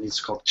in Japanese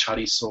it's called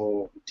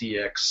Chariso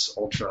DX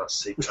Ultra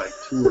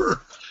Seikai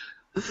Tour.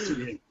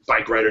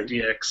 Bike Rider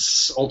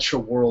DX Ultra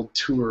World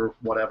Tour,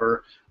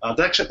 whatever.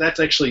 That's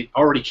actually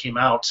already came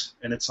out,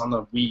 and it's on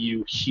the Wii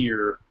U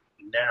here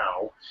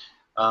now.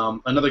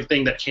 Another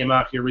thing that came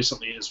out here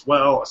recently as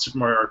well, a Super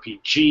Mario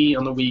RPG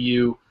on the Wii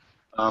U.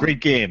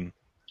 Great game.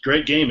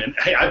 Great game, and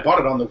hey, I bought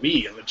it on the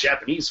Wii, on the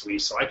Japanese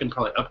Wii, so I can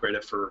probably upgrade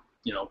it for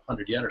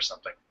 100 yen or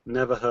something.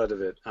 Never heard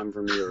of it. I'm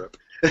from Europe.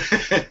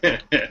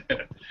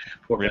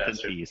 Poor Rip in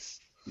bastard. peace.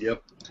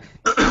 Yep.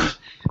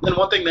 Then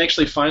one thing they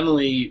actually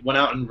finally went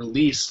out and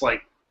released,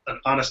 like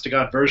an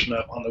honest-to-God version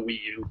of on the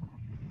Wii U.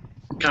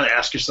 Kind of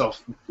ask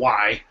yourself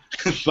why,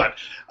 but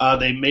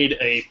they made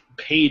a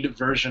paid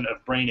version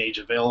of Brain Age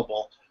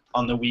available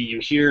on the Wii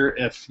U here.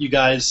 If you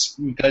guys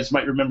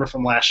might remember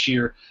from last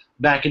year,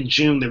 back in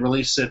June they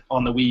released it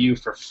on the Wii U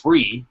for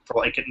free for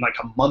like a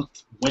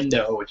month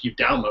window. If you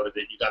downloaded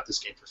it, you got this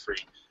game for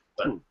free.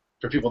 But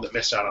for people that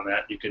missed out on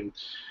that, you can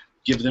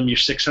give them your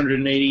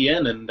 680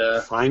 yen and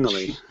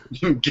finally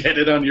get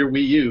it on your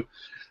Wii U,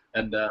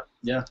 and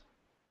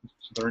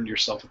learn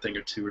yourself a thing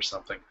or two or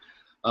something.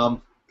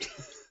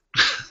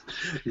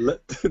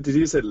 Did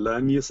you say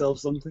learn yourself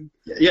something?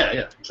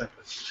 Yeah,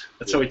 exactly.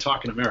 That's how we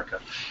talk in America.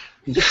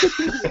 Yeah.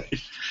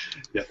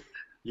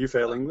 You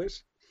fail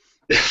English?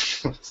 I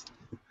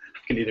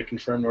can neither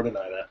confirm nor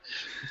deny that.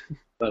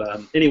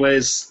 But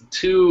anyways,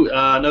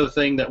 another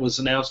thing that was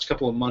announced a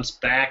couple of months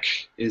back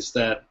is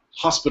that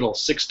Hospital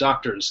 6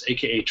 Doctors,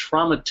 a.k.a.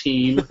 Trauma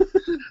Team,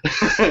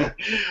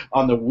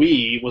 on the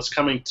Wii was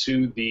coming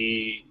to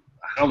the,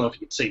 I don't know if you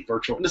could say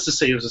virtual, let's just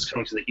say it was just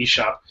coming to the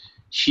eShop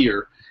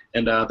here.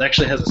 And that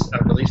actually has a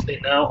release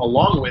date now,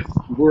 along with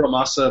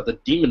Muramasa the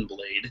Demon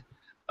Blade.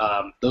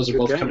 Those are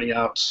both coming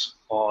out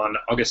on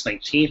August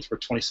 19th for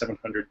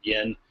 2,700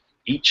 yen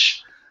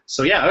each.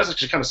 So yeah, I was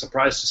actually kind of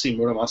surprised to see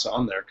Muramasa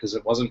on there because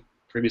it wasn't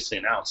previously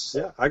announced.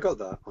 Yeah, I got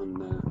that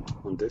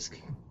on disc.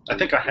 I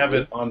think I have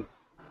it on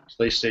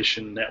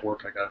PlayStation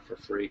Network. I got it for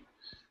free.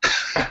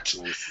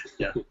 Nice.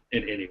 Yeah.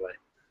 Anyway.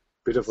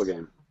 Beautiful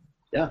game.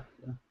 Yeah.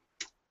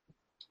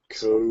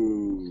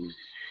 Cool.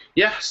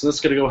 Yeah. So let's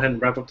go ahead and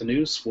wrap up the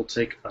news. We'll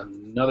take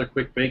another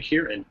quick break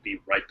here and be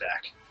right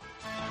back.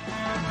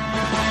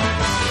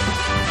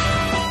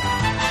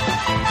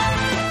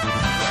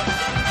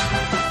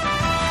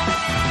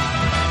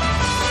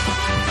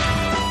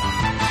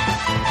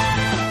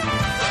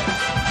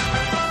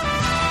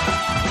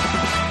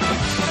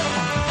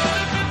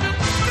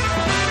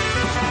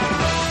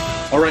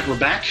 All right, we're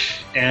back,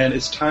 and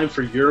it's time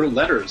for your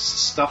letters,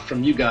 stuff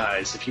from you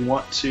guys. If you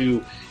want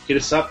to hit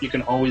us up, you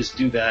can always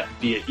do that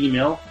via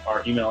email.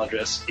 Our email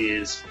address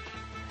is,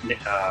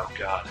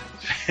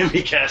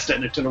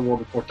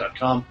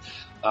 famicast@nintendoworldreport.com.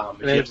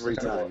 Every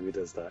time he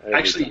does that.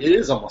 Actually, it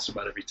is almost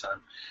about every time.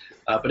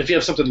 But if you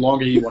have something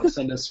longer you want to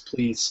send us,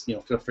 please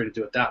feel free to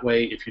do it that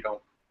way. If you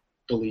don't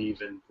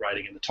believe in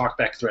writing in the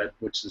talkback thread,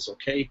 which is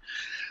okay.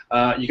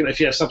 If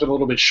you have something a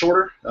little bit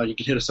shorter, you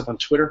can hit us up on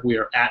Twitter. We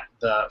are at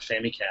the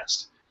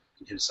Famicast.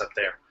 You can hit us up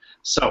there.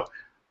 So,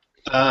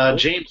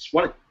 James,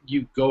 why don't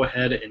you go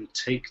ahead and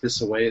take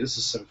this away? This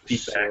is some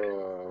feedback.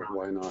 Sure,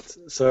 why not?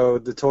 So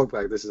the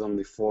talkback, this is on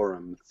the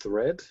forum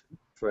thread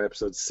for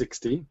episode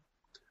 60.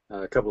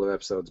 A couple of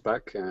episodes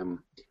back.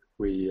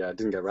 We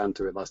didn't get around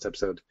to it last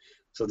episode.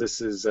 So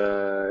this is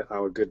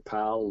our good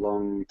pal,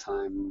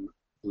 long-time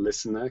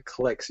listener,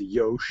 Klex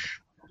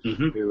Yosh,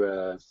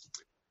 who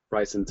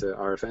writes into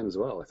RFN as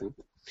well, I think.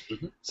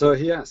 Mm-hmm. So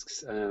he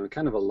asks,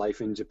 kind of a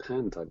life in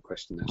Japan type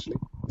question, actually.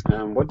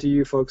 What do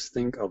you folks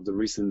think of the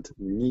recent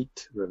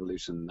NEET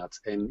revolution? That's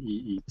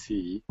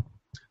N-E-E-T,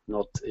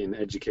 not in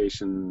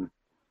education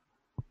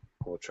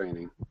or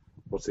training.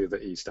 What's the other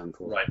E stand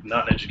for? Right,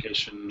 not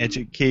education.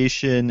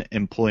 Education,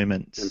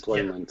 employment.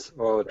 Employment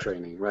or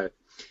training, right.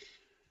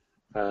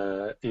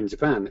 in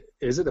Japan,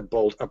 is it a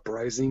bold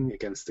uprising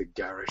against the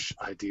garish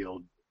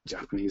ideal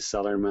Japanese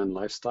salaryman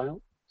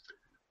lifestyle?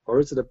 Or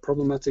is it a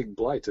problematic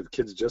blight of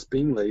kids just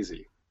being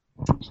lazy?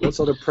 What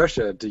sort of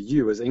pressure do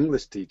you as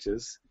English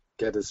teachers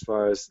get as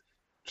far as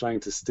trying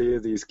to steer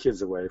these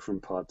kids away from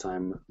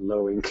part-time,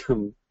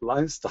 low-income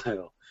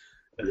lifestyle?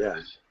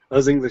 Yeah,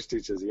 as English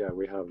teachers, yeah,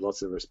 we have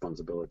lots of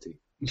responsibility.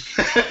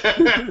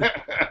 The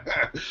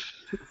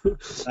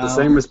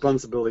same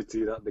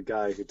responsibility that the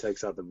guy who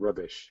takes out the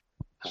rubbish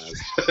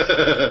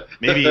has.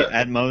 Maybe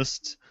at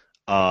most,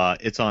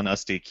 it's on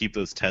us to keep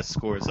those test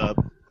scores up.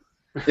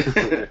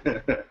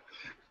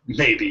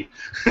 Maybe.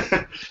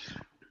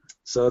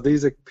 So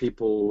these are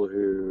people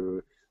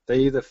who they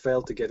either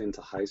fail to get into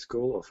high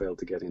school or fail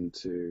to get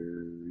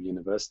into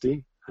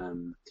university.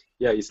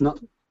 Yeah, it's not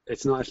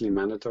actually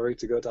mandatory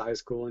to go to high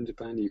school in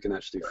Japan. You can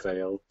actually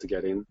fail to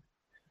get in.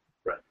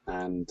 Right.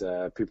 And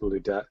people who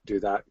do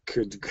that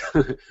could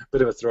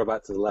bit of a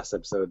throwback to the last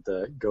episode,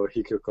 the go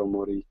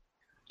hikikomori.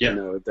 Yeah. You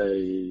know,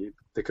 they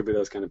could be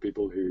those kind of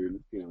people who,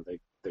 you know,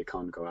 they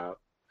can't go out.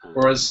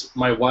 Or as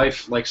my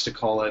wife likes to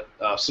call it,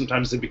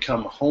 sometimes they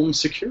become home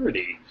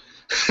security.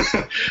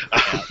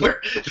 Where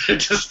they're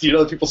just, you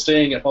know, people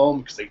staying at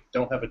home because they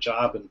don't have a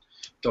job and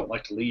don't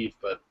like to leave.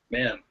 But,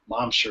 man,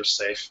 mom's sure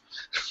safe.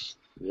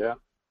 Yeah.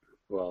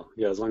 Well,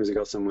 yeah, as long as you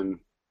got someone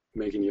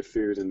making your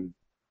food and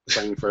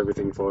paying for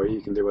everything for you,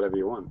 you can do whatever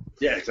you want.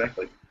 Yeah,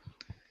 exactly.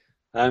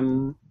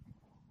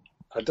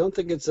 I don't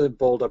think it's a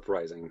bold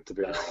uprising, to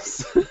be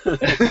honest.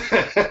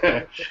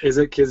 Is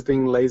it kids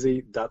being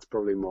lazy? That's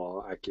probably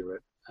more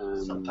accurate.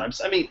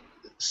 Sometimes. I mean,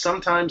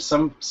 sometimes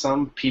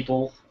some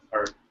people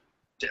are...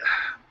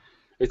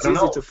 It's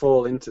easy to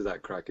fall into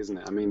that crack, isn't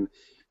it? I mean,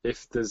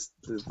 if there's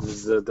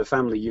the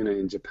family unit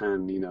in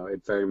Japan, you know,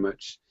 it very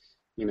much,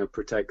 you know,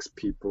 protects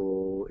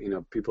people. You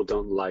know, people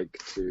don't like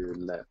to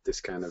let this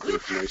kind of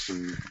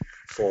information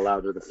fall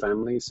out of the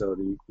family. So,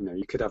 you know,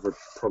 you could have a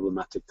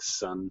problematic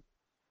son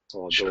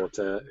or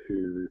daughter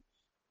who,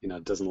 you know,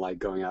 doesn't like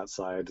going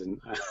outside,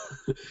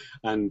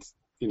 and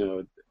you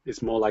know,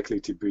 it's more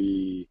likely to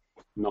be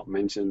not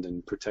mentioned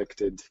and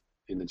protected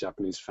in the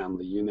Japanese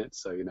family unit.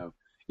 So, you know,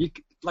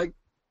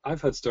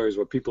 I've heard stories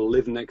where people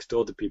live next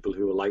door to people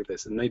who are like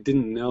this, and they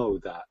didn't know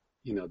that,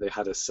 you know, they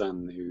had a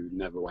son who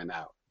never went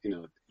out. You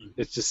know,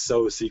 it's just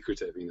so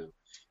secretive, you know,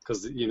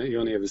 because, you know, you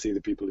only ever see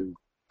the people who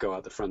go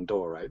out the front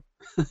door, right?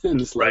 And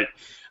it's like,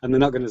 and they're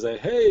not going to say,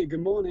 hey,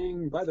 good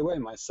morning, by the way,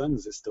 my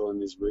son's is still in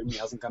his room, he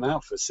hasn't gone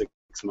out for 6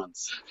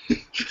 months.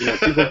 You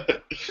know,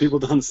 people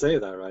don't say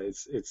that, right?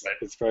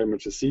 It's very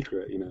much a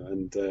secret, you know,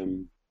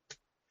 and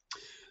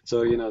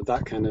so, you know,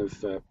 that kind of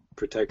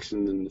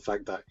protection, and the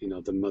fact that, you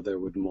know, the mother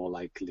would more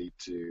likely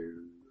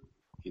to,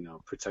 you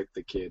know, protect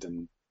the kid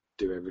and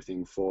do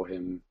everything for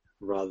him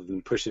rather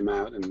than push him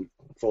out and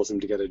force him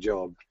to get a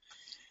job.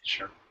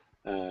 Sure.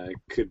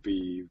 Could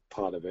be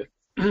part of it.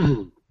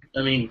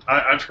 I mean,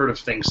 I've heard of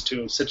things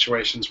too, in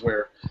situations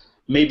where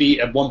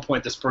maybe at one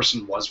point this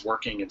person was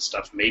working and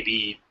stuff.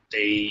 Maybe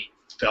they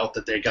felt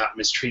that they got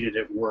mistreated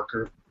at work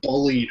or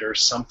bullied or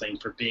something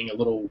for being a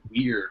little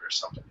weird or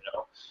something, you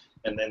know.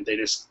 And then they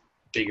just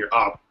figure,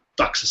 oh,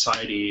 fuck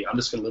society, I'm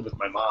just going to live with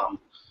my mom.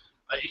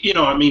 You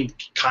know, I mean,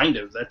 kind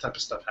of, that type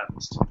of stuff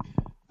happens too.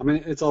 I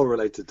mean, it's all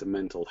related to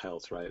mental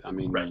health, right? I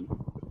mean, right.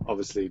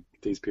 Obviously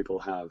these people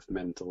have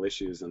mental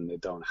issues and they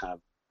don't have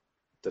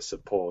the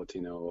support,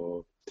 you know,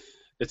 or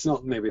it's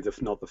not maybe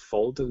not the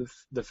fault of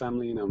the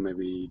family, you know,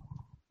 maybe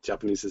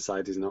Japanese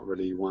society is not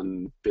really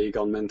one big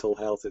on mental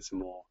health. It's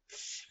more,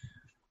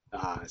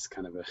 it's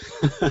kind of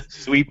a...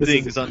 Sweep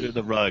things under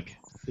the rug.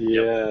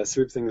 Yeah,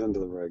 sweep things under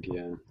the rug,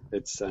 yeah.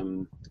 It's,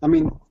 I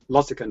mean,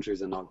 lots of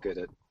countries are not good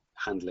at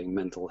handling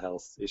mental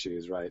health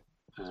issues, right?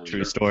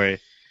 True story.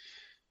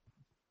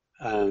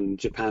 And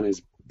Japan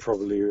is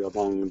probably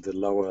among the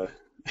lower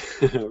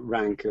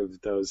rank of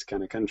those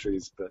kind of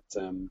countries, but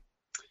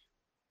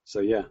so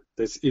yeah,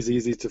 this is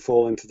easy to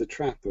fall into the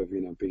trap of,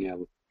 you know,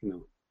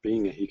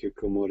 being a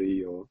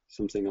hikikomori or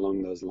something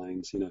along those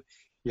lines. You know,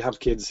 you have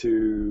kids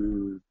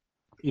who,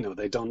 you know,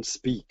 they don't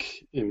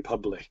speak in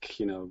public.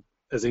 You know,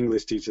 as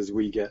English teachers,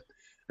 we get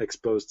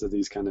exposed to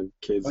these kind of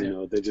kids. You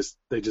know, they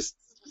just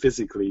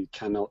physically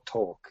cannot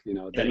talk. You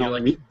know, they're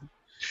not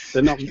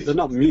they're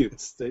not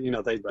mutes. You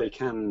know, they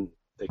can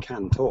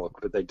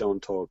talk, but they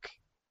don't talk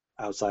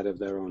outside of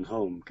their own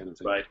home, kind of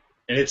thing. Right.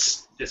 And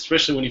it's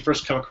especially when you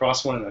first come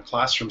across one in a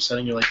classroom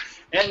setting, you're like,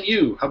 and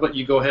you, how about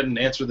you go ahead and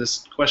answer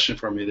this question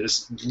for me? They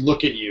just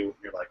look at you,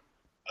 you're like,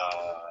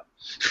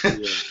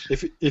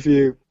 Yeah. If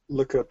you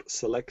look up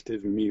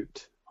selective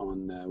mute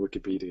on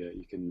Wikipedia,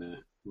 you can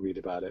read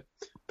about it.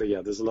 But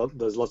yeah, there's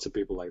lots of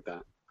people like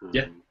that.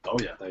 Yeah. Oh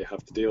yeah. That you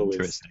have to deal with.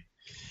 Interesting.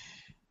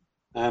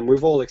 And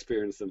we've all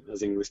experienced them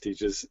as English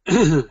teachers,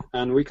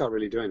 and we can't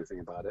really do anything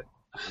about it.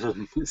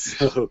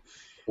 So.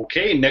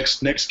 Okay,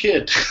 next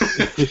kid.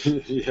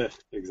 Yeah,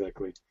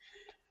 exactly.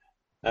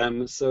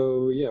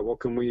 So yeah, what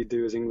can we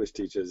do as English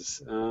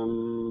teachers?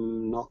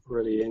 Not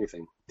really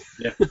anything.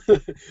 Yeah,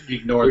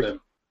 ignore them.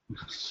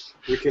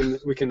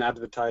 We can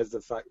advertise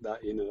the fact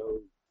that, you know,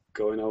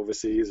 going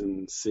overseas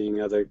and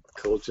seeing other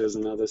cultures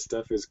and other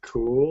stuff is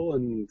cool,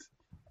 and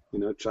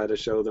try to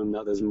show them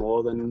that there's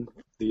more than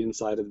the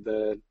inside of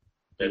their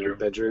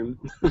bedroom.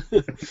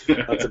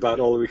 That's about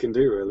all we can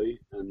do, really.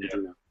 And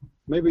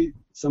maybe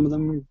some of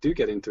them do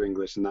get into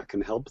English, and that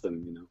can help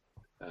them.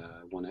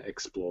 Want to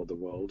explore the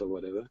world or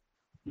whatever.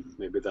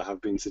 Maybe there have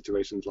been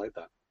situations like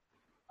that.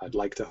 I'd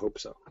like to hope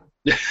so.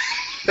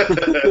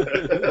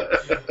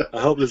 I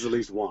hope there's at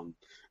least one.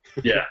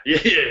 Yeah.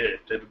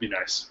 That would be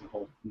nice. The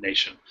whole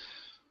nation.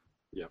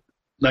 Yeah.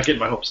 Not getting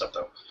my hopes up,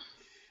 though.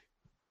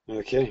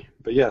 Okay.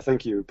 But yeah,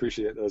 thank you.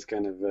 Appreciate those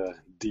kind of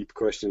deep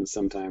questions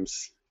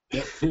sometimes.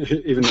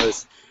 Even though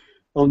it's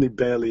only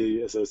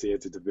barely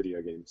associated to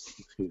video games.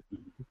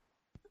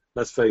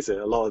 Let's face it,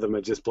 a lot of them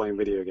are just playing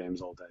video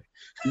games all day.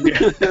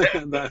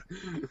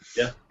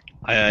 Yeah.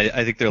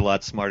 I think they're a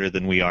lot smarter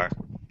than we are.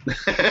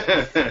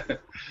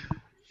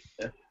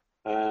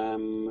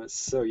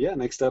 So yeah,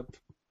 next up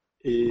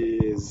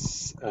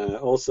is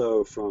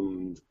also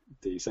from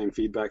the same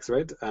feedback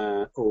thread.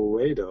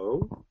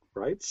 Oedo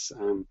writes,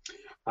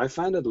 I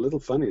found it a little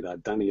funny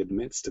that Danny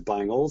admits to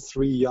buying all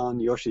 3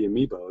 Yarn Yoshi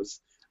amiibos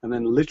and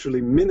then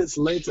literally minutes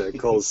later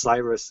calls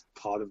Cyrus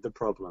part of the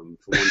problem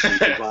for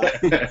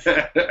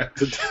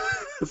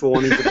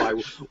wanting to buy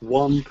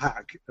 1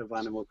 pack of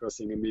Animal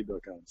Crossing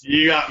amiibo cards.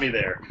 You got me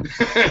there.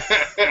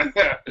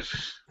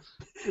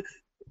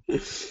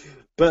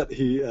 But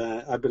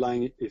I'd be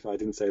lying if I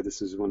didn't say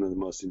this was one of the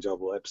most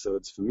enjoyable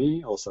episodes for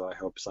me. Also, I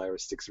hope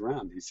Cyrus sticks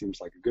around. He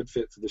seems like a good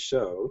fit for the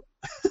show.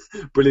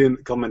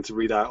 Brilliant comment to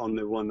read out on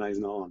the one that he's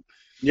not on.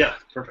 Yeah,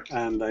 perfect.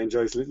 And I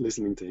enjoy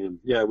listening to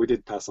him. Yeah, we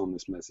did pass on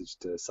this message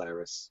to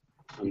Cyrus.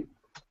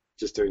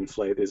 Just to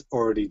inflate his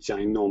already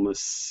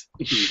ginormous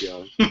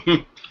ego.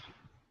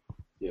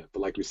 Yeah, but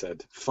like we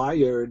said,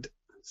 fired.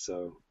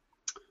 So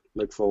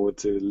look forward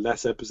to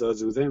less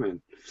episodes with him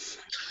in.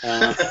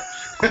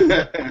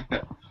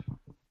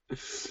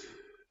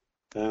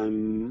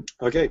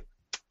 Okay,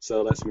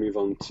 so let's move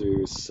on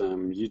to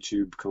some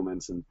YouTube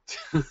comments. And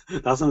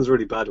that sounds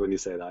really bad when you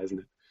say that, isn't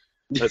it?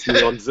 Let's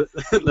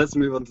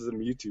move on to some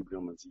YouTube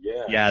comments.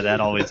 Yeah. Yeah, that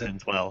always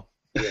ends well.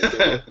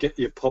 Yeah, get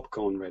your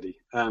popcorn ready.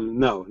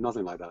 No,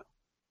 nothing like that.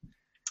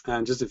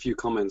 And just a few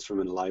comments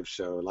from a live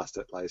show, last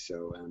live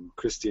show.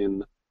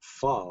 Christian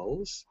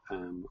Falls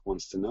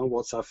wants to know,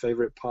 what's our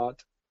favorite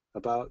part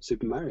about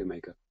Super Mario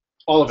Maker?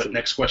 All of it.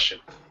 Next question.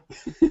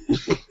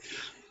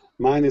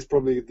 Mine is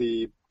probably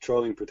the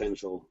trolling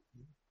potential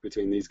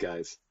between these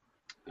guys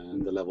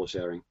and the level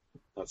sharing.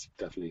 That's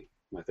definitely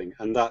my thing.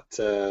 And that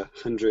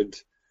 100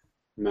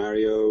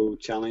 Mario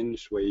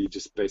challenge where you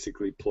just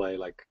basically play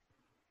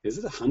is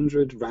it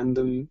 100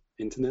 random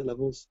internet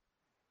levels?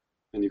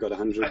 And you've got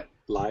 100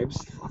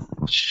 lives?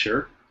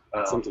 Sure.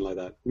 Something like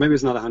that. Maybe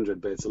it's not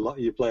 100, but it's a lot.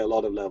 You play a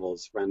lot of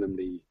levels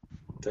randomly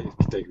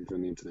taken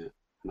from the internet.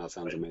 And that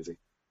sounds amazing.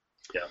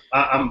 Yeah,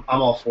 I'm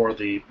all for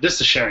the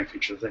sharing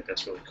feature. I think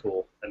that's really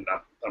cool, and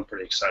I'm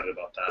pretty excited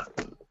about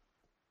that.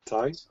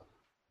 Ty?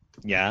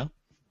 Yeah.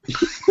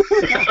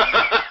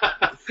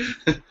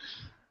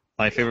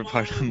 My favorite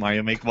part of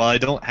Mario Maker. Well, I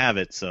don't have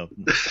it, so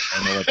I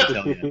don't know what to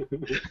tell you.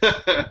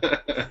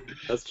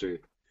 That's true.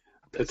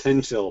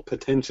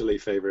 Potentially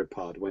favorite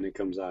part when it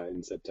comes out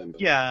in September.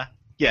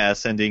 Yeah,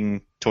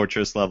 sending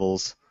torturous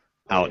levels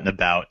out and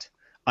about.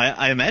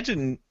 I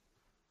imagine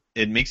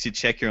it makes you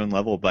check your own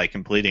level by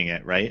completing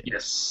it, right?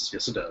 Yes,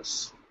 it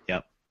does.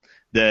 Yep,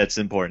 that's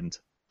important.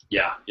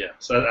 Yeah.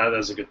 So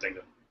that's a good thing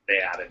that they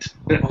added.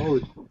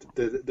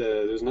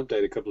 There was an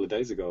update a couple of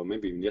days ago,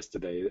 maybe even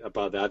yesterday,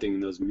 about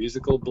adding those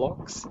musical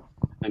blocks,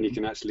 and you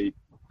can actually,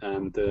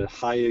 the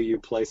higher you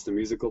place the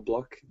musical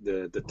block,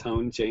 the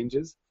tone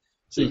changes.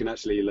 So you can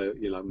actually,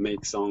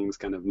 make songs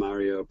kind of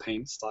Mario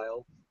Paint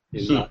style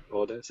in that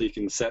order. So you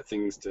can set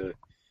things to,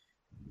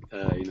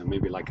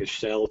 maybe like a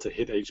shell to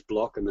hit each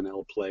block, and then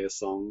it'll play a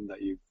song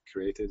that you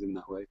created in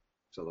that way.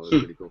 So that was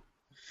really cool.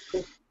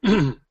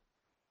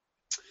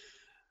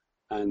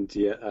 And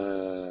yeah,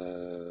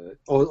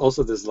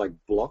 also there's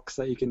blocks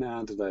that you can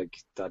add,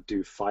 that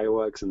do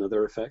fireworks and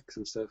other effects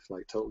and stuff,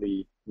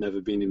 totally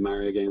never been in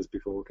Mario games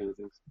before kind of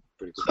things.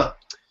 Pretty cool.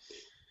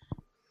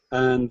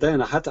 And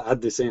then I had to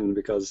add this in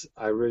because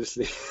I really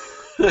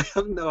I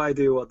have no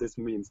idea what this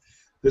means.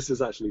 This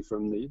is actually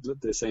from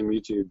the same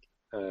YouTube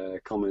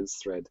comments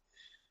thread.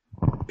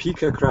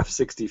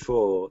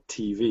 PikaCraft64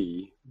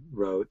 TV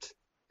wrote,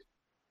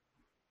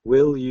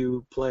 "Will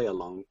you play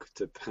along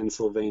to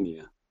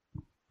Pennsylvania?"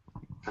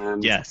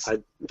 And yes.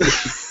 I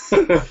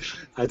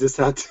just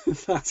had to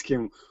ask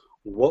him,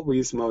 what were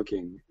you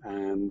smoking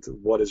and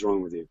what is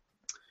wrong with you?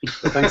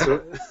 But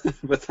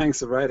thanks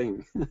for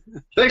writing.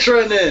 Thanks for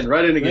writing in.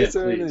 Write in again, Thanks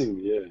for writing in,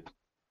 yeah.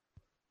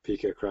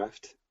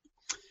 PikaCraft.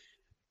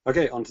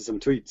 Okay, on to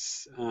some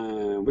tweets.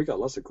 We got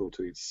lots of cool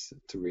tweets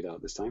to read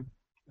out this time.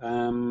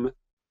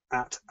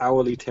 At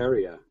Hourly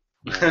Terrier,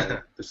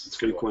 this is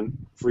frequent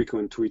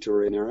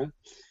tweeter in era.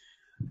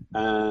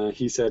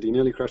 He said he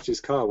nearly crashed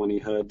his car when he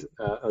heard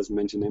us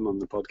mention him on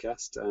the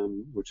podcast,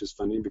 which was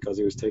funny because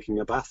he was taking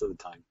a bath at the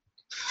time.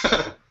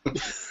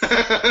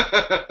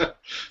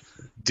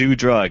 Do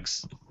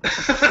drugs.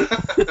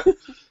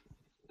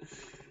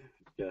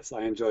 Yes,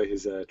 I enjoy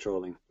his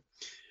trolling.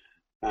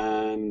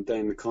 And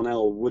then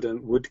Cornell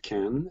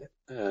Woodcan,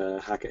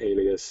 hacker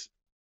alias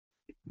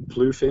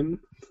Plufin,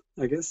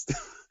 I guess.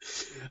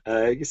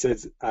 He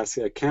says,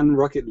 can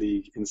Rocket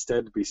League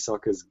instead be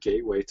soccer's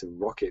gateway to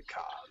rocket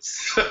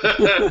cars?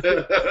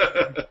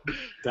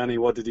 Danny,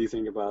 what did you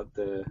think about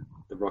the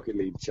Rocket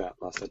League chat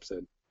last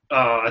episode?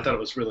 I thought it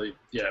was really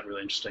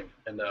interesting.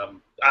 And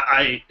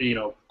I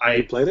You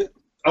played it?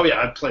 Oh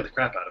yeah, I played the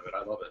crap out of it.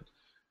 I love it.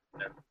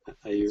 And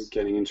Are you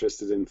getting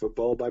interested in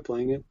football by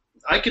playing it?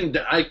 I can.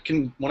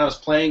 When I was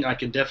playing, I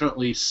can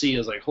definitely see. I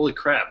was like, holy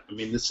crap! I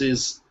mean, this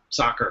is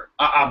soccer,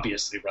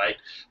 obviously, right?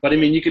 But I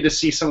mean, you could just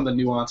see some of the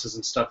nuances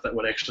and stuff that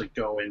would actually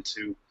go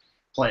into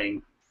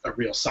playing a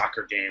real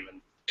soccer game,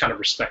 and kind of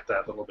respect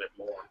that a little bit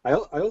more.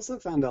 I also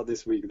found out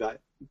this week that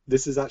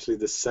this is actually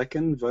the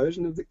second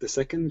version of the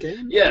second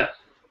game. Yeah,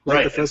 Like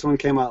right. the first one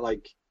came out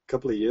like a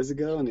couple of years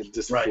ago, and it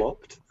just Right.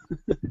 flopped.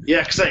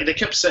 Yeah, because they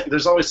kept saying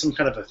there's always some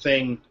kind of a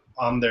thing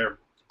on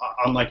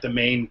like the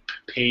main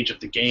page of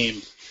the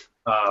game.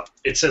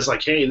 It says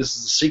like, hey, this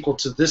is a sequel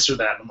to this or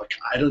that. And I'm like,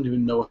 I don't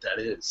even know what that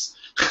is.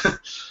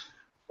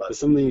 There's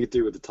something you could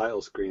do with the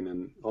title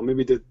screen, or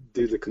maybe do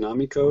the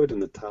Konami code,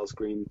 and the title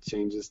screen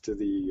changes to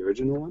the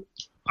original one.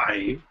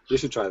 You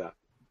should try that.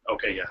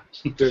 Okay,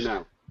 yeah. Do it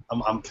now.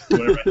 I'm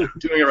doing it right now.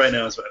 Doing it right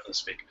now as I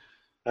speak.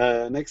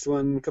 Next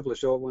one, a couple of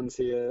short ones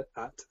here.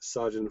 At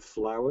Sergeant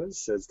Flowers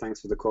says,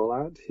 thanks for the call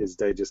out. His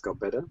day just got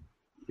better.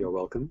 You're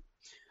welcome.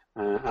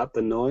 At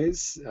The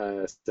Noise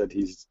said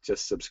he's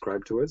just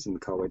subscribed to us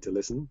and can't wait to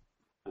listen.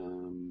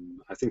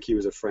 I think he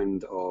was a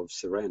friend of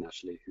Seren,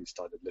 actually, who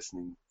started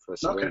listening for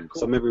Seren. Okay, cool.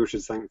 So maybe we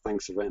should thank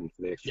Seren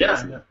for the extra Yeah,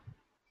 listen. yeah.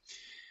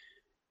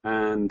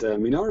 And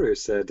Minoru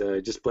said,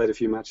 just played a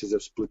few matches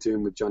of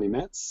Splatoon with Johnny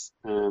Metz.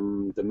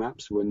 The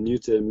maps were new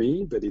to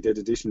me, but he did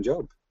a decent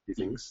job, he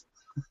thinks.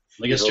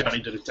 I guess Johnny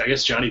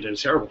did a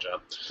terrible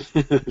job.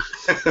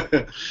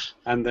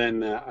 And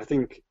then I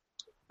think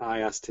I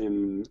asked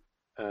him,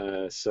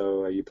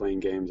 so are you playing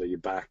games? Are you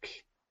back?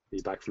 Are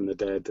you back from the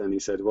dead? And he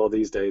said, well,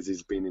 these days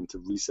he's been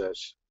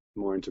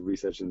more into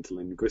research into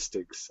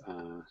linguistics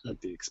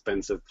at the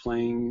expense of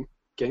playing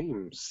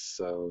games.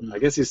 So I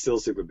guess he's still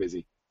super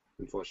busy,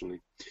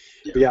 unfortunately.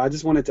 Yeah. But yeah, I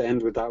just wanted to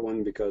end with that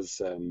one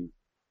because,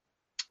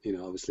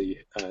 obviously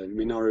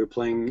Minoru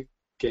playing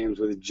games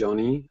with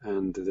Johnny,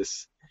 and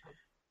this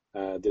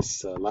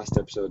last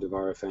episode of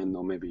RFN,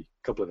 or maybe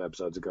a couple of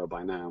episodes ago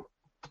by now,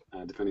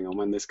 depending on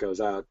when this goes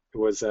out,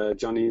 was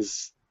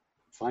Johnny's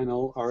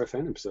final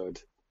RFN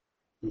episode,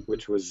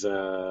 which was,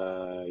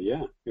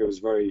 it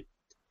was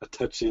a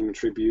touching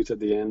tribute at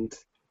the end,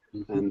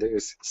 and it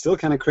was still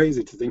kind of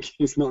crazy to think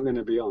he's not going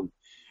to be on.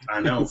 I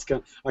know.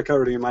 I can't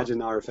really imagine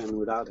RFN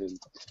without him,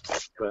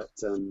 but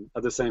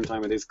at the same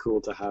time, it is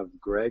cool to have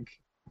Greg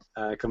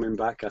coming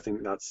back. I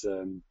think that's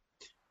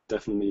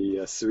definitely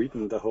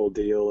sweetened the whole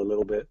deal a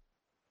little bit.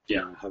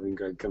 Yeah. Having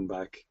Greg come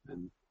back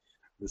and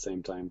at the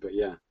same time. But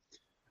yeah,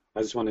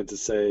 I just wanted to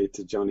say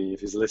to Johnny, if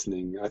he's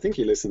listening, I think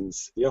he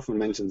listens. He often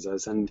mentions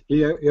us, and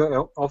he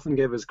often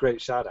gave us great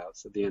shout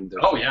outs at the end of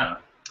Oh yeah.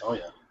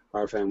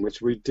 RFM,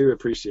 which we do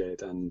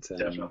appreciate. And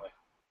Definitely.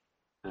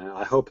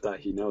 I hope that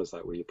he knows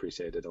that we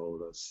appreciated all of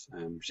those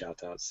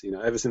shout outs.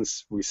 Ever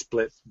since we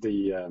split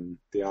the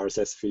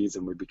RSS feeds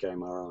and we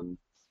became our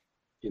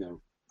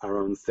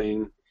own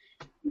thing,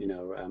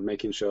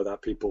 making sure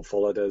that people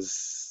followed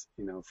us,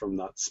 from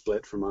that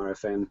split from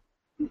RFN.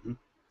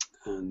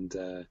 And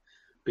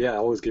but yeah,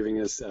 always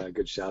giving us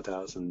good shout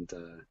outs, and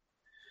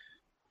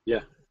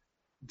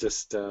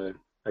just a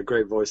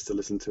great voice to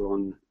listen to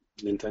on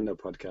Nintendo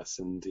podcasts.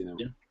 And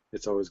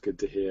it's always good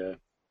to hear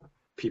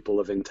people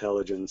of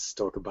intelligence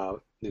talk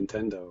about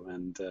Nintendo,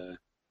 and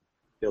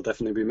he'll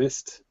definitely be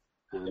missed.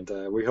 And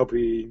we hope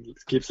he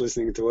keeps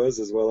listening to us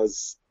as well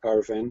as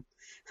RFN.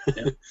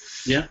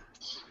 Yeah.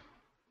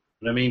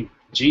 I mean,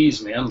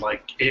 geez, man,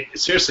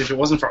 seriously, if it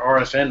wasn't for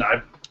RFN,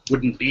 I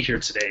wouldn't be here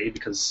today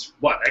because,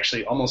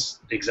 actually, almost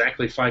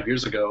exactly 5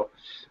 years ago,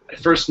 I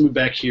first moved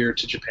back here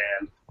to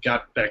Japan,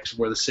 got back to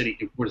the city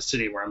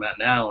where I'm at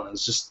now, and I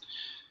was just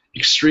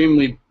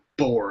extremely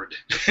bored.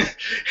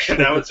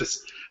 And I was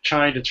just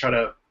I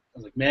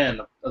was like,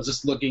 man, I was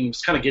just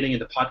kind of getting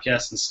into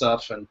podcasts and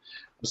stuff, and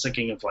I was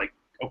thinking of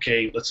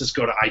okay, let's just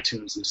go to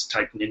iTunes and just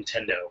type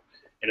Nintendo.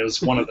 And it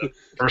was one of the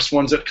first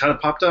ones that kind of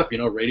popped up,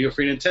 Radio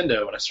Free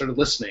Nintendo, and I started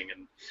listening,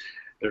 and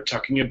they're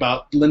talking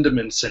about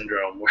Lindemann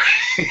syndrome, where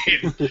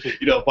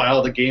buy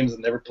all the games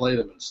and never play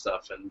them and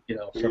stuff, and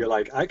you're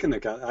like, I can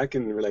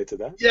relate to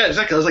that. Yeah,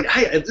 exactly. I was like,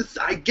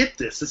 I get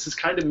this. This is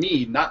kind of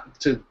me, not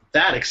to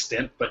that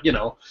extent, but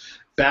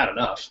bad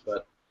enough.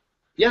 But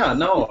yeah,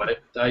 no,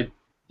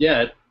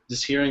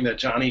 just hearing that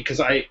Johnny, because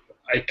I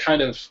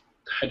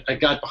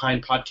got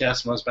behind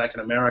podcasts when I was back in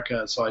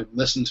America, so I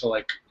listened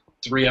to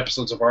 3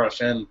 episodes of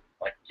RFN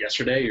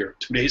yesterday or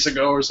 2 days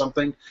ago or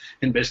something,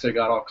 and basically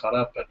got all caught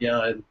up. But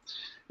yeah,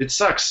 it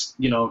sucks,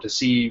 to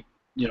see,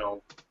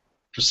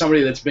 for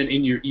somebody that's been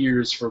in your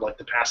ears for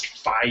the past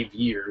 5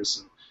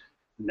 years,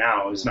 and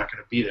now is not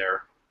going to be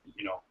there,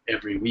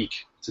 every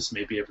week. Just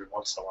maybe every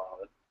once in a while.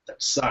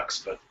 That sucks,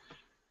 but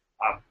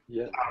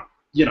Yeah.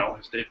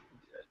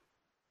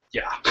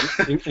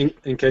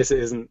 In case it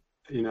isn't,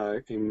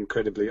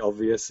 incredibly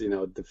obvious,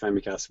 the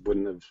Famicast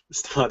wouldn't have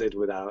started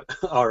without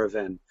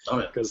RFN. Oh,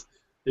 yeah. Because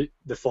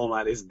the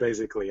format is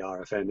basically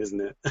RFN,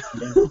 isn't it?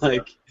 Yeah.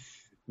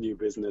 New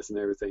business and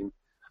everything.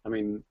 I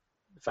mean,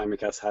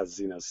 Famicast has,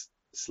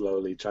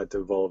 slowly tried to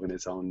evolve in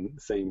its own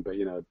thing, but,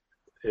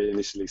 it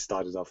initially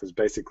started off as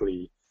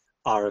basically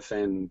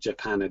RFN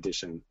Japan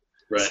edition.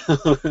 Right.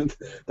 So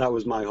that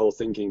was my whole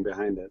thinking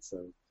behind it.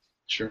 So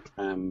Sure.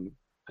 and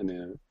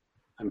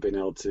being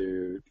able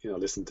to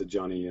listen to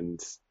Johnny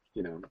and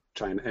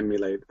try and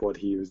emulate what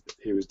he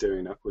was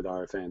doing with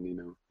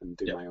RFN, and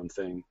do my own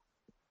thing.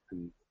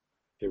 And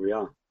here we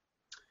are,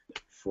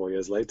 4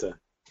 years later.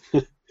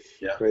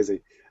 Yeah.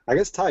 Crazy. I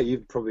guess, Ty,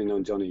 you've probably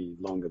known Johnny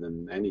longer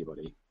than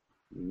anybody.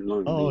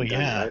 Oh,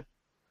 yeah. Right?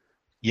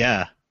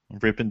 Yeah.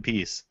 Rip in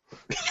peace.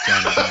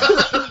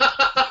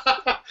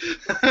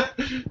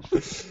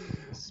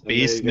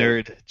 Space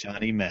nerd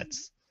Johnny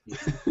Metz.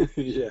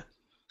 Yeah.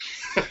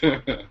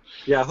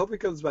 Yeah, I hope he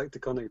comes back to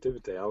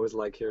connectivity. I always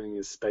like hearing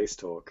his space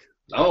talk.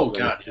 Oh,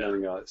 God, yeah.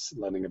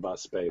 Learning about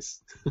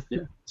space.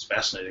 Yeah, it's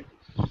fascinating.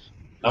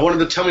 I wanted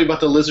to tell me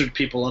about the lizard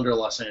people under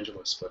Los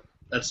Angeles, but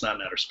that's not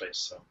in outer space,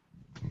 so.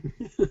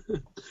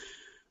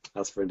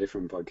 That's for a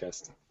different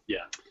podcast.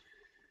 Yeah.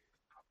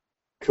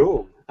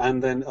 Cool.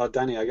 And then,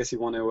 Danny, I guess you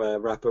want to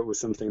wrap up with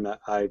something that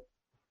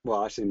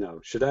well, actually,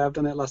 no. Should I have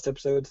done it last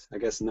episode? I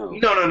guess no.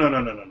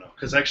 No.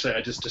 Because actually,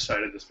 I just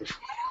decided this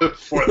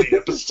before the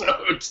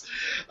episode.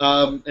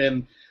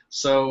 And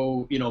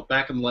so,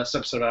 back in the last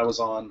episode I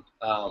was on,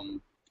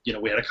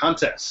 we had a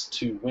contest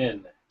to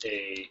win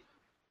a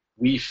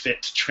Wii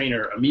Fit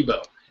Trainer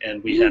amiibo,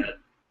 and we had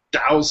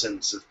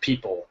thousands of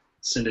people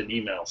send in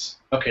emails.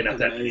 Okay, not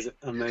that many.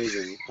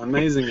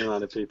 Amazing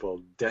amount of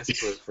people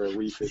desperate for a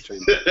Wii Fit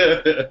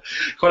Trainer.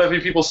 Quite a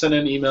few people sent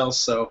in emails,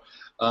 so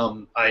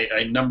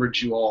I numbered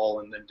you all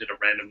and then did a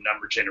random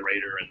number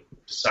generator and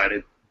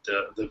decided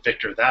the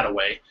victor that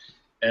away.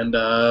 And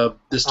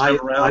this time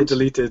around, I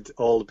deleted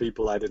all the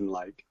people I didn't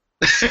like.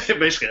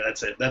 Basically,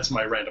 that's it. That's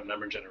my random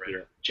number generator.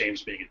 Yeah.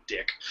 James being a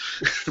dick.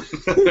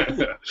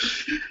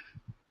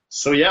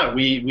 So yeah,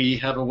 we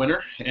have a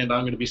winner, and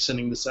I'm going to be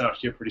sending this out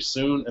here pretty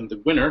soon. And the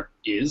winner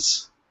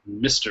is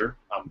Mr.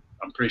 I'm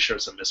pretty sure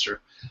it's a Mr.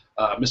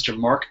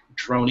 Mark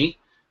Droney.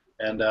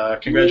 And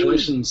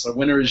congratulations, the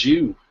winner is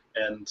you.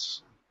 And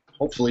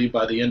hopefully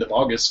by the end of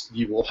August,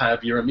 you will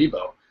have your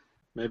amiibo.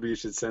 Maybe you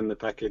should send the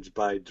package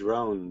by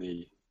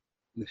drone.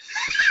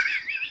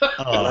 Oh.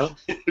 Hello?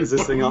 Is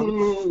this thing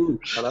on?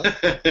 Hello?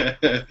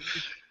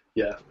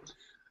 Yeah.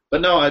 But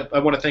no, I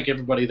want to thank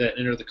everybody that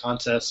entered the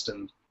contest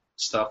and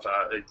stuff.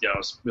 I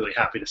was really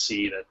happy to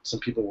see that some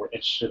people were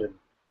interested in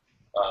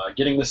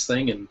getting this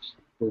thing and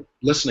were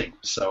listening.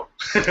 So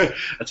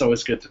that's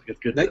always good.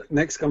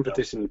 Next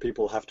competition,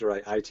 people have to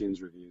write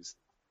iTunes reviews.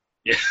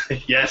 Yeah.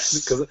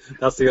 Yes. Because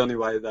that's the only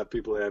way that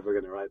people are ever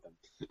going to write them.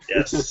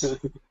 Yes.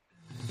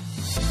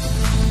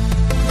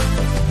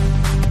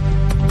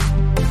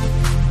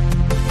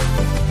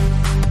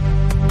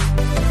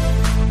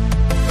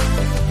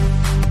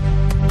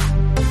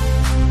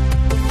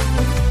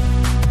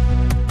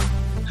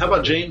 How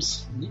about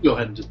James? You go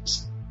ahead and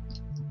just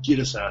get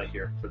us out of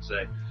here for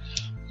today.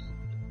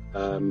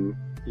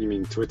 You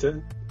mean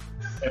Twitter?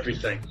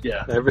 Everything,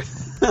 yeah.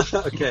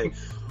 Okay.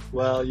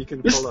 Well, you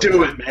can just follow.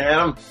 Do it, man.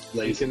 I'm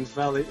lazy. You can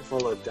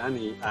follow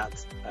Danny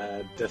at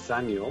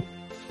Dethaniel.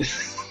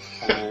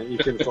 You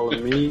can follow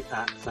me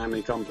at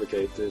Family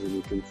Complicated, and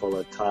you can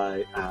follow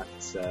Ty at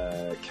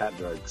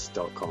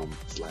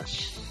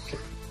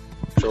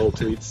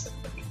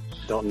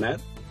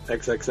catdrugs.com/trolltweets.net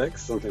XXX,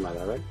 something like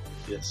that, right?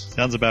 Yes.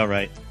 Sounds about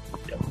right.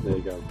 Yep. There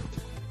you go.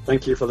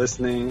 Thank you for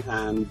listening,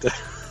 and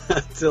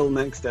until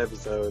next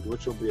episode,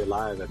 which will be a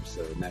live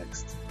episode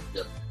next.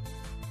 Yep.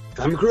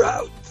 I'm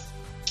out.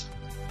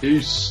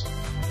 Peace.